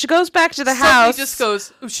 She goes back to the Somebody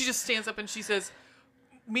house. she just stands up and she says,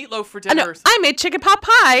 meatloaf for I know, dinner. I made chicken pot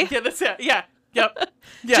pie. Yeah, that's it. Yeah. Yep.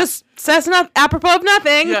 Yeah. Just says apropos of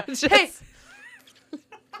nothing. yeah. Just- Hey.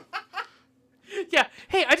 Yeah.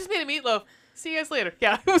 Hey, I just made a meatloaf. See you guys later.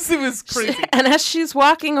 Yeah. It was crazy. And as she's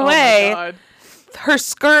walking Oh away, my god. her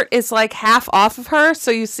skirt is like half off of her, so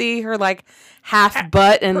you see her like half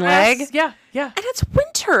butt and Her leg. ass. Yeah. Yeah. And it's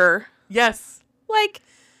winter. Yes. Like,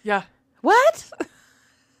 Yeah. what?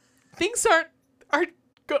 Things are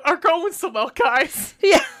going so well, guys.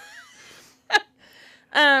 Yeah.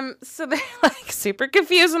 So they're like super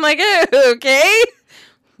confused. I'm like, okay.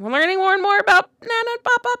 We're learning more and more about Nana and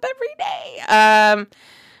Pop-Up every day.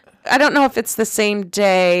 I don't know if it's the same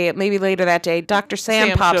day. Maybe later that day, Dr.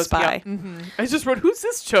 Sam pops shows- by. Yeah. Mm-hmm. I just wrote, who's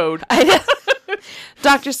this chode?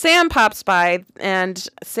 Dr. Sam pops by and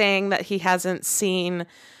saying that he hasn't seen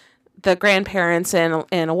the grandparents in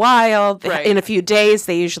a while. Right. In a few days.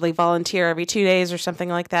 They usually volunteer every 2 days or something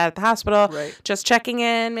like that at the hospital. Right. Just checking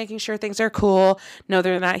in, making sure things are cool. No,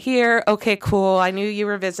 they're not here. Okay, cool. I knew you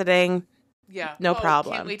were visiting. Yeah. No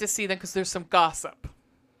problem. Can't wait to see them because there's some gossip.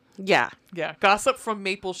 Yeah. Yeah. Gossip from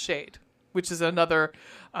Maple Shade, which is another.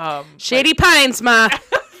 Shady Pines, Ma.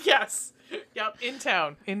 Yes. Yep. In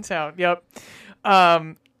town. Yep.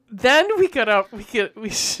 Then we cut up. We cut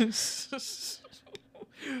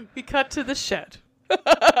to the shed.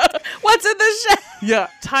 What's in the shed? Yeah.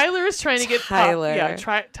 Tyler is trying to get Tyler.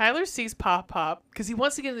 Tyler sees Pop because he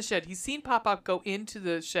wants to get in the shed. He's seen Pop go into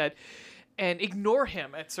the shed and ignore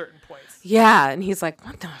him at certain points. Yeah, and he's like,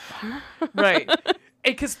 what the fuck? Right.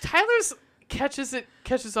 Because Tyler's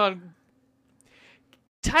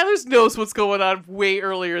Tyler's knows what's going on way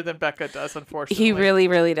earlier than Becca does, unfortunately. He really,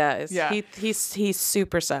 really does. Yeah. He's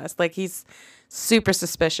super sus. Like, he's super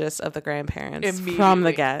suspicious of the grandparents from the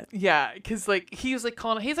Immediately. get. Yeah, because like he was like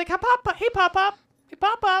calling. He's like, "Hey, Pop-Up, hey, Pop-Up, hey,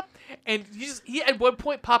 Pop-Up," and he at one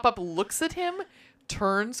point Pop-Up looks at him,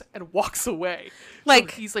 turns and walks away.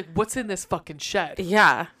 Like, so he's like, "What's in this fucking shed?"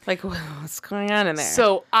 Yeah. Like, what's going on in there?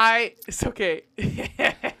 So it's okay.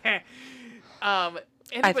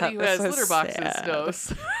 Anybody who this has was litter boxes sad.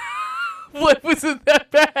 knows. what was in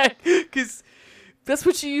that bag, because that's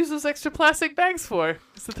what you use those extra plastic bags for,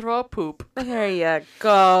 is to throw out poop. There you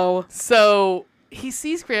go. So he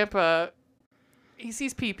sees PP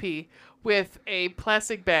with a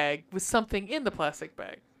plastic bag with something in the plastic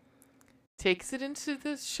bag. Takes it into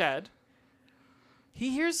the shed.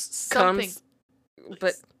 He hears something.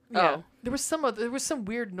 But yeah, there was some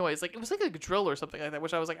weird noise. Like it was like a drill or something like that,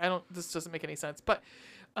 which I was like, this doesn't make any sense. But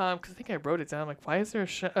because I think I wrote it down. Like, why is there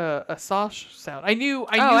a saw sound? I knew.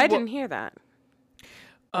 I didn't hear that.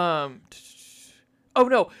 Oh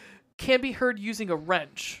no, can be heard using a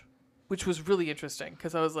wrench, which was really interesting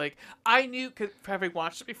because I was like, I knew, cause having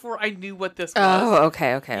watched it before, I knew what this was. Oh,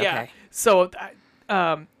 okay. Yeah. So,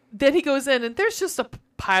 then he goes in and there's just a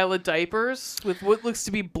pile of diapers with what looks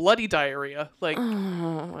to be bloody diarrhea, like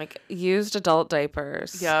used adult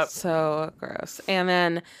diapers. Yep. So gross. And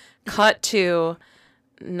then cut to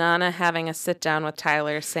Nana having a sit down with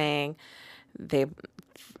Tyler, saying that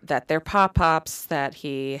they're pop-pops, that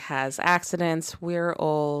he has accidents, we're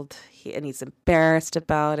old, and he's embarrassed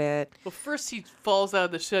about it. Well, first he falls out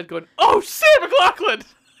of the shed going, "Oh, Sarah McLachlan!"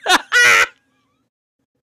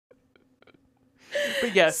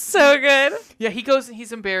 But yes. So good. Yeah, he goes and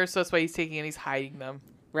he's embarrassed, so that's why he's taking and he's hiding them.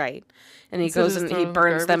 Right. And he goes and he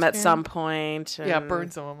burns them at some point. Yeah,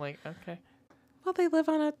 burns them. I'm like, okay. Well, they live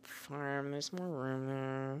on a farm. There's more room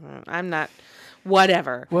there. I'm not...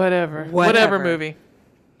 Whatever movie.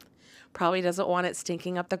 Probably doesn't want it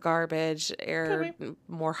stinking up the garbage or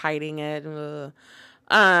more hiding it.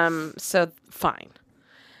 So fine.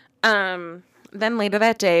 Then later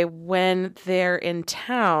that day, when they're in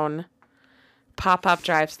town, Pop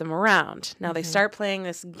drives them around. Now they start playing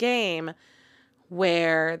this game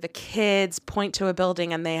where the kids point to a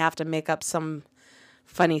building and they have to make up some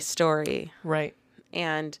funny story. Right.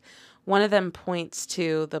 And one of them points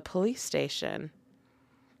to the police station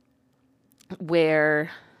where,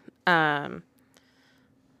 let's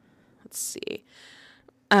see,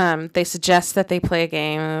 they suggest that they play a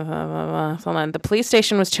game. Hold on. The police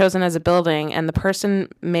station was chosen as a building, and the person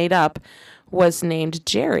made up was named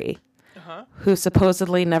Jerry, who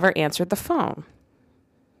supposedly never answered the phone.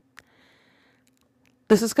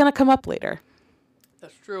 This is going to come up later.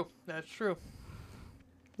 That's true.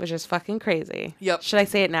 Which is fucking crazy. Yep. Should I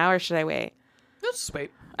say it now or should I wait? Let's just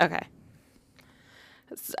wait. Okay.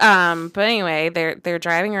 But anyway, they're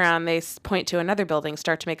driving around. They point to another building,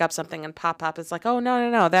 start to make up something, and Pop is like, "Oh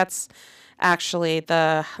no, that's actually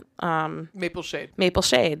the Maple Shade. Maple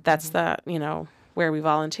Shade. That's the where we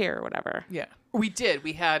volunteer or whatever." Yeah, we did.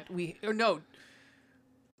 Because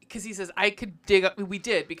he says I could dig up. We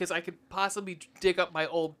did because I could possibly dig up my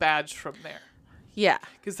old badge from there. Yeah,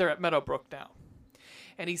 because they're at Meadowbrook now,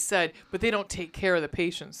 and he said, but they don't take care of the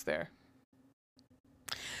patients there.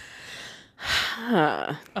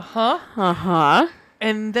 And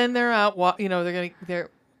then they're out. They're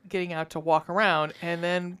getting out to walk around, and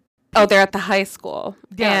then they're at the high school.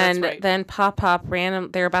 Yeah, and that's right. Then Pop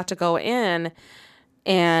they're about to go in,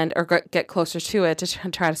 or get closer to it to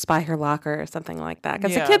try to spy her locker or something like that.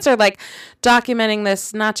 Because the kids are like documenting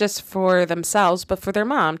this not just for themselves but for their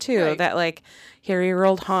mom too. Right. That like here your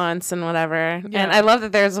old haunts and whatever. Yeah. And I love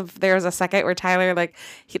that there's a second where Tyler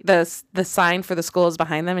the sign for the school is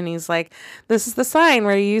behind them and he's like, "This is the sign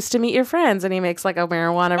where you used to meet your friends," and he makes like a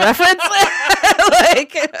marijuana reference.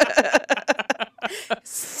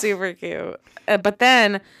 Super cute. But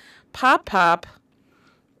then Pop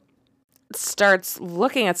starts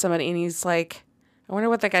looking at somebody and he's like, I wonder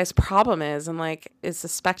what that guy's problem is, and like is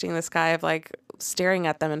suspecting this guy of like staring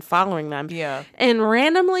at them and following them. Yeah. And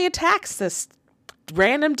randomly attacks this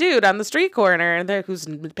random dude on the street corner who's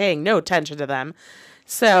paying no attention to them.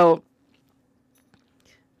 So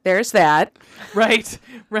there's that. Right.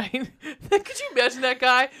 Could you imagine that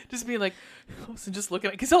guy just being like, just looking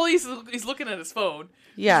at, because he's looking at his phone.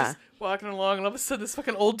 Yeah. He's just walking along, and all of a sudden this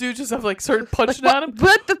fucking old dude just started punching at him.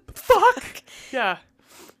 What the fuck? Yeah.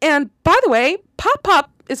 And by the way,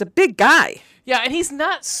 Pop is a big guy. Yeah, and he's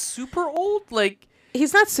not super old. Like,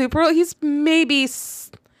 he's not super old. He's maybe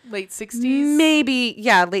late 60s. Maybe,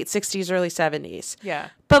 yeah, late 60s, early 70s. Yeah.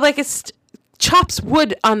 But like it's chops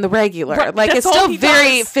wood on the regular. Right, like it's still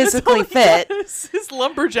very physically fit. His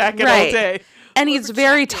lumberjacket all day. And he's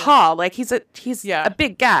very tall. Like he's a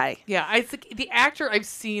big guy. Yeah, I think the actor I've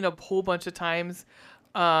seen a whole bunch of times.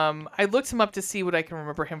 I looked him up to see what I can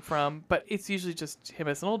remember him from, but it's usually just him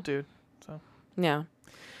as an old dude. So yeah.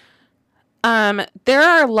 There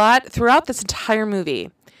are a lot throughout this entire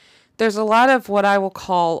movie. There's a lot of what I will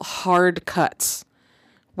call hard cuts,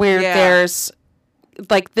 where there's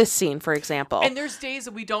like this scene, for example. And there's days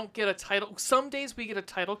that we don't get a title. Some days we get a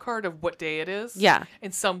title card of what day it is. Yeah.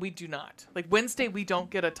 And some we do not. Like Wednesday, we don't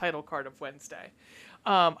get a title card of Wednesday.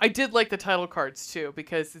 I did like the title cards too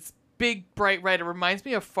because it's big, bright red. It reminds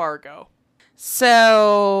me of Fargo.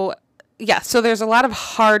 So, yeah, so there's a lot of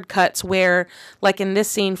hard cuts where, like in this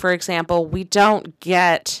scene, for example, we don't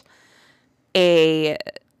get a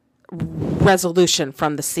resolution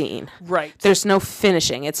from the scene. Right. There's no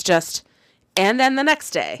finishing. It's just, and then the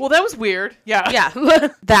next day. Well, that was weird. Yeah. Yeah.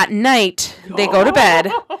 That night, they go to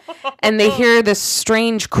bed, and they hear this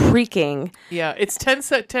strange creaking. Yeah, it's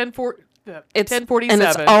 10:47. And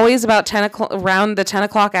it's always about 10 o'clock, around the 10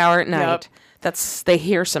 o'clock hour at night. Yep. They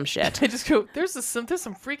hear some shit. I just go, there's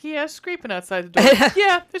some freaky ass scraping outside the door.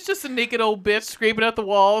 Yeah, it's just a naked old bitch scraping at the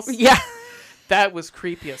walls. Yeah. That was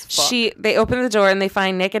creepy as fuck. They open the door and they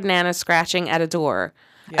find naked Nana scratching at a door.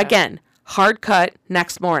 Yeah. Again, hard cut,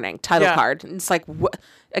 next morning, title card. It's like, what?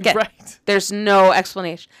 Again, right. There's no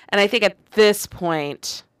explanation. And I think at this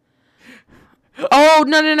point, oh,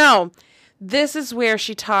 no. This is where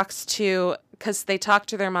she talks to, because they talk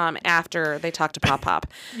to their mom after they talk to Pop Pop.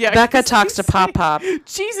 Yeah, Becca talks to Pop Pop.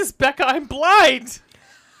 Jesus, Becca, I'm blind.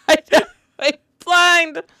 I'm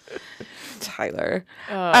blind. Tyler.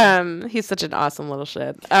 He's such an awesome little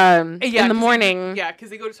shit. In the morning. Because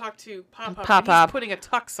they go to talk to Pop Pop. Pop and he's Pop. putting a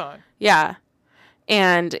tux on. Yeah.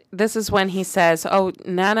 And this is when he says, oh,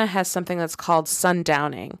 Nana has something that's called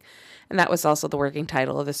sundowning. And that was also the working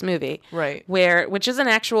title of this movie. Right. Which is an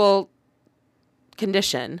actual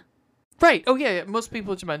condition. Right. Oh, yeah. Most people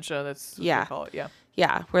with dementia, that's what they call it. Yeah.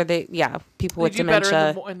 Yeah. Where people with do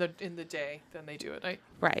dementia. better in the day than they do at night.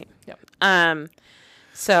 Right. Yep.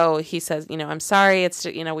 So he says, I'm sorry. It's,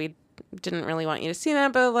 we didn't really want you to see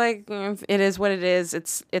that, but like, it is what it is.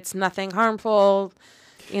 It's nothing harmful,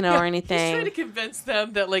 or anything. He's trying to convince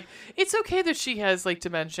them that like, it's okay that she has like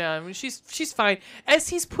dementia. I mean, she's fine. As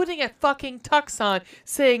he's putting a fucking tux on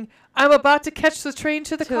saying, I'm about to catch the train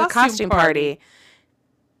to the costume party.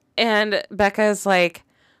 And Becca's like,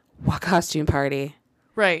 what costume party?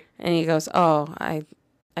 Right. And he goes, oh, I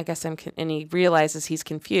guess and he realizes he's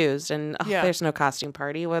confused and there's no costume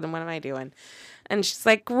party. What am I doing? And she's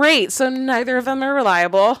like, great. So neither of them are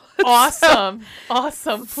reliable. Awesome.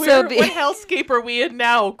 Awesome. What hellscape are we in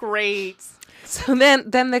now? Great. So then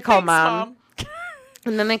they call Thanks, Mom.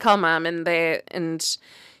 And then they call Mom and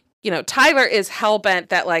Tyler is hellbent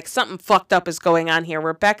that like something fucked up is going on here,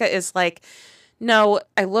 where Becca is like, no,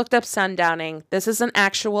 I looked up sundowning. This is an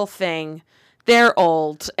actual thing. They're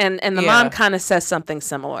old. And the mom kind of says something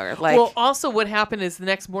similar. Like, well, also what happened is the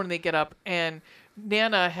next morning they get up and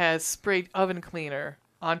Nana has sprayed oven cleaner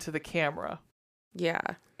onto the camera. Yeah.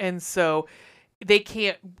 And so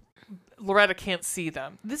Loretta can't see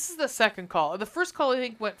them. This is the second call. The first call I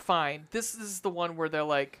think went fine. This is the one where they're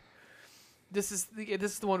like, this is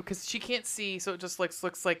the one because she can't see, so it just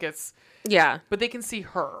looks like it's but they can see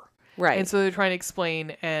her. Right. And so they're trying to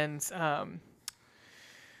explain and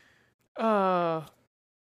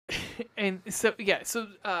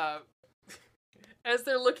as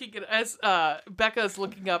they're looking at Becca's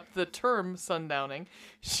looking up the term sundowning,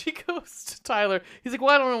 she goes to Tyler. He's like,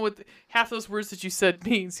 well, I don't know what half those words that you said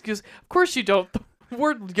means. He goes, of course you don't. The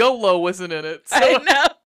word YOLO wasn't in it. So. I know.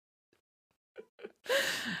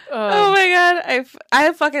 Oh my god,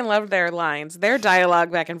 I fucking love their lines. Their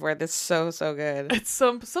dialogue back and forth is so good. It's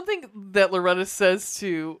something that Loretta says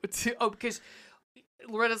because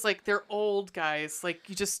Loretta's like, they're old guys. Like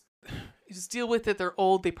you just deal with it. They're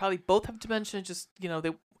old. They probably both have dementia. Just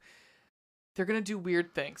they're gonna do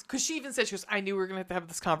weird things. Because she even said, she goes, I knew we were gonna have to have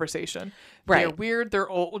this conversation. Right. They're weird. They're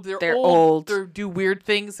old. They're old. They do weird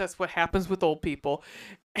things. That's what happens with old people.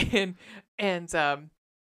 And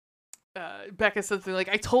Becca said something like,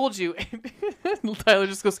 I told you. And Tyler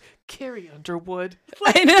just goes, Carrie Underwood.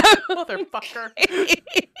 Like, I know. Motherfucker.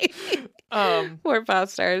 Poor pop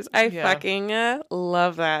stars. I fucking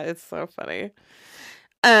love that. It's so funny.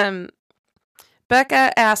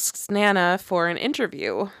 Becca asks Nana for an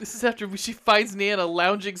interview. This is after she finds Nana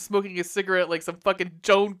lounging, smoking a cigarette like some fucking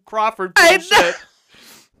Joan Crawford bullshit.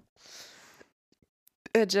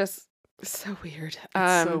 It just... so weird.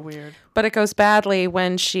 It's so weird. But it goes badly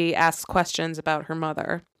when she asks questions about her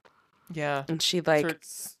mother. Yeah. And she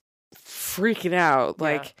freaking out.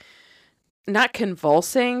 Like not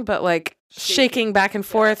convulsing, but like shaking back and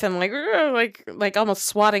forth and like almost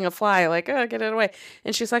swatting a fly, like, oh, get it away.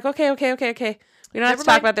 And she's like, okay. We don't have to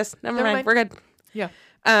talk about this. Never mind. We're good. Yeah.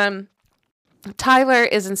 Tyler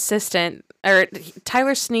is insistent, or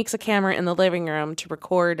Tyler sneaks a camera in the living room to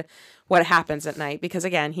record what happens at night because,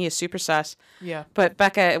 again, he is super sus. Yeah. But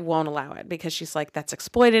Becca won't allow it because she's like, that's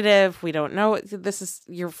exploitative. We don't know.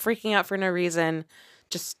 You're freaking out for no reason.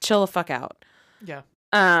 Just chill the fuck out. Yeah.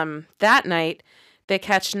 That night, they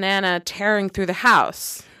catch Nana tearing through the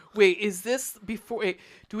house. Wait, is this before? Wait,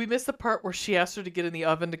 do we miss the part where she asked her to get in the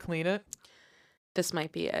oven to clean it? This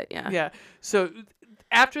might be it, yeah. Yeah. So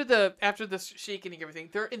after the shaking and everything,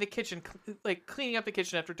 they're in the kitchen, like cleaning up the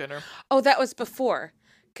kitchen after dinner. Oh, that was before.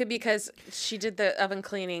 Because she did the oven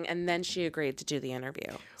cleaning and then she agreed to do the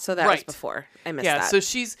interview. So that was before. I missed that. Yeah,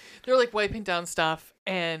 so they're like wiping down stuff.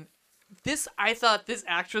 And I thought this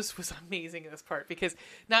actress was amazing in this part because,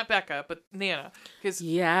 not Becca, but Nana. Because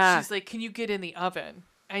she's like, can you get in the oven?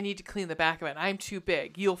 I need to clean the back of it. I'm too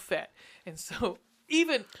big. You'll fit. And so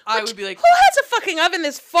I would be like, who has a fucking oven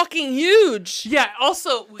this fucking huge? Yeah,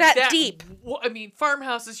 also that deep. I mean,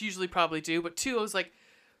 farmhouses usually probably do, but two, I was like,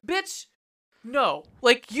 bitch, no.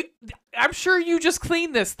 Like, I'm sure you just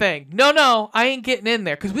cleaned this thing. No, I ain't getting in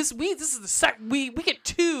there. Because this is we get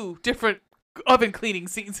 2 different oven cleaning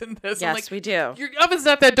scenes in this. Yes, like, we do. Your oven's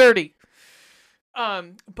not that dirty.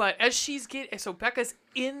 But as so Becca's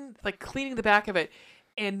in, like, cleaning the back of it,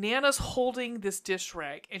 and Nana's holding this dish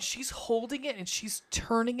rag, and she's holding it, and she's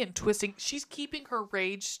turning it and twisting. She's keeping her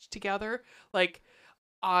rage together, like,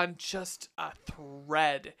 on just a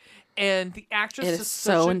thread. And the actress is does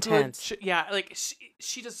so such a intense. good, yeah, like,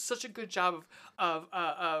 she does such a good job of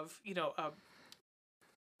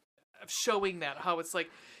showing that, how it's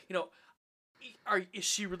like, is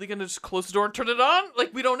she really gonna just close the door and turn it on?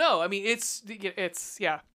 Like, we don't know. I mean, it's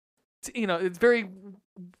yeah. It's very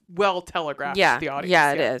well telegraphed to the audience.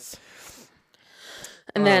 Yeah, it is.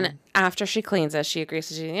 And then after she cleans it, she agrees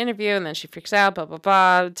to do the interview, and then she freaks out, blah, blah,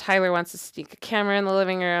 blah. Tyler wants to sneak a camera in the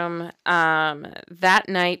living room. That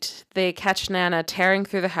night, they catch Nana tearing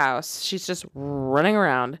through the house. She's just running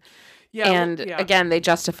around. Yeah, and again, they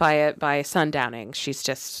justify it by sundowning. She's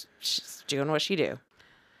doing what she do.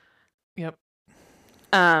 Yep.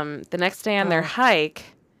 The next day on their hike,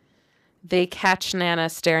 they catch Nana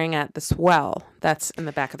staring at this well that's in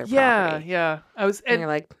the back of their property. Yeah. And you're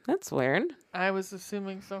like, that's weird. I was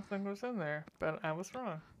assuming something was in there, but I was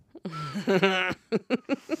wrong.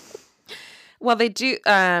 Well, they do,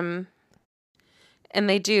 and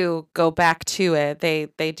they do go back to it.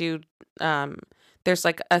 They do. There's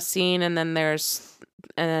like a scene, and then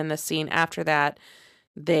the scene after that,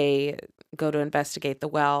 they go to investigate the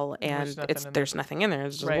well, and there's nothing in there.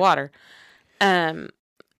 It's just water.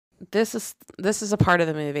 This is a part of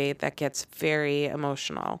the movie that gets very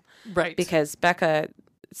emotional, right? Because Becca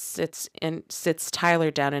sits Tyler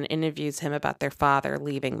down and interviews him about their father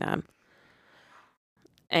leaving them,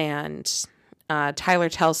 and Tyler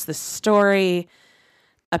tells this story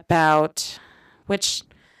about which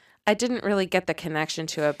I didn't really get the connection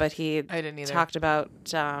to it, but I didn't either. Talked about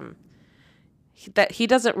that he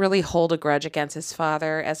doesn't really hold a grudge against his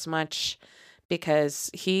father as much because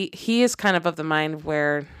he is kind of the mind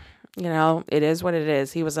where, it is what it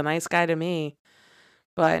is. He was a nice guy to me,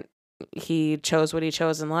 but he chose what he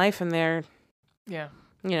chose in life, and he had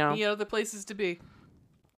other places to be.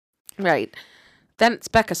 Right. Then it's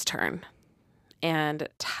Becca's turn, and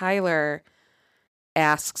Tyler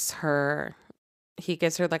asks her. He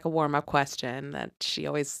gives her like a warm-up question that she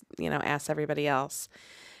always, asks everybody else.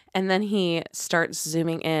 And then he starts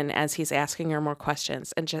zooming in as he's asking her more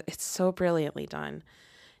questions. And it's so brilliantly done.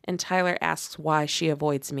 And Tyler asks why she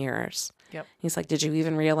avoids mirrors. Yep. He's like, did you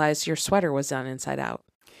even realize your sweater was done inside out?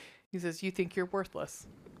 He says, you think you're worthless.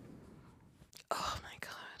 Oh, my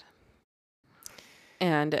God.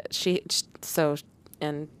 And she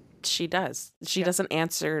does. She doesn't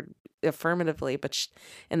answer affirmatively, but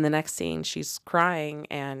in the next scene, she's crying,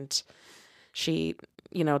 and she...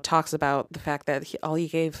 talks about the fact that all he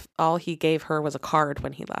gave her was a card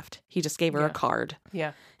when he left. He just gave her a card.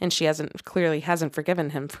 Yeah. And she clearly hasn't forgiven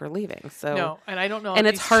him for leaving. So no, and I don't know. And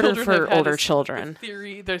it's harder for older children.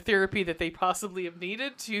 Their therapy that they possibly have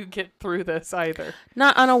needed to get through this either.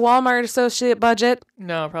 Not on a Walmart associate budget.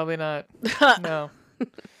 No, probably not. No.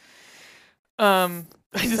 I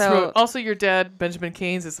just wrote, also your dad, Benjamin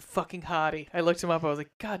Keynes, is a fucking hottie. I looked him up. I was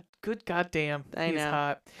like, God, good goddamn. He's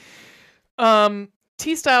hot.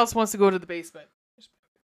 T. Styles wants to go to the basement.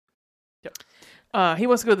 Yep. He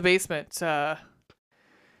wants to go to the basement.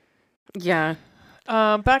 Yeah.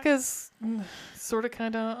 Becca's sort of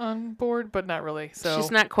kind of on board, but not really. So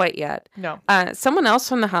she's not quite yet. No. Someone else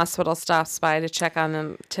from the hospital stops by to check on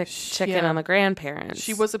them, check in on the grandparents.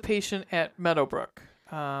 She was a patient at Meadowbrook.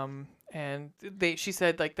 And she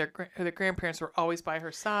said like their grandparents were always by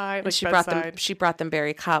her side. Like she brought them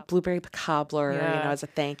blueberry cobbler, as a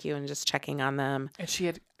thank you, and just checking on them. And she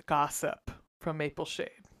had gossip from Maple Shade.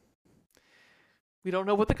 We don't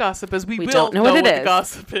know what the gossip is. We will don't know know what what it the is.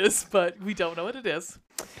 gossip is, but we don't know what it is.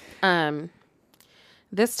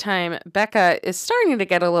 This time, Becca is starting to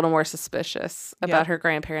get a little more suspicious about her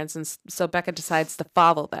grandparents, and so Becca decides to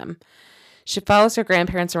follow them. She follows her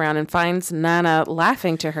grandparents around and finds Nana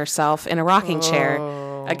laughing to herself in a rocking chair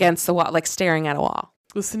against the wall, like staring at a wall.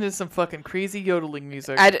 Listening to some fucking crazy yodeling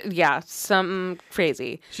music. Something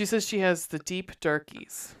crazy. She says she has the deep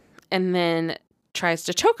darkies. And then tries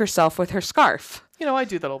to choke herself with her scarf. You know, I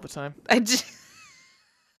do that all the time.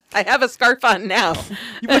 I have a scarf on now.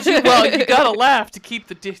 But you gotta laugh to keep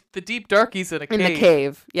the deep darkies in a cave. In the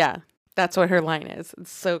cave, yeah. That's what her line is.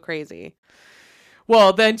 It's so crazy.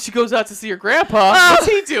 Well, then she goes out to see her grandpa. What's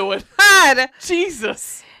he doing? God!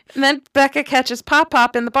 Jesus. And then Becca catches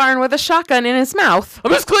Pop in the barn with a shotgun in his mouth.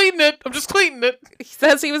 I'm just cleaning it. He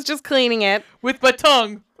says he was just cleaning it. With my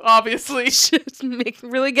tongue, obviously. Just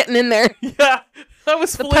really getting in there. Yeah. I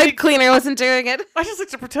was The pipe cleaner wasn't doing it. I just like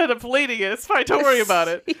to pretend I'm filleting it. It's fine. Don't worry about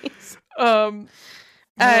it. So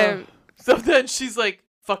then she's like,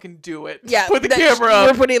 fucking do it. Yeah. Put the camera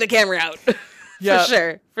up. We're putting the camera out.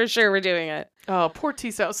 Yeah. For sure we're doing it. Oh, poor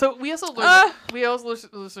T-Cell. So we also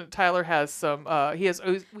learned Tyler has some,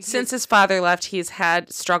 Since his father left, he's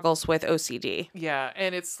had struggles with OCD. Yeah,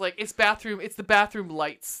 and it's like, it's the bathroom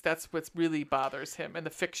lights. That's what really bothers him, and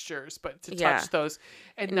the fixtures, but to touch those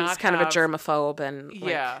and not he's kind of a germaphobe and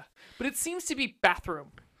yeah. But it seems to be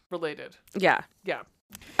bathroom related. Yeah. Yeah.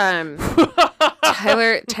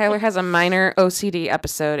 Tyler has a minor OCD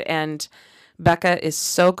episode, and Becca is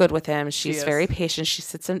so good with him. She's very patient. She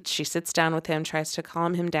sits down with him, tries to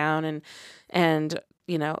calm him down, and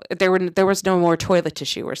you know, there was no more toilet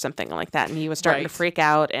tissue or something like that, and he was starting to freak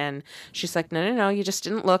out. And she's like, no, you just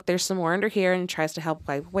didn't look. There's some more under here, and tries to help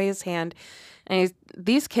wipe away his hand. And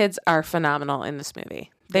these kids are phenomenal in this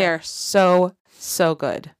movie. They are so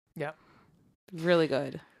good. Yeah, really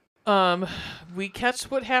good. We catch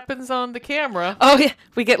what happens on the camera. Oh yeah,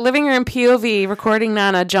 we get living room POV recording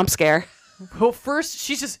Nana jump scare. Well, first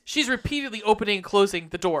she's repeatedly opening and closing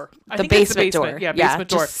the door. The basement door. Yeah, basement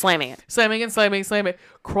door. Just slamming it. Slamming it.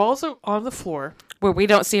 Crawls on the floor. Where we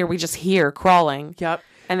don't see her, we just hear crawling. Yep.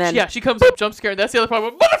 And then she comes up, jump scare, and that's the other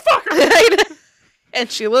part. Motherfucker! And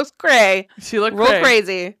she looks cray. She looked real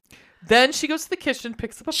crazy. Then she goes to the kitchen,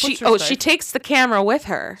 picks up a butcher's knife. She takes the camera with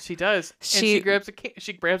her. She does. She grabs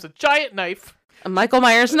a giant knife. A Michael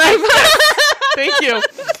Myers knife. Thank you.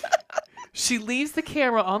 She leaves the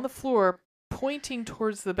camera on the floor, pointing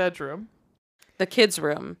towards the bedroom. The kids'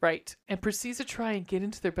 room. Right. And proceeds to try and get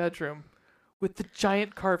into their bedroom with the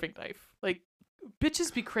giant carving knife. Like,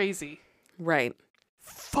 bitches be crazy. Right.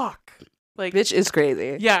 Fuck. Like, bitch is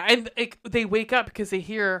crazy. Yeah, and they wake up because they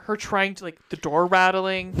hear her trying to, like, the door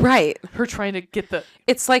rattling. Right. Her trying to get the...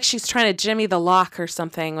 It's like she's trying to jimmy the lock or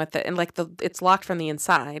something with it, and like it's locked from the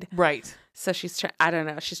inside. Right. So I don't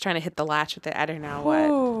know. She's trying to hit the latch with it. I don't know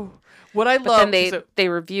what. What I love. Then they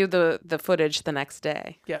review the footage the next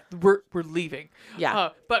day. Yeah, we're leaving. Yeah.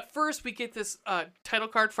 But first we get this title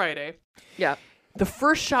card Friday. Yeah. The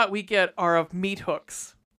first shot we get are of meat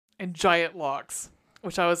hooks and giant logs,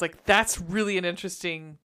 which I was like, that's really an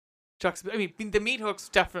interesting juxtaposition. I mean, the meat hooks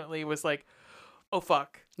definitely was like, oh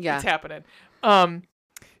fuck, yeah, it's happening.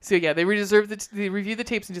 So yeah, they review the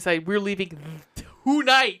tapes and decide we're leaving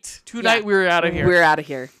tonight. Tonight we're out of here. We're out of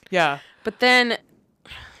here. Yeah. But then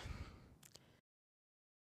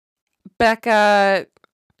Becca,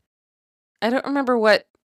 I don't remember what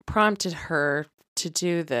prompted her to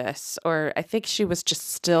do this, or I think she was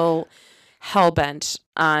just still hellbent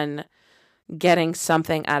on getting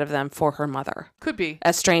something out of them for her mother. Could be.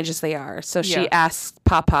 As strange as they are. So she asks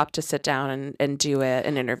Pop to sit down and do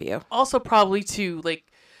an interview. Also probably to, like,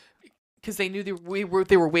 because they knew they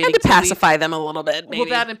were waiting and to pacify them a little bit, maybe. Well,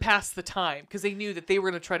 that and pass the time, because they knew that they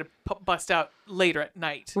were going to try to bust out later at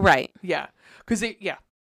night. Right. Yeah. Because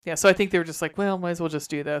yeah, so I think they were just like, well, might as well just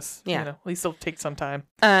do this. Yeah. You know, at least it'll take some time.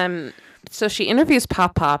 So she interviews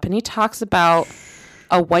Pop, and he talks about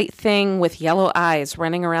a white thing with yellow eyes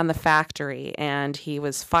running around the factory, and he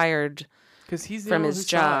was fired from his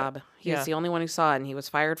job. He's the only one who saw it, and he was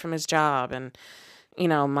fired from his job. And, you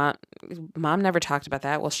know, mom never talked about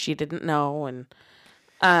that. Well, she didn't know. And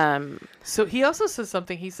so he also says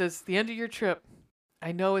something. He says, the end of your trip,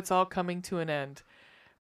 I know it's all coming to an end.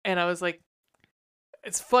 And I was like,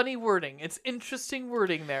 it's funny wording. It's interesting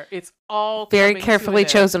wording there. It's all very carefully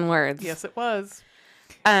chosen words. Yes, it was.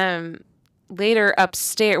 Later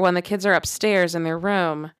upstairs, when the kids are upstairs in their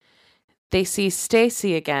room, they see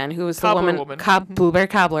Stacy again, who was the woman. Blueberry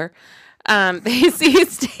Cobbler. They see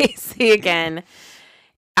Stacy again,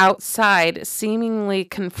 outside seemingly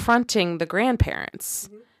confronting the grandparents.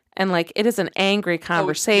 And like it is an angry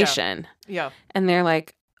conversation. Yeah. And they're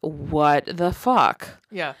like, what the fuck?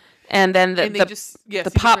 Yeah. And then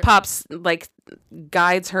the Pops like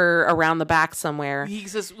guides her around the back somewhere. He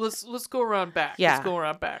says, let's go around back. Yeah. Let's go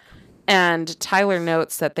around back. And Tyler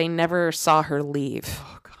notes that they never saw her leave.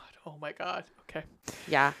 Oh, God. Oh, my God. Okay.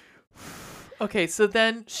 Yeah. Okay, so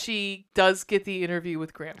then she does get the interview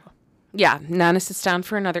with Grandma. Yeah. Nana sits down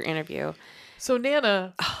for another interview. So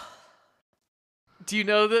Nana, do you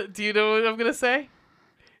know what I'm going to say?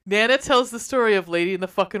 Nana tells the story of Lady in the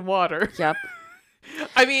fucking Water. Yep.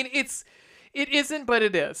 I mean, it isn't, but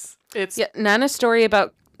it is. It's Nana's story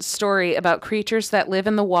about creatures that live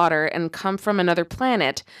in the water and come from another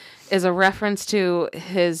planet is a reference to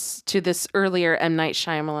this earlier M. Night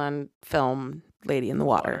Shyamalan film, Lady in the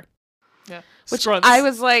Water. Yeah. Which Strunts. I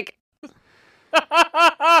was like...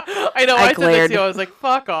 I know, I said that to you. I was like,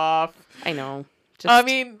 fuck off. I know.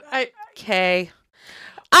 Okay.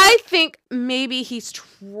 I think maybe he's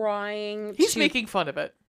trying He's making fun of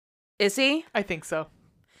it. Is he? I think so.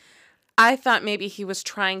 I thought maybe he was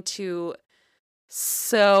trying to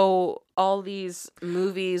sew all these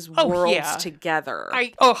movies worlds together.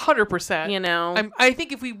 100%. You know? I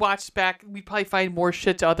think if we watched back, we'd probably find more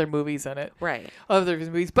shit to other movies in it. Right. Other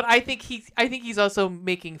movies. But I think he's also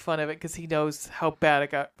making fun of it because he knows how bad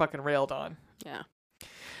it got fucking railed on.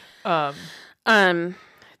 Yeah.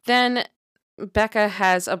 Then Becca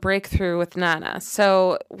has a breakthrough with Nana.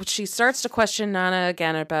 So she starts to question Nana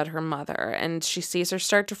again about her mother, and she sees her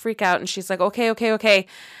start to freak out, and she's like, okay,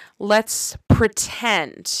 let's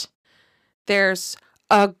pretend there's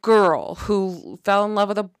a girl who fell in love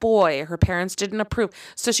with a boy. Her parents didn't approve.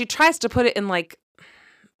 So she tries to put it in like,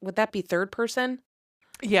 would that be third person?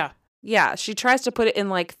 Yeah. Yeah, she tries to put it in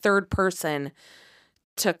like third person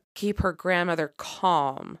to keep her grandmother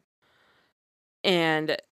calm.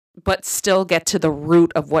 But still get to the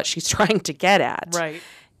root of what she's trying to get at. Right.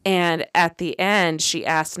 And at the end, she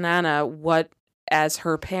asks Nana, what, as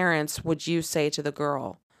her parents, would you say to the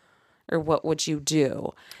girl? Or what would you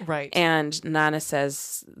do? Right. And Nana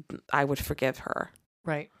says, I would forgive her.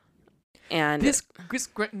 Right. And this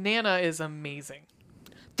Nana is amazing.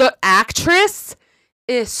 The actress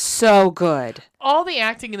is so good. All the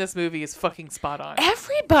acting in this movie is fucking spot on.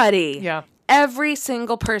 Everybody. Yeah. Every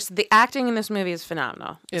single person. The acting in this movie is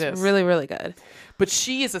phenomenal. It's really, really good. But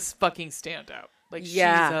she is a fucking standout. Like, she's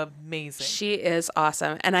amazing. She is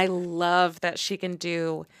awesome. And I love that she can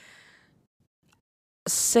do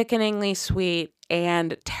sickeningly sweet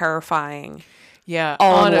and terrifying. Yeah.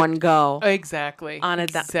 All in one go. Exactly.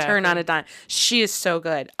 Turn on a dime. She is so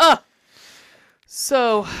good. Ugh.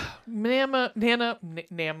 So, Mama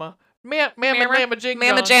Jamma.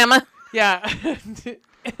 Yeah.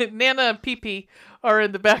 Nana and Pee-Pee are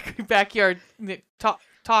in the backyard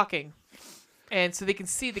talking. And so the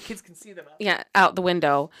kids can see them out. Yeah, out the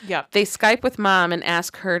window. Yeah. They Skype with Mom and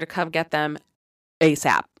ask her to come get them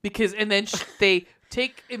ASAP.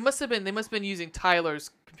 They must have been using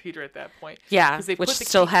Tyler's computer at that point. Yeah, which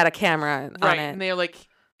still had a camera on it. And they're like,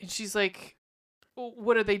 and she's like, well,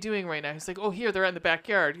 what are they doing right now? He's like, oh, here, they're in the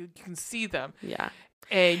backyard. You can see them. Yeah.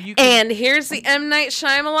 And here's the M. Night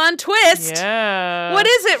Shyamalan twist. Yeah. What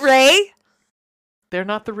is it, Ray? They're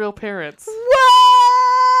not the real parents. What?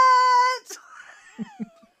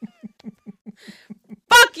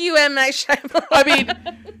 Fuck you, M. Night Shyamalan. I mean,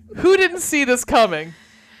 who didn't see this coming?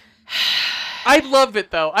 I love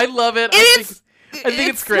it, though. I love it. I think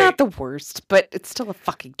it's great. It's not the worst, but it's still a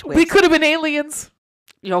fucking twist. They could have been aliens.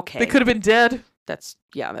 Okay. They could have been dead. That's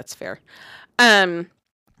fair.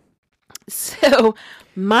 So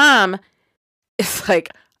Mom is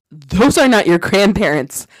like, those are not your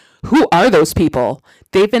grandparents. Who are those people?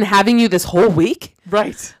 They've been having you this whole week?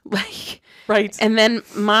 Right. Right. And then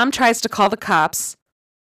Mom tries to call the cops.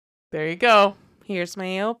 There you go. Here's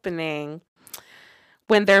my opening.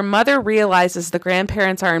 When their mother realizes the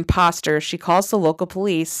grandparents are imposters, she calls the local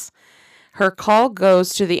police. Her call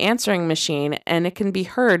goes to the answering machine, and it can be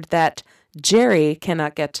heard that Jerry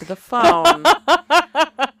cannot get to the phone. Boom!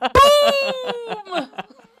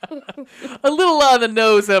 A little on the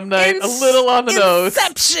nose, M. Night. A little on the nose.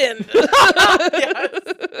 Inception!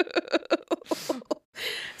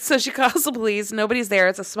 So she calls the police. Nobody's there.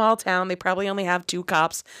 It's a small town. They probably only have 2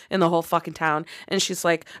 cops in the whole fucking town. And she's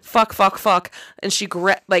like, fuck. And she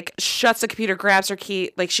shuts the computer, grabs her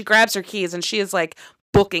key. Like, she grabs her keys, and she is like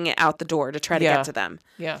booking it out the door to try to get to them.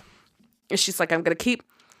 Yeah. And she's like, I'm going to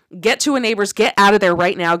get to a neighbor's, get out of there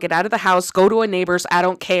right now, get out of the house, go to a neighbor's, I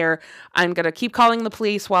don't care. I'm going to keep calling the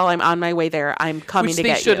police while I'm on my way there. I'm coming to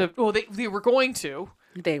get you. Well, they were going to.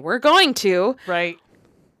 They were going to. Right.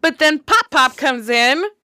 But then Pop Pop comes in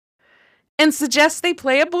and suggests they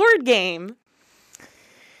play a board game.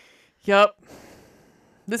 Yep.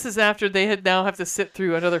 This is after they now have to sit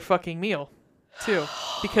through another fucking meal, too.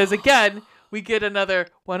 Because, again, we get another,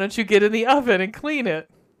 why don't you get in the oven and clean it?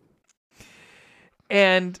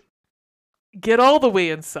 And get all the way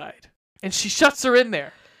inside. And she shuts her in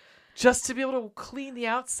there just to be able to clean the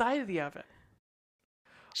outside of the oven.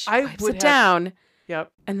 She wipes it down.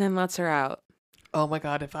 Yep. And then lets her out. Oh, my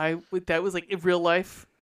God. If that was like in real life,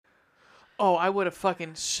 oh, I would have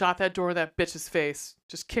fucking shot that door in that bitch's face.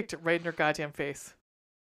 Just kicked it right in her goddamn face.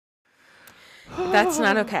 That's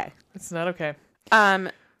not okay. It's not okay.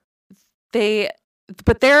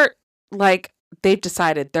 They're like, they've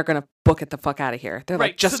decided they're going to book it the fuck out of here. They're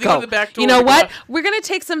like, just so go. The back door, you know what? We're going to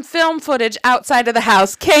take some film footage outside of the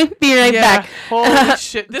house. Okay, be right back. Holy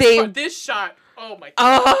shit. This shot. Oh my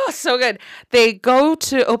God. Oh, so good. They go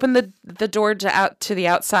to open the door to the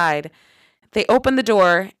outside. They open the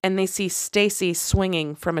door and they see Stacy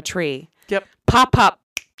swinging from a tree. Yep. Pop Pop,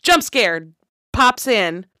 jump scared, pops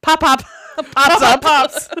in. Pop Pop pops up.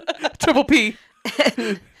 Pops. Triple P.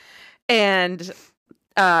 and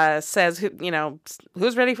says,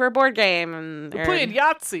 who's ready for a board game? And we're playing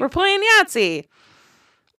Yahtzee. We're playing Yahtzee.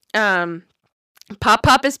 Pop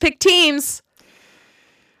Pop has picked teams.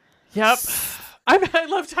 Yep. I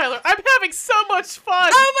love Tyler. I'm having so much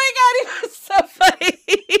fun. Oh my God, he was so funny.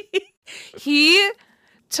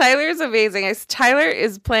 Tyler is amazing. Tyler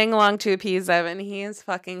is playing along to appease them, and he is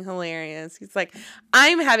fucking hilarious. He's like,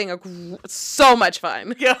 I'm having so much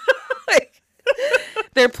fun. Yeah.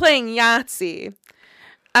 They're playing Yahtzee.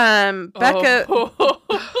 Becca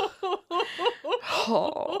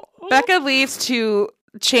Becca leaves to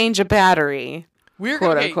change a battery. We're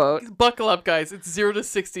quote gonna unquote. Buckle up, guys. It's 0 to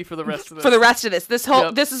 60 for the rest of this. For the rest of this. This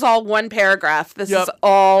is all one paragraph. This is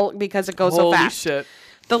all because it goes so fast. Holy shit.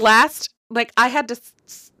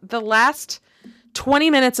 The last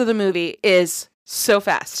 20 minutes of the movie is so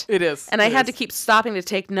fast. It is. And I had to keep stopping to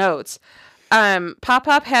take notes. Pop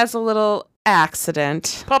Pop has a little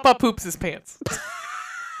accident. Pop Pop poops his pants.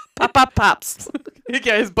 Pop Pop pops.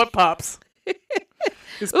 Yeah, his butt pops.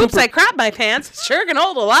 Oops, I crapped my pants. Sure can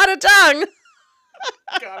hold a lot of tongue.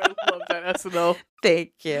 God, I love that SNL.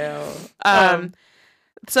 Thank you.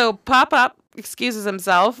 So Pop Pop excuses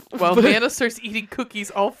himself. Well, Nana starts eating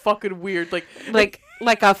cookies all fucking weird. Like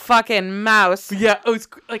a fucking mouse. Yeah, it's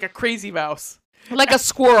like a crazy mouse. Like a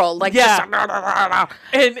squirrel. Like yeah.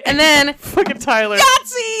 And then fucking Tyler.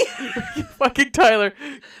 Yahtzee! Fucking Tyler.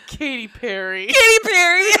 Katy Perry. Katy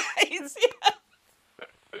Perry.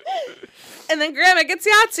 And then Grandma gets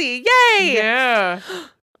Yahtzee. Yay! Yeah.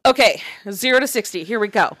 Okay, 0 to 60. Here we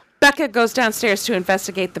go. Becca goes downstairs to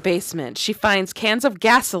investigate the basement. She finds cans of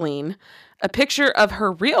gasoline, a picture of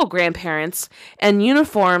her real grandparents, and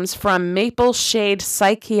uniforms from Maple Shade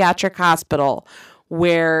Psychiatric Hospital,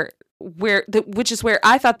 which is where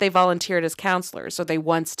I thought they volunteered as counselors, so they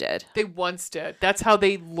once did. That's how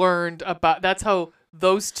they learned about. That's how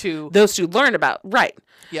those two learned about. Right.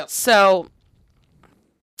 Yep. So,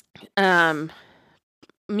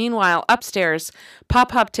 meanwhile, upstairs,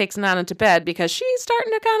 Pop Pop takes Nana to bed because she's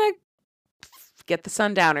starting to kind of get the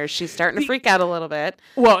sundowners. She's starting to freak out a little bit.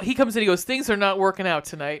 Well, he comes in, he goes, things are not working out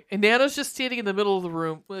tonight. And Nana's just standing in the middle of the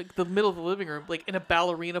room, like the middle of the living room, like in a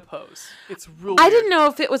ballerina pose. It's real I weird. didn't know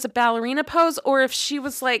if it was a ballerina pose or if she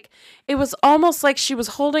was like, it was almost like she was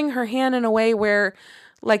holding her hand in a way where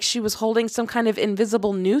like she was holding some kind of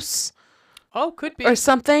invisible noose. Oh, could be. Or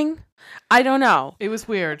something. I don't know. It was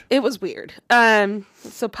weird.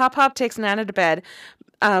 So Pop Pop takes Nana to bed.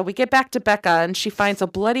 We get back to Becca and she finds a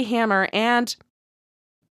bloody hammer and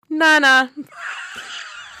Nana.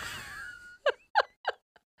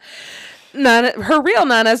 Her real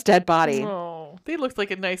Nana's dead body. Oh, they looked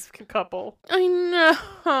like a nice couple. I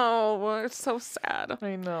know. It's so sad.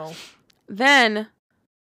 I know. Then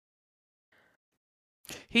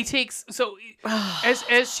he takes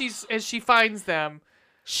as she finds them.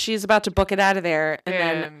 She's about to book it out of there, and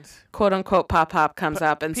then quote unquote Pop Pop comes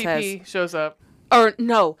up and says, shows up. Or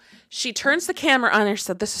no, she turns the camera on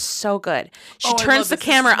herself. This is so good. She turns the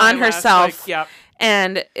camera on herself,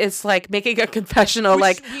 and it's like making a confessional.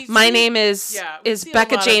 My name is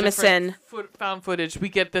Becca Jameson. Found footage. We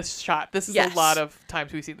get this shot. This is a lot of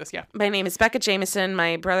times we've seen this. Yeah. My name is Becca Jameson.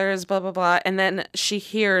 My brother is blah blah blah. And then she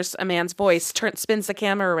hears a man's voice. Spins the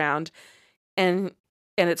camera around, and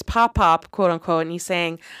it's Pop Pop, quote unquote, and he's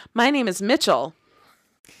saying, "My name is Mitchell."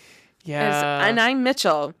 Yeah. And I'm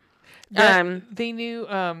Mitchell. They knew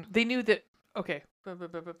that. Okay.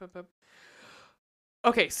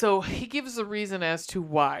 Okay, so he gives a reason as to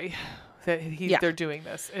why that they're doing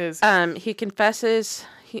this. Is he confesses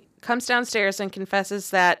he comes downstairs and confesses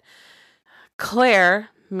that Claire,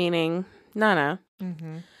 meaning Nana,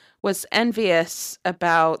 was envious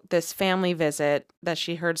about this family visit that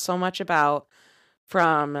she heard so much about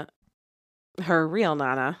from her real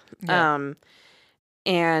Nana. Yeah.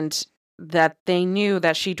 And that they knew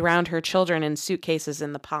that she drowned her children in suitcases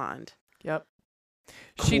in the pond. Yep.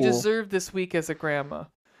 She Cool. deserved this week as a grandma.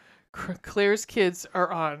 Claire's kids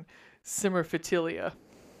are on Simmerfatilia.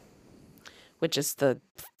 Which is the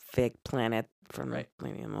fig planet from Right.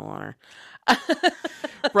 Lady in the Water.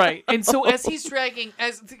 Right. And so as he's dragging,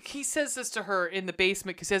 he says this to her in the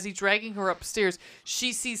basement, because as he's dragging her upstairs,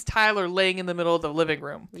 she sees Tyler laying in the middle of the living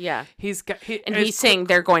room. Yeah. He's saying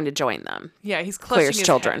they're going to join them. Yeah, he's clutching Claire's his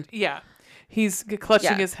children. head. Yeah. He's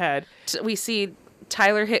clutching Yeah. his head. We see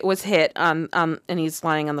Tyler was hit on and he's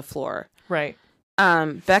lying on the floor. Right.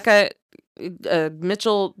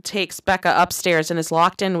 Mitchell takes Becca upstairs and is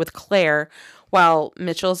locked in with Claire while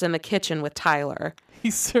Mitchell's in the kitchen with Tyler. He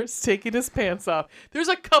starts taking his pants off. There's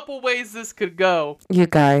a couple ways this could go. You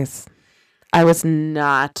guys, I was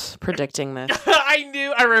not predicting this.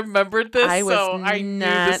 I remembered this, I knew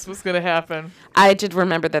this was going to happen. I did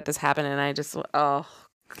remember that this happened, and I just, oh,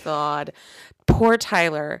 God. Poor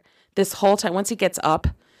Tyler. This whole time, once he gets up,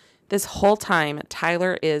 this whole time,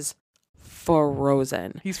 Tyler is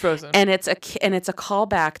frozen. He's frozen. And it's a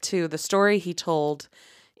callback to the story he told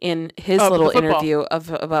in his Oh, little the football. interview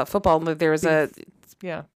about football. There was a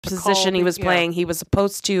position he was playing. He was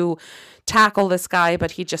supposed to tackle this guy,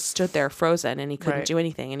 but he just stood there frozen and he couldn't do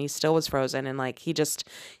anything, and he still was frozen, and like he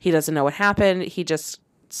doesn't know what happened. He just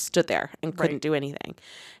stood there and couldn't do anything.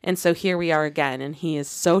 And so here we are again, and he is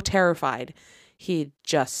so terrified he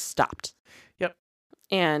just stopped. Yep.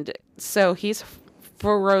 And so he's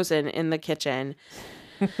frozen in the kitchen.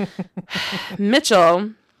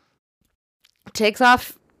 Mitchell takes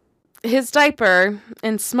off his diaper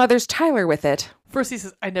and smothers Tyler with it. First he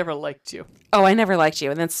says, "I never liked you." Oh, I never liked you.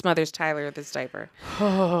 And then smothers Tyler with his diaper.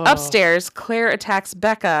 Upstairs, Claire attacks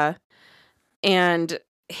Becca and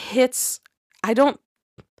hits... I don't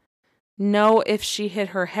know if she hit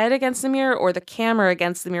her head against the mirror or the camera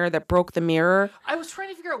against the mirror that broke the mirror. I was trying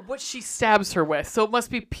to figure out what she stabs her with, so it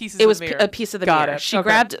must be pieces It of was the mirror. a piece of the Got mirror. it. She Okay.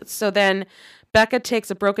 grabbed... So then Becca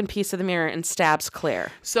takes a broken piece of the mirror and stabs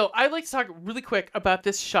Claire. So I'd like to talk really quick about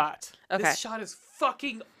this shot. Okay. This shot is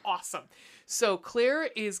fucking awesome. So Claire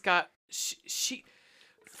is got...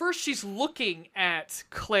 First, she's looking at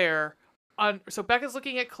Claire... So Becca's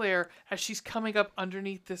looking at Claire as she's coming up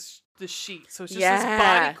underneath this sheet. So it's just this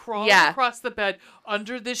body crawling across the bed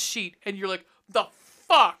under this sheet, and you're like, the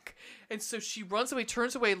fuck? And so she runs away,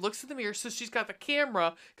 turns away, looks in the mirror. So she's got the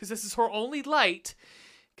camera, because this is her only light,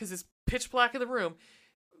 because it's pitch black in the room.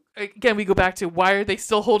 Again, we go back to, why are they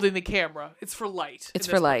still holding the camera? It's for light. It's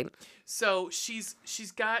for light. So she's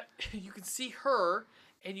got, you can see her,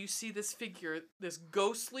 and you see this figure, this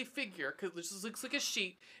ghostly figure, because it just looks like a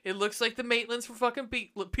sheet. It looks like the Maitlands from fucking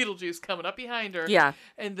Beetlejuice coming up behind her. Yeah.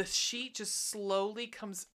 And the sheet just slowly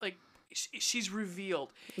comes, like, she's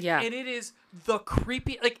revealed. Yeah. And it is the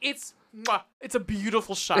creepy, like, it's a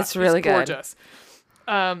beautiful shot. It's really good. Gorgeous.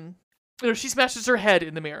 She smashes her head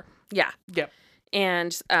in the mirror. Yeah. Yep.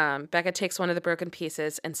 And Becca takes one of the broken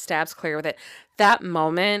pieces and stabs Claire with it. That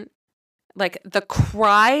moment, like the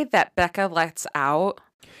cry that Becca lets out.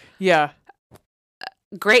 Yeah.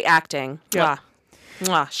 Great acting. Yeah. Mwah.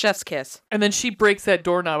 Mwah. Chef's kiss. And then she breaks that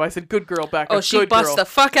doorknob. I said, good girl, Becca. Oh, she good busts girl. the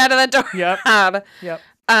fuck out of that doorknob.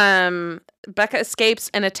 Yep. Becca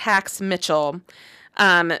escapes and attacks Mitchell.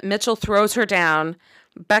 Mitchell throws her down.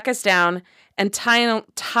 Becca's down. And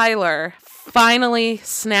Tyler finally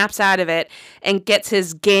snaps out of it and gets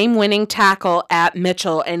his game-winning tackle at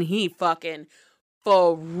Mitchell. And he fucking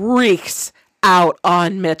freaks out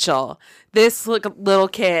on Mitchell. This little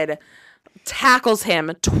kid tackles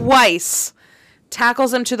him twice,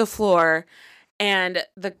 tackles him to the floor, and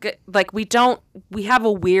we have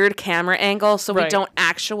a weird camera angle, so we don't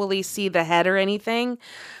actually see the head or anything,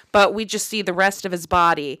 but we just see the rest of his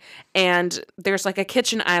body, and there's like a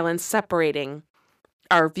kitchen island separating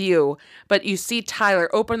our view, but you see Tyler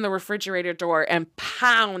open the refrigerator door and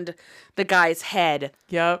pound the guy's head.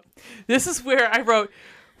 Yep. This is where I wrote,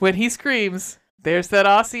 when he screams, there's that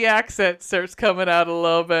Aussie accent starts coming out a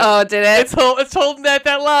little bit. Oh, did it? It's holding that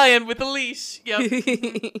lion with a leash. Yep.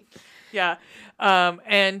 Yeah.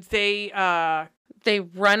 And they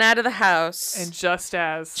run out of the house. And just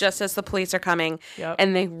as the police are coming. Yep.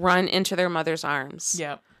 And they run into their mother's arms.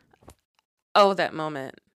 Yep. Oh, that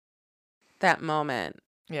moment. That moment.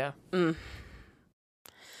 Yeah. Mm.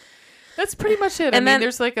 That's pretty much it. And then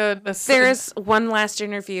there's like there's one last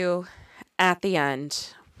interview at the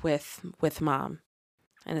end with Mom.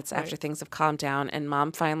 And it's Right. after things have calmed down, and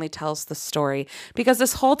Mom finally tells the story. Because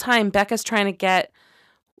this whole time, Becca's trying to get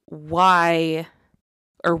why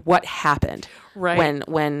or what happened Right.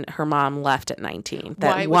 when her mom left at 19. Why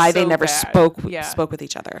That it why was they so never bad. Yeah. spoke with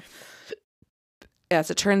each other.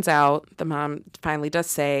 As it turns out, the mom finally does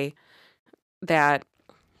say that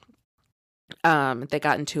they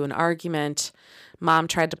got into an argument. Mom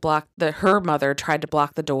tried to block her mother tried to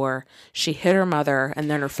block the door. She hit her mother,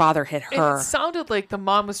 and then her father hit And her. it sounded like the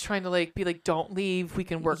mom was trying to like be like, "Don't leave. We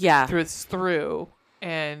can work Yeah. this through."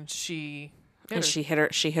 And she hit And her. she hit her.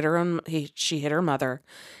 She hit her mother,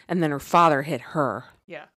 and then her father hit her.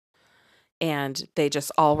 Yeah, And they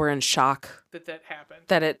just all were in shock that happened.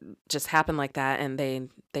 that it just happened like that, and they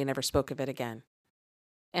never spoke of it again.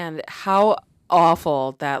 And how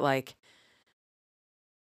awful that, like,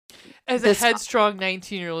 As this- a headstrong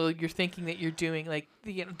 19-year-old, you're thinking that you're doing like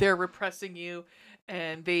they're repressing you,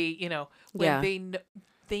 and they when Yeah.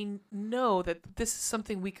 they know that this is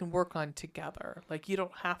something we can work on together. Like, you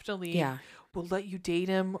don't have to leave. Yeah. We'll let you date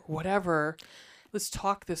him, whatever. Let's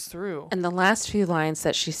talk this through. And the last few lines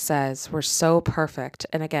that she says were so perfect.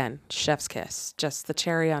 And again, chef's kiss, just the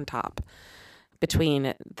cherry on top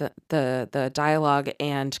between the dialogue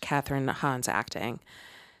and Catherine Hahn's acting.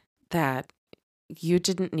 That you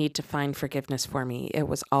didn't need to find forgiveness for me. It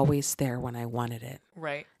was always there when I wanted it.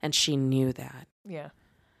 Right. And she knew that. Yeah.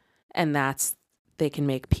 And they can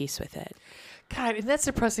make peace with it. God, and that's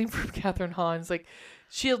depressing for Catherine Hahn's. Like,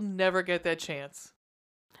 she'll never get that chance.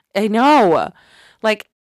 I know. Like,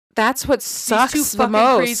 that's what sucks These two the fucking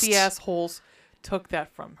most. crazy assholes took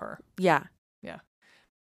that from her. Yeah.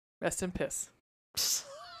 Rest in piss.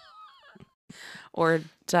 Or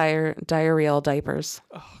diarrheal diapers.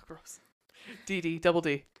 Oh, gross. DD, double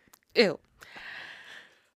D. Ew.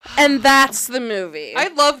 And that's the movie. I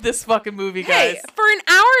love this fucking movie, guys. Hey, for an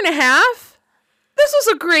hour and a half, this was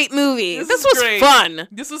a great movie. This This is was great. fun.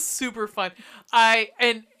 This was super fun.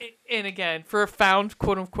 And again, for a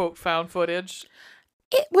quote unquote found footage,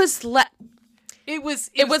 It was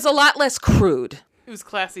it was a lot less crude. it was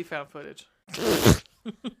classy found footage.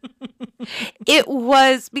 It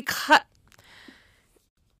was because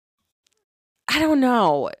I don't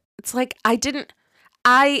know. It's like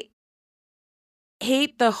I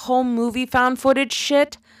hate the whole movie found footage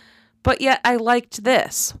shit, but yet I liked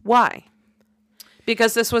this. Why?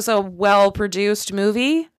 Because this was a well-produced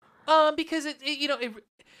movie? Because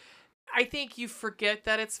I think you forget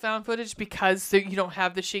that it's found footage because you don't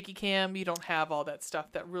have the shaky cam, you don't have all that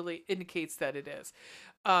stuff that really indicates that it is.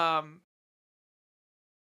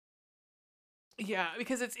 Yeah,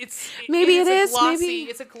 because Maybe it is, glossy,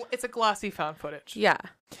 maybe- it's a glossy found footage. Yeah.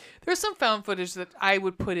 There's some found footage that I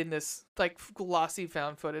would put in this like glossy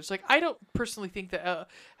found footage. Like, I don't personally think that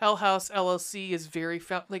Hell House LLC is very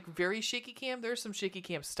shaky cam. There's some shaky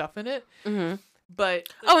cam stuff in it, Mm-hmm. but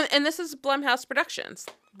Oh, and this is Blumhouse Productions.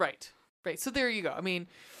 right. So there you go. I mean,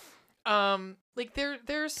 like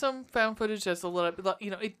there's some found footage that's a little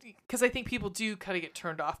bit, because I think people do kind of get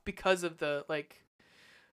turned off because of the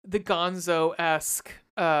Gonzo-esque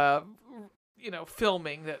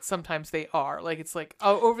filming that sometimes they are. Like, it's like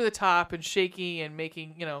over the top and shaky and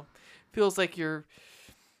making, feels like you're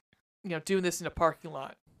doing this in a parking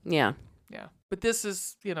lot. Yeah. Yeah. But this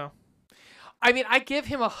is, I mean, I give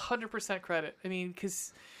him 100% credit. I mean,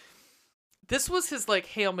 because this was his like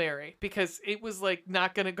Hail Mary, because it was like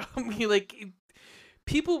not gonna go.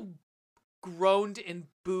 People groaned and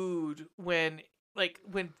booed when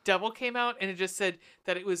Devil came out, and it just said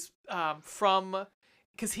that it was from,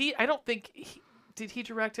 because I don't think did he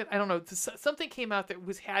direct it? I don't know. Something came out that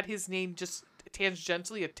had his name just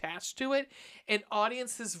tangentially attached to it, and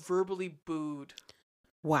audiences verbally booed.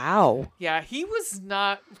 Wow. Yeah, he was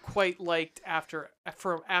not quite liked after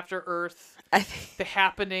Earth. I think The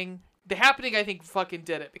Happening, I think, fucking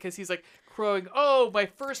did it, because he's like crowing, "Oh, my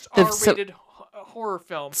first So- R-rated horror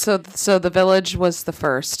film." so The Village was the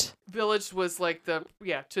first. Village was like was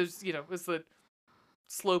the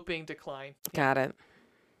sloping decline. Got it.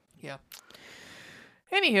 Yeah.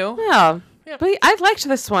 Anywho, Yeah. Yeah. But I liked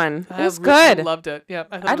this one. It I was really good. loved it. Yeah,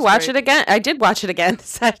 I thought I'd was watch great. it again. I did watch it again.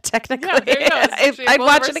 Technically, Yeah, there you go. It's actually I'd both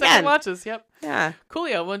of watch our it second again. Watches. Yep. Yeah.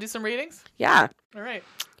 Coolio, want to do some ratings? Yeah. All right.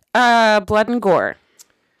 Blood and gore.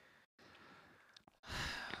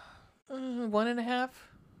 1.5.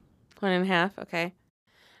 1.5. Okay.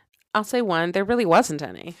 I'll say 1. There really wasn't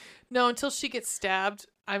any. No, until she gets stabbed.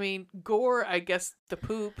 I mean, gore, I guess the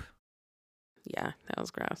poop. Yeah, that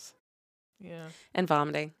was gross. Yeah. And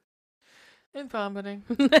vomiting. And vomiting.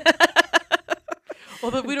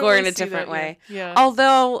 Although we don't Gore really in a see different that way. yet. Yeah.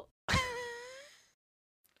 Although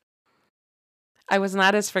I was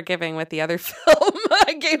not as forgiving with the other film.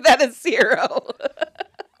 I gave that a 0.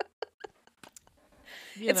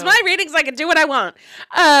 It's my readings. I can do what I want.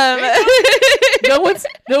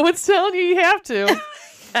 No one's telling you have to.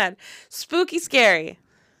 God. Spooky, scary.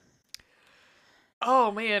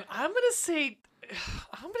 Oh man, I'm gonna say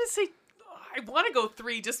I want to go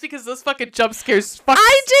 3 just because those fucking jump scares.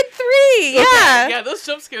 I did 3. Yeah, okay. Yeah, those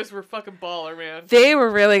jump scares were fucking baller, man. They were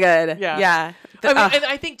really good. Yeah. I mean, and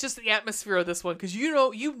I think just the atmosphere of this one, because you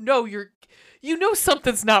know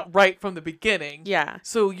something's not right from the beginning. Yeah.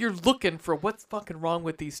 So you're looking for what's fucking wrong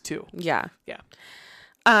with these two. Yeah. Yeah.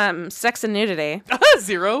 Sex and nudity.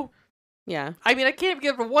 0. Yeah. I mean, I can't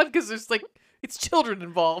give it a 1 because there's it's children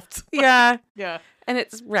involved. Yeah. Yeah. And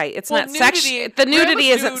it's right. It's not nudity. sexual. The nudity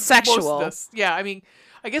isn't sexual. Yeah. I mean,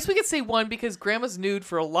 I guess we could say 1 because Grandma's nude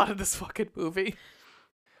for a lot of this fucking movie.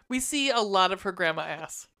 We see a lot of her grandma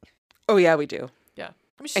ass. Oh yeah, we do. Yeah.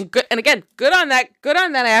 I mean, And good. And again, good on that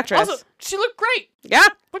actress. Also, she looked great. Yeah.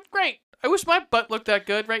 Looked great. I wish my butt looked that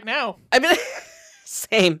good right now. I mean,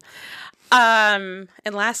 same. And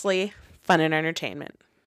lastly, fun and entertainment.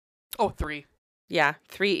 Oh, 3. Yeah,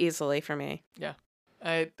 3 easily for me. Yeah.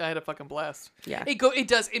 I had a fucking blast. Yeah.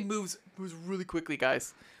 It moves really quickly,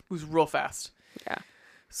 guys. Moves real fast. Yeah.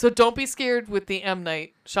 So don't be scared with the M.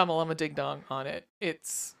 Night Shyamalama Ding Dong on it.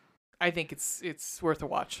 I think it's worth a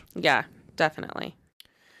watch. Yeah, definitely.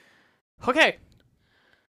 Okay.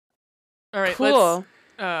 All right. Cool.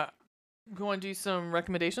 Let's go and do some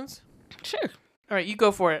recommendations. Sure. All right, you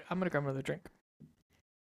go for it. I'm gonna grab another drink.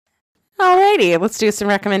 Alrighty, let's do some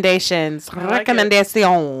recommendations.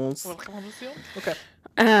 Recommendations. Okay.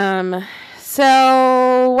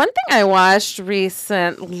 So one thing I watched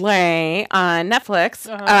recently on Netflix,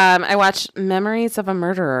 I watched Memories of a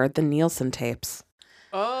Murderer, the Nielsen tapes.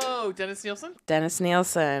 Oh, Dennis Nielsen? Dennis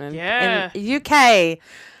Nielsen. Yeah. In UK.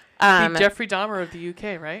 The Jeffrey Dahmer of the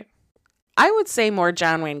UK, right? I would say more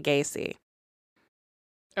John Wayne Gacy.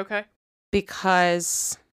 Okay.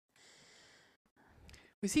 Because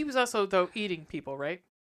he was also, though, eating people, right?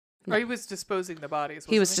 No. Or he was disposing the bodies.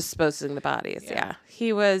 He was disposing the bodies, yeah.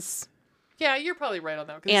 He was... Yeah, you're probably right on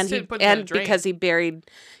that. And because he buried...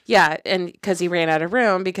 Yeah, and because he ran out of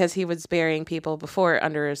room because he was burying people before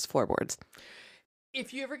under his floorboards.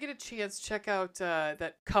 If you ever get a chance, check out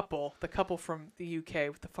that couple, the couple from the UK.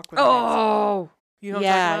 What the fuck was Oh! You know what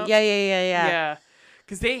I'm talking about? Yeah. Yeah.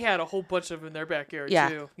 Because they had a whole bunch of them in their backyard,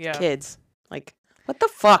 too. Yeah. Kids. Like, what the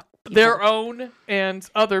fuck? People. Their own and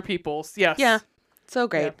other people's. Yes. Yeah. So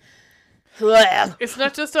great. Yeah. It's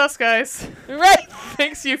not just us, guys. Right.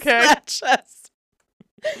 Thanks, UK. Not just.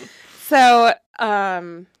 So,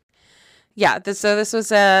 this was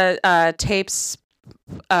tapes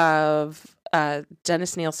of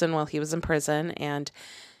Dennis Nielsen while he was in prison, and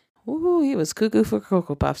he was cuckoo for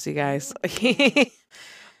Cocoa Puffs, you guys.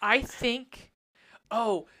 I think,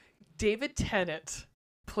 David Tennant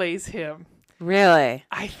plays him. Really?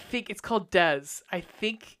 I think it's called Des. I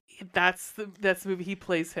think that's the movie he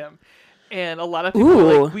plays him. And a lot of people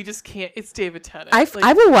are like, we just can't. It's David Tennant.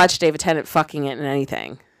 I would watch David Tennant fucking it in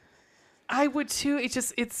anything. I would too.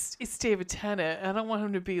 It's David Tennant. I don't want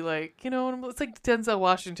him to be like, it's like Denzel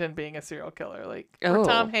Washington being a serial killer, or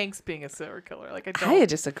Tom Hanks being a serial killer. Like I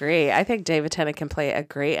disagree. I think David Tennant can play a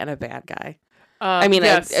great and a bad guy.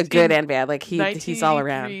 Yes, a good and bad. Like he's all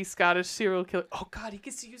around. Scottish serial killer. Oh God, he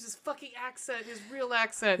gets to use his fucking accent, his real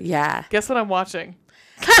accent. Yeah. Guess what I'm watching?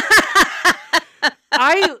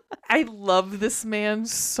 I love this man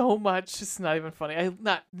so much. It's not even funny.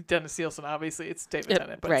 Not Dennis Nielsen, obviously. It's David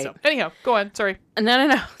Tennant. But right. So. Anyhow, go on. Sorry.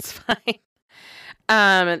 No. It's fine.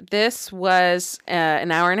 This was an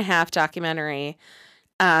hour and a half documentary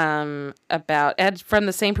about from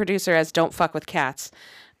the same producer as Don't Fuck with Cats.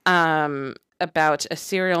 About a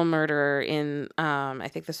serial murderer in I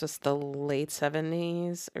think this was the late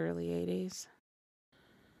 70s, early 80s.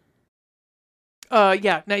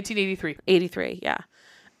 1983. 83, yeah.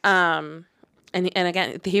 And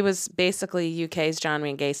again, he was basically UK's John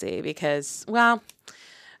Wayne Gacy because,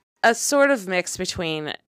 a sort of mix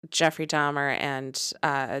between Jeffrey Dahmer and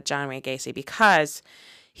John Wayne Gacy because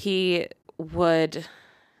he would,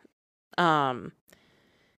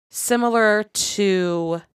 similar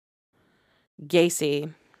to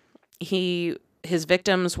Gacy, his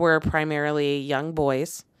victims were primarily young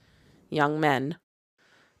boys, young men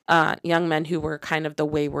who were kind of the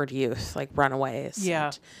wayward youth, like runaways.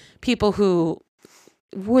 Yeah. People who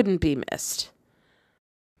wouldn't be missed,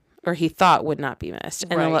 or he thought would not be missed.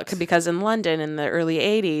 And because in London in the early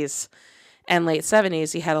 80s and late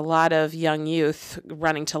 70s, he had a lot of young youth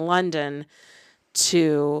running to London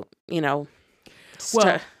to, it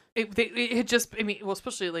had just,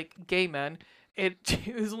 especially like gay men. it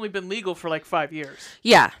has only been legal for like 5 years.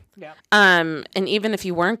 Yeah. Yeah. And even if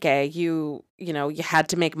you weren't gay, you had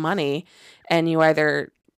to make money, and you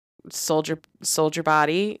either sold your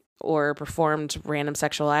body or performed random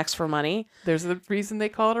sexual acts for money. There's the reason they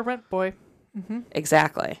call it a rent boy.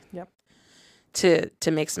 Exactly. Yep.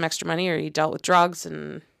 To make some extra money, or you dealt with drugs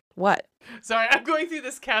and what? Sorry, I'm going through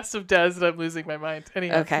this cast of Des and I'm losing my mind.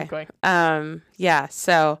 Anyhow, Okay. keep going. Yeah.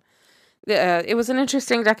 So, it was an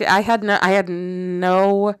interesting I had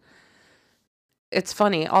no. It's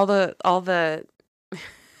funny. All the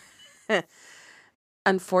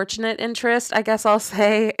unfortunate interest, I guess I'll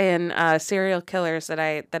say, in serial killers that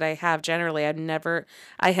I have generally.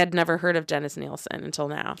 I had never heard of Dennis Nielsen until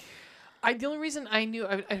now. The only reason I knew,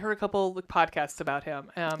 I heard a couple of podcasts about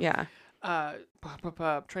him. Yeah. I'm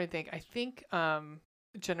trying to think. I think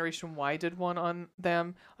Generation Y did one on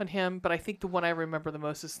him, but I think the one I remember the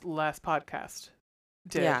most is the last podcast.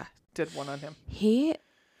 Did one on him.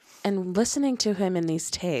 And listening to him in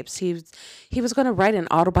these tapes, he was going to write an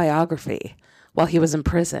autobiography while he was in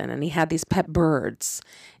prison, and he had these pet birds,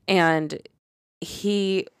 and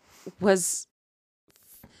he was,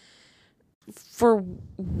 for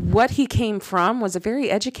what he came from, was a very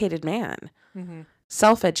educated man,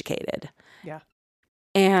 self-educated. Yeah.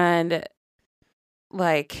 And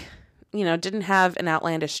didn't have an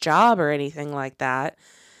outlandish job or anything like that,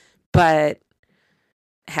 but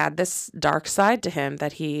had this dark side to him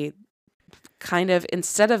that he kind of,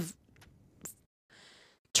 instead of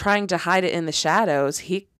trying to hide it in the shadows,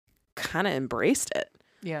 he kind of embraced it.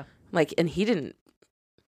 Yeah. And he didn't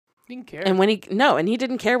care. And he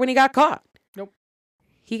didn't care when he got caught. Nope.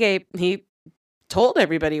 He told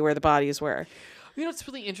everybody where the bodies were. You know, it's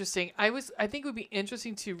really interesting. I think it would be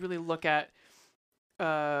interesting to really look at,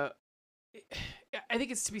 I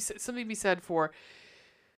think it's something to be said for,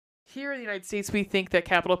 here in the United States, we think that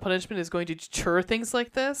capital punishment is going to deter things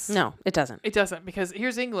like this. No, it doesn't. It doesn't, because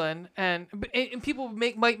here's England, and people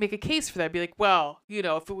might make a case for that. Be like, well,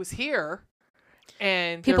 if it was here,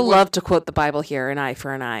 and people love to quote the Bible here, an eye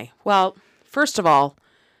for an eye. Well, first of all,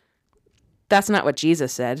 that's not what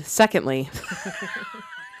Jesus said. Secondly,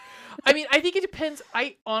 I mean, I think it depends.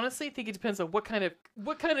 I honestly think it depends on what kind of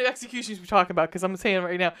executions we're talking about. Because I'm saying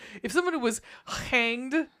right now, if someone was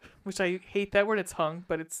hanged, which I hate that word, it's hung,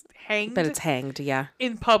 but it's hanged. But it's hanged, yeah.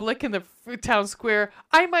 In public in the town square,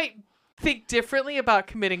 I might think differently about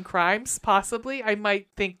committing crimes. Possibly, I might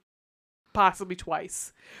think possibly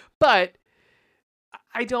twice, but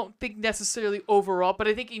I don't think necessarily overall. But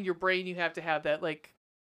I think in your brain you have to have that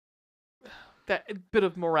that bit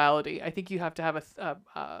of morality. I think you have to have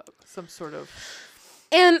some sort of.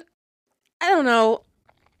 And I don't know.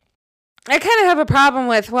 I kind of have a problem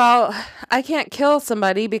with, well, I can't kill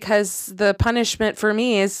somebody because the punishment for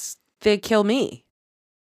me is they kill me.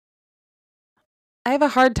 I have a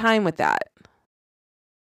hard time with that.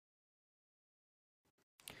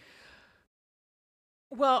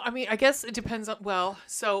 Well, I mean, I guess it depends on,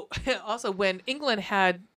 so also when England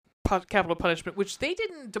had capital punishment, which they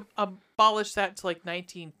didn't abolish that until like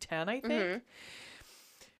 1910, I think.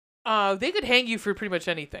 They could hang you for pretty much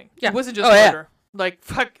anything. Yeah. It wasn't just murder. Yeah. Like,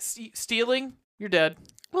 fuck, stealing, you're dead.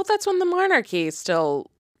 Well, that's when the monarchy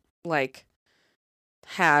still,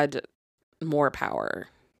 had more power.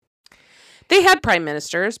 They had prime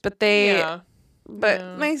ministers, but they... Yeah.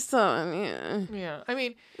 But my son, yeah. Yeah, I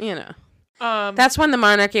mean... that's when the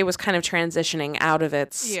monarchy was kind of transitioning out of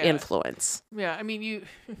its influence. Yeah, I mean,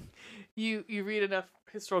 you read enough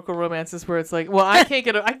historical romances where it's like, well, I can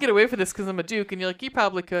get away with this because I'm a duke, and you're like, you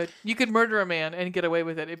probably could. You could murder a man and get away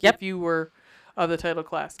with it if you were of the title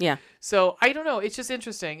class. Yeah. So I don't know. It's just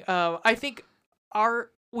interesting. I think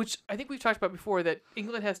which I think we've talked about before, that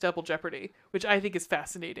England has double jeopardy, which I think is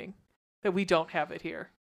fascinating that we don't have it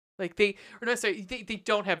here. Like they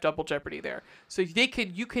don't have double jeopardy there. So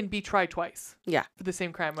you can be tried twice. Yeah. For the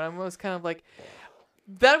same crime. And I was kind of like,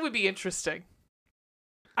 that would be interesting.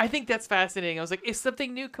 I think that's fascinating. I was like, if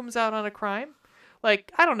something new comes out on a crime,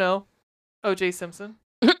 like, I don't know, O.J. Simpson,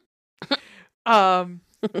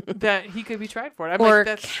 that he could be tried for it. I'm or like,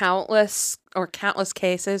 that's countless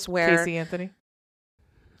cases where Casey Anthony.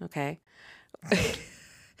 Okay.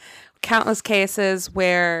 Countless cases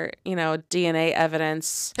where, DNA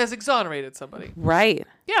evidence has exonerated somebody. Right.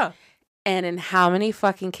 Yeah. And in how many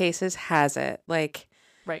fucking cases has it? Like,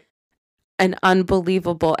 right. An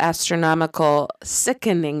unbelievable, astronomical,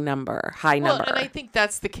 sickening high number. And I think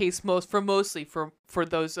that's the case mostly for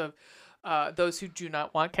those who do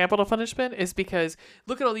not want capital punishment, is because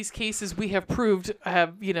look at all these cases we have proved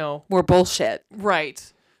have, we're bullshit.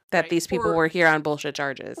 Right. that Right. these people Or- were here on bullshit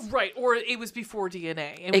charges. Right, or it was before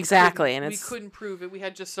DNA. And Exactly, and we it's- couldn't prove it. We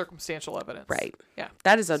had just circumstantial evidence. Right. Yeah.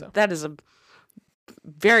 That is a So.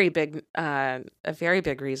 very big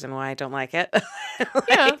reason why I don't like it. Like,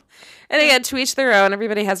 Yeah. And again, to each their own.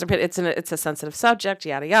 Everybody has their it's a sensitive subject,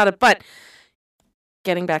 yada yada. But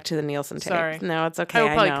getting back to the Nielsen tape. Sorry. No, it's okay. I will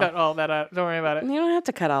probably know. cut all that out. Don't worry about it. You don't have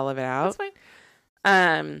to cut all of it out. That's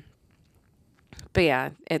fine. But yeah,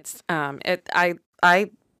 it's I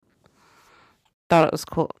thought it was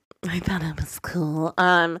cool. I thought it was cool.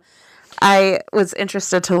 I was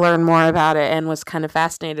interested to learn more about it and was kind of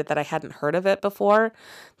fascinated that I hadn't heard of it before.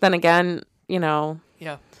 Then again,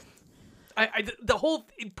 Yeah. The whole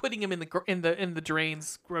putting him in the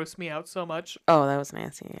drains grossed me out so much. oh, that was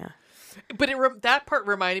nasty. Yeah. But that part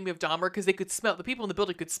reminded me of Dahmer because they could smell, the people in the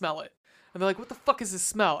building could smell it, and they're like, "What the fuck is this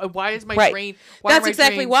smell? And why is my Right. drain? Why That's are my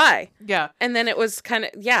exactly drains-" why. Yeah. And then it was kind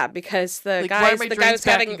of because the Like, why are guys my the guy drains was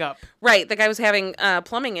having backing up? right, the guy was having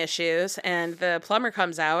plumbing issues, and the plumber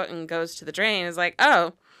comes out and goes to the drain and is like,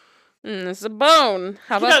 "Oh, this is a bone.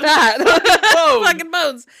 How about Yeah, that? bone. Fucking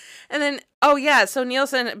bones." And then so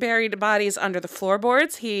Nielsen buried bodies under the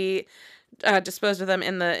floorboards. He disposed of them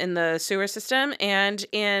in the sewer system and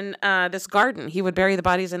in this garden. He would bury the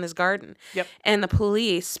bodies in this garden. Yep. And the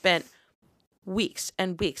police spent weeks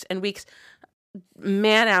and weeks and weeks,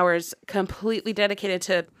 man hours, completely dedicated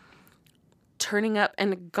to turning up,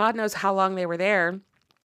 and God knows how long they were there,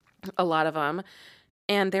 a lot of them,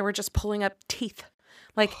 and they were just pulling up teeth.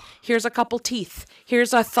 Like, here's a couple teeth.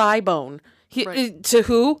 Here's a thigh bone. Right. To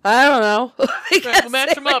who? I don't know. We'll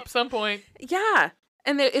match them up some point. Yeah.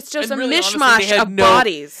 And it's just And a really, honestly, mishmash they had of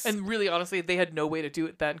bodies. And really, honestly, they had no way to do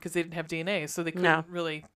it then because they didn't have DNA, so they couldn't No.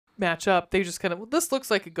 really match up. They just kind of, well, this looks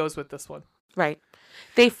like it goes with this one. Right.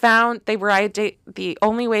 The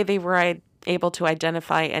only way they were able to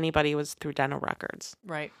identify anybody was through dental records.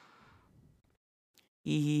 Right.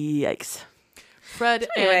 Yikes. Fred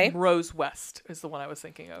Anyway. and Rose West is the one I was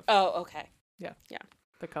thinking of. Oh, okay.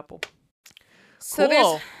 The couple. So Cool.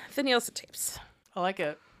 there's the Nielsen tapes. I like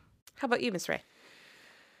it. How about you, Miss Ray?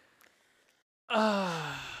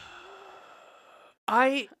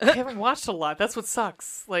 I haven't watched a lot. That's what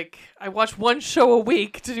sucks. Like, I watch one show a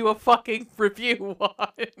week to do a fucking review on.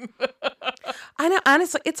 I know,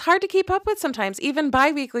 honestly, it's hard to keep up with sometimes, even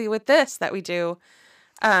bi-weekly with this that we do,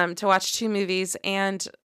 to watch 2 movies and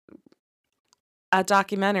a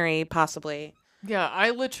documentary, possibly. Yeah,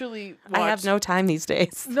 I literally watched... I have no time these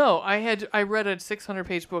days. No, I read a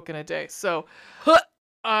 600-page book in a day. So,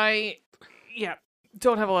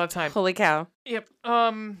 don't have a lot of time. Holy cow. Yep.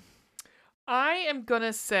 I am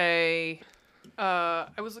gonna say, I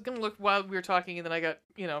was gonna look while we were talking, and then I got,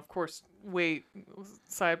 of course, wait,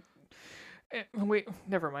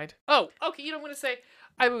 never mind. Oh, okay. I'm gonna say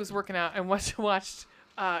I was working out and watched.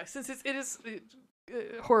 Since it is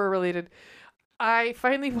horror related, I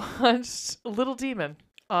finally watched Little Demon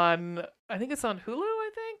on. I think it's on Hulu. I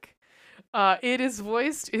think. It is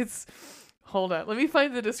voiced. Hold on. Let me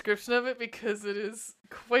find the description of it because it is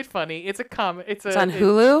quite funny. It's a comic. It's on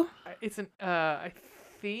Hulu? It's an I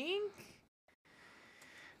think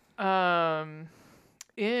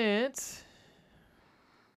it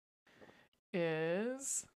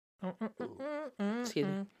is Excuse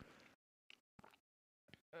me.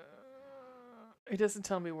 it doesn't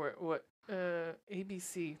tell me what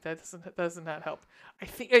ABC. That does not help. I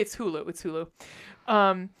think it's Hulu. It's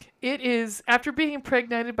Hulu. It is after being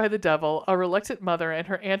impregnated by the devil, a reluctant mother and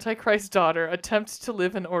her Antichrist daughter attempt to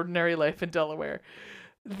live an ordinary life in Delaware.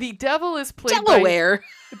 The devil is played Delaware.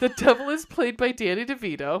 The devil is played by Danny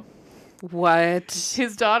DeVito. What?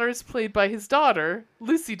 His daughter is played by his daughter,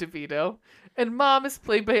 Lucy DeVito, and mom is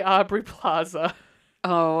played by Aubrey Plaza.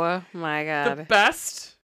 Oh my The god.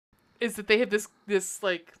 best is that they have this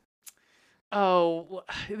like,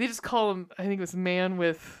 they just call him, I think it was man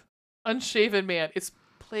with unshaven man. It's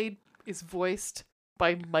voiced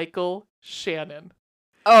by Michael Shannon.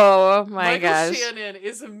 Oh my Michael gosh. Shannon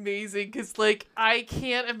is amazing because, like, I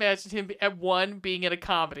can't imagine him at one being in a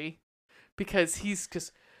comedy because he's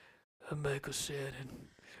just, I'm Michael Shannon.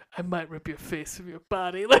 I might rip your face from your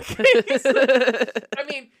body. Like, I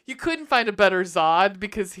mean, you couldn't find a better Zod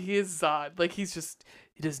because he is Zod. Like, he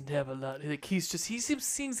doesn't have a lot. Like, he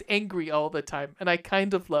seems angry all the time, and I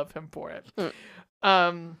kind of love him for it.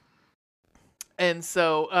 And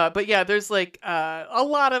so, but yeah, there's like a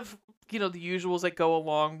lot of, the usuals that go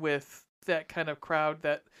along with that kind of crowd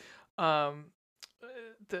that,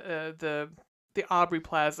 the Aubrey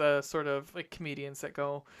Plaza sort of like comedians that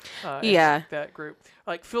go, in that group.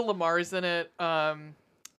 Like Phil Lamar's in it,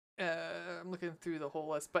 I'm looking through the whole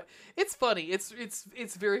list, but it's funny.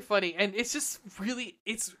 It's very funny, and it's just really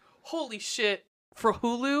holy shit for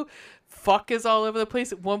Hulu. Fuck is all over the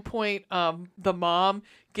place. At one point, the mom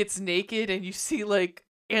gets naked, and you see like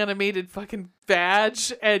animated fucking vag,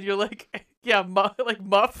 and you're like, yeah,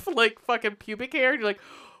 muff like fucking pubic hair, and you're like,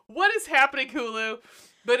 what is happening, Hulu?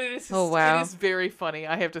 But it is it is very funny,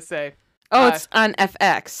 I have to say. Oh, it's on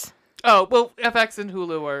FX. Oh, well, FX and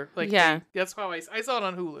Hulu are like, that's how I saw it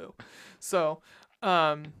on Hulu. So,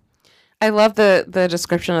 I love the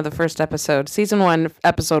description of the first episode. Season 1,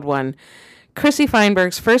 episode 1. Chrissy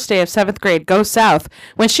Feinberg's first day of 7th grade goes south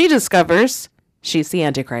when she discovers she's the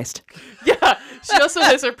Antichrist. Yeah, she also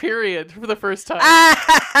has her period for the first time.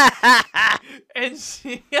 And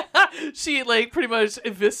she like pretty much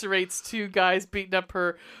eviscerates 2 guys beating up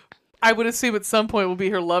her, I would assume at some point will be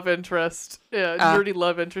her love interest, nerdy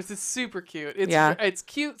love interest. It's super cute. It's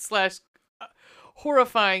cute /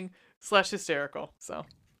 horrifying / hysterical. So,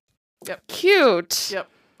 yep. Cute. Yep.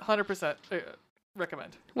 100%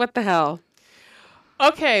 recommend. What the hell?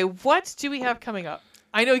 Okay, what do we have coming up?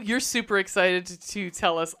 I know you're super excited to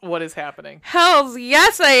tell us what is happening. Hells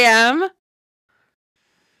yes, I am.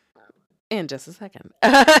 In just a second.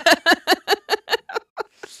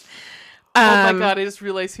 Oh my god, I just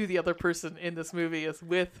realized who the other person in this movie is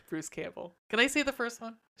with Bruce Campbell. Can I say the first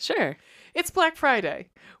one? Sure. It's Black Friday.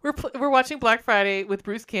 We're watching Black Friday with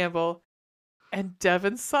Bruce Campbell and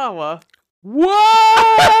Devon Sawa.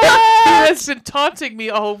 What? Who has been taunting me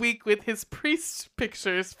all week with his priest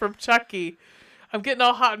pictures from Chucky. I'm getting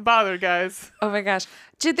all hot and bothered, guys. Oh my gosh.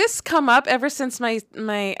 Did this come up ever since my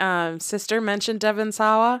sister mentioned Devon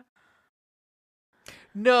Sawa?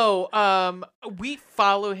 No, we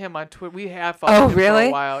follow him on Twitter. We have followed him for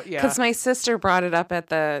a while. Yeah, because my sister brought it up at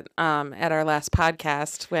the at our last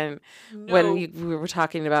podcast when we were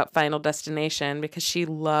talking about Final Destination, because she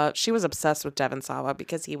was obsessed with Devon Sawa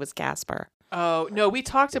because he was Casper. Oh no, we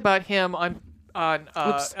talked about him on a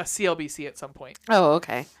CLBC at some point. Oh,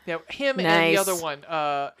 okay. Yeah, him and the other one,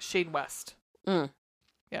 Shane West. Mm.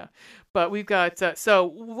 Yeah, but we've got so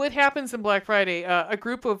what happens in Black Friday? A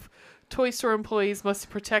group of toy store employees must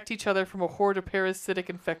protect each other from a horde of parasitic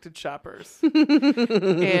infected shoppers.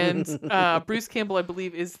 And Bruce Campbell, I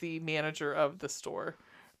believe, is the manager of the store.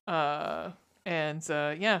 Yeah,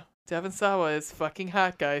 Devon Sawa is fucking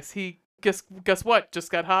hot, guys. He guess what?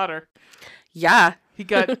 Just got hotter. Yeah. He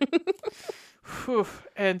got whew,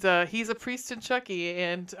 and he's a priest in Chucky,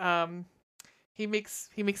 and he makes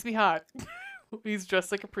me hot. He's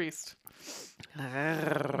dressed like a priest.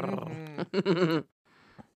 Mm-hmm.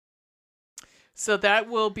 So that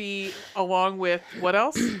will be along with what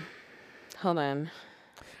else? Hold on.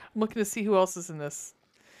 I'm looking to see who else is in this.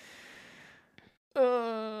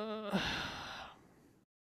 I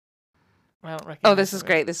don't recognize. Oh, this is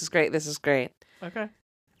great. This is great. This is great. Okay.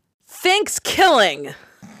 Thanksgiving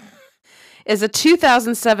is a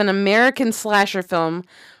 2007 American slasher film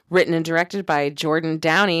written and directed by Jordan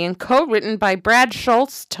Downey and co-written by Brad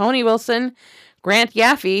Schultz, Tony Wilson, Grant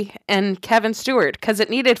Yaffe, and Kevin Stewart, because it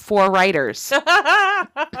needed 4 writers.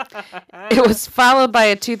 It was followed by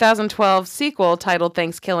a 2012 sequel titled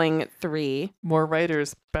Thanksgiving 3. More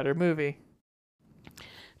writers, better movie.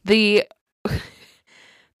 The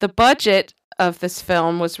budget of this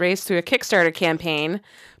film was raised through a Kickstarter campaign.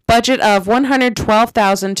 Budget of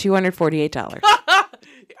 $112,248.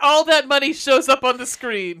 All that money shows up on the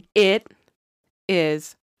screen. It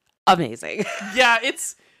is amazing. Yeah,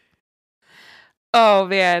 it's... Oh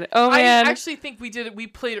man! I actually think we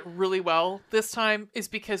played it really well this time. Is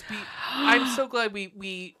because I'm so glad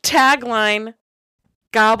we tagline,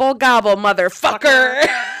 gobble gobble motherfucker.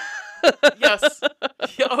 Yes.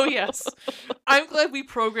 Oh yes. I'm glad we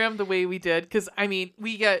programmed the way we did, because I mean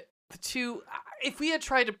we got the 2. If we had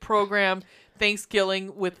tried to program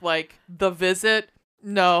Thanksgiving with like The Visit,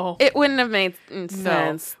 no, it wouldn't have made sense.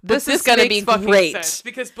 No. This is going to be great sense,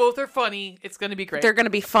 because both are funny. It's going to be great. They're going to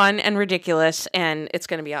be fun and ridiculous, and it's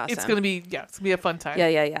going to be awesome. It's going to be a fun time.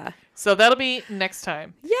 Yeah. So that'll be next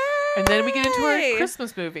time. Yay! And then we get into our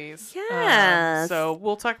Christmas movies. Yes. So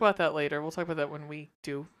we'll talk about that later. We'll talk about that when we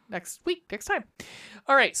do next time.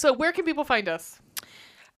 All right. So where can people find us?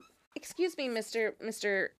 Excuse me, Mr.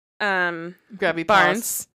 Grabby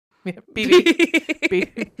Barnes.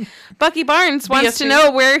 BB. Bucky Barnes wants to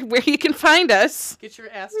know where you can find us. Get your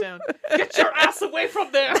ass down. Get your ass away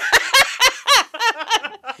from there.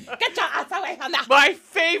 Get your ass away from there. My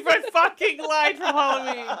favorite fucking line from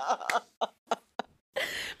Halloween.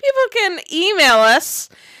 People can email us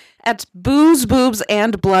at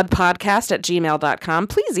boozeboobsandbloodpodcast@gmail.com.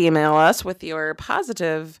 Please email us with your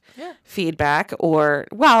positive feedback or,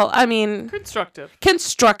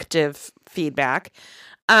 constructive feedback,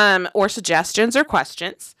 or suggestions or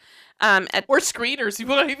questions. Or screeners. You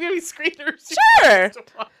want any screeners? Sure.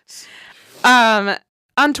 On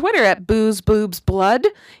Twitter at boozeboobsblood,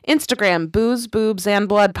 Instagram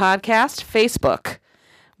boozeboobsandblood podcast, Facebook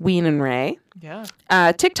Ween and Ray. Yeah.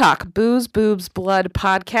 TikTok, Booze Boobs Blood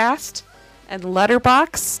Podcast, and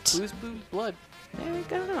Letterboxd. Booze Boobs Blood. There we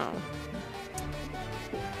go.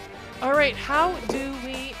 All right, how do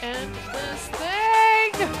we end this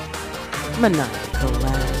thing? Maniacal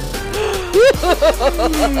laugh.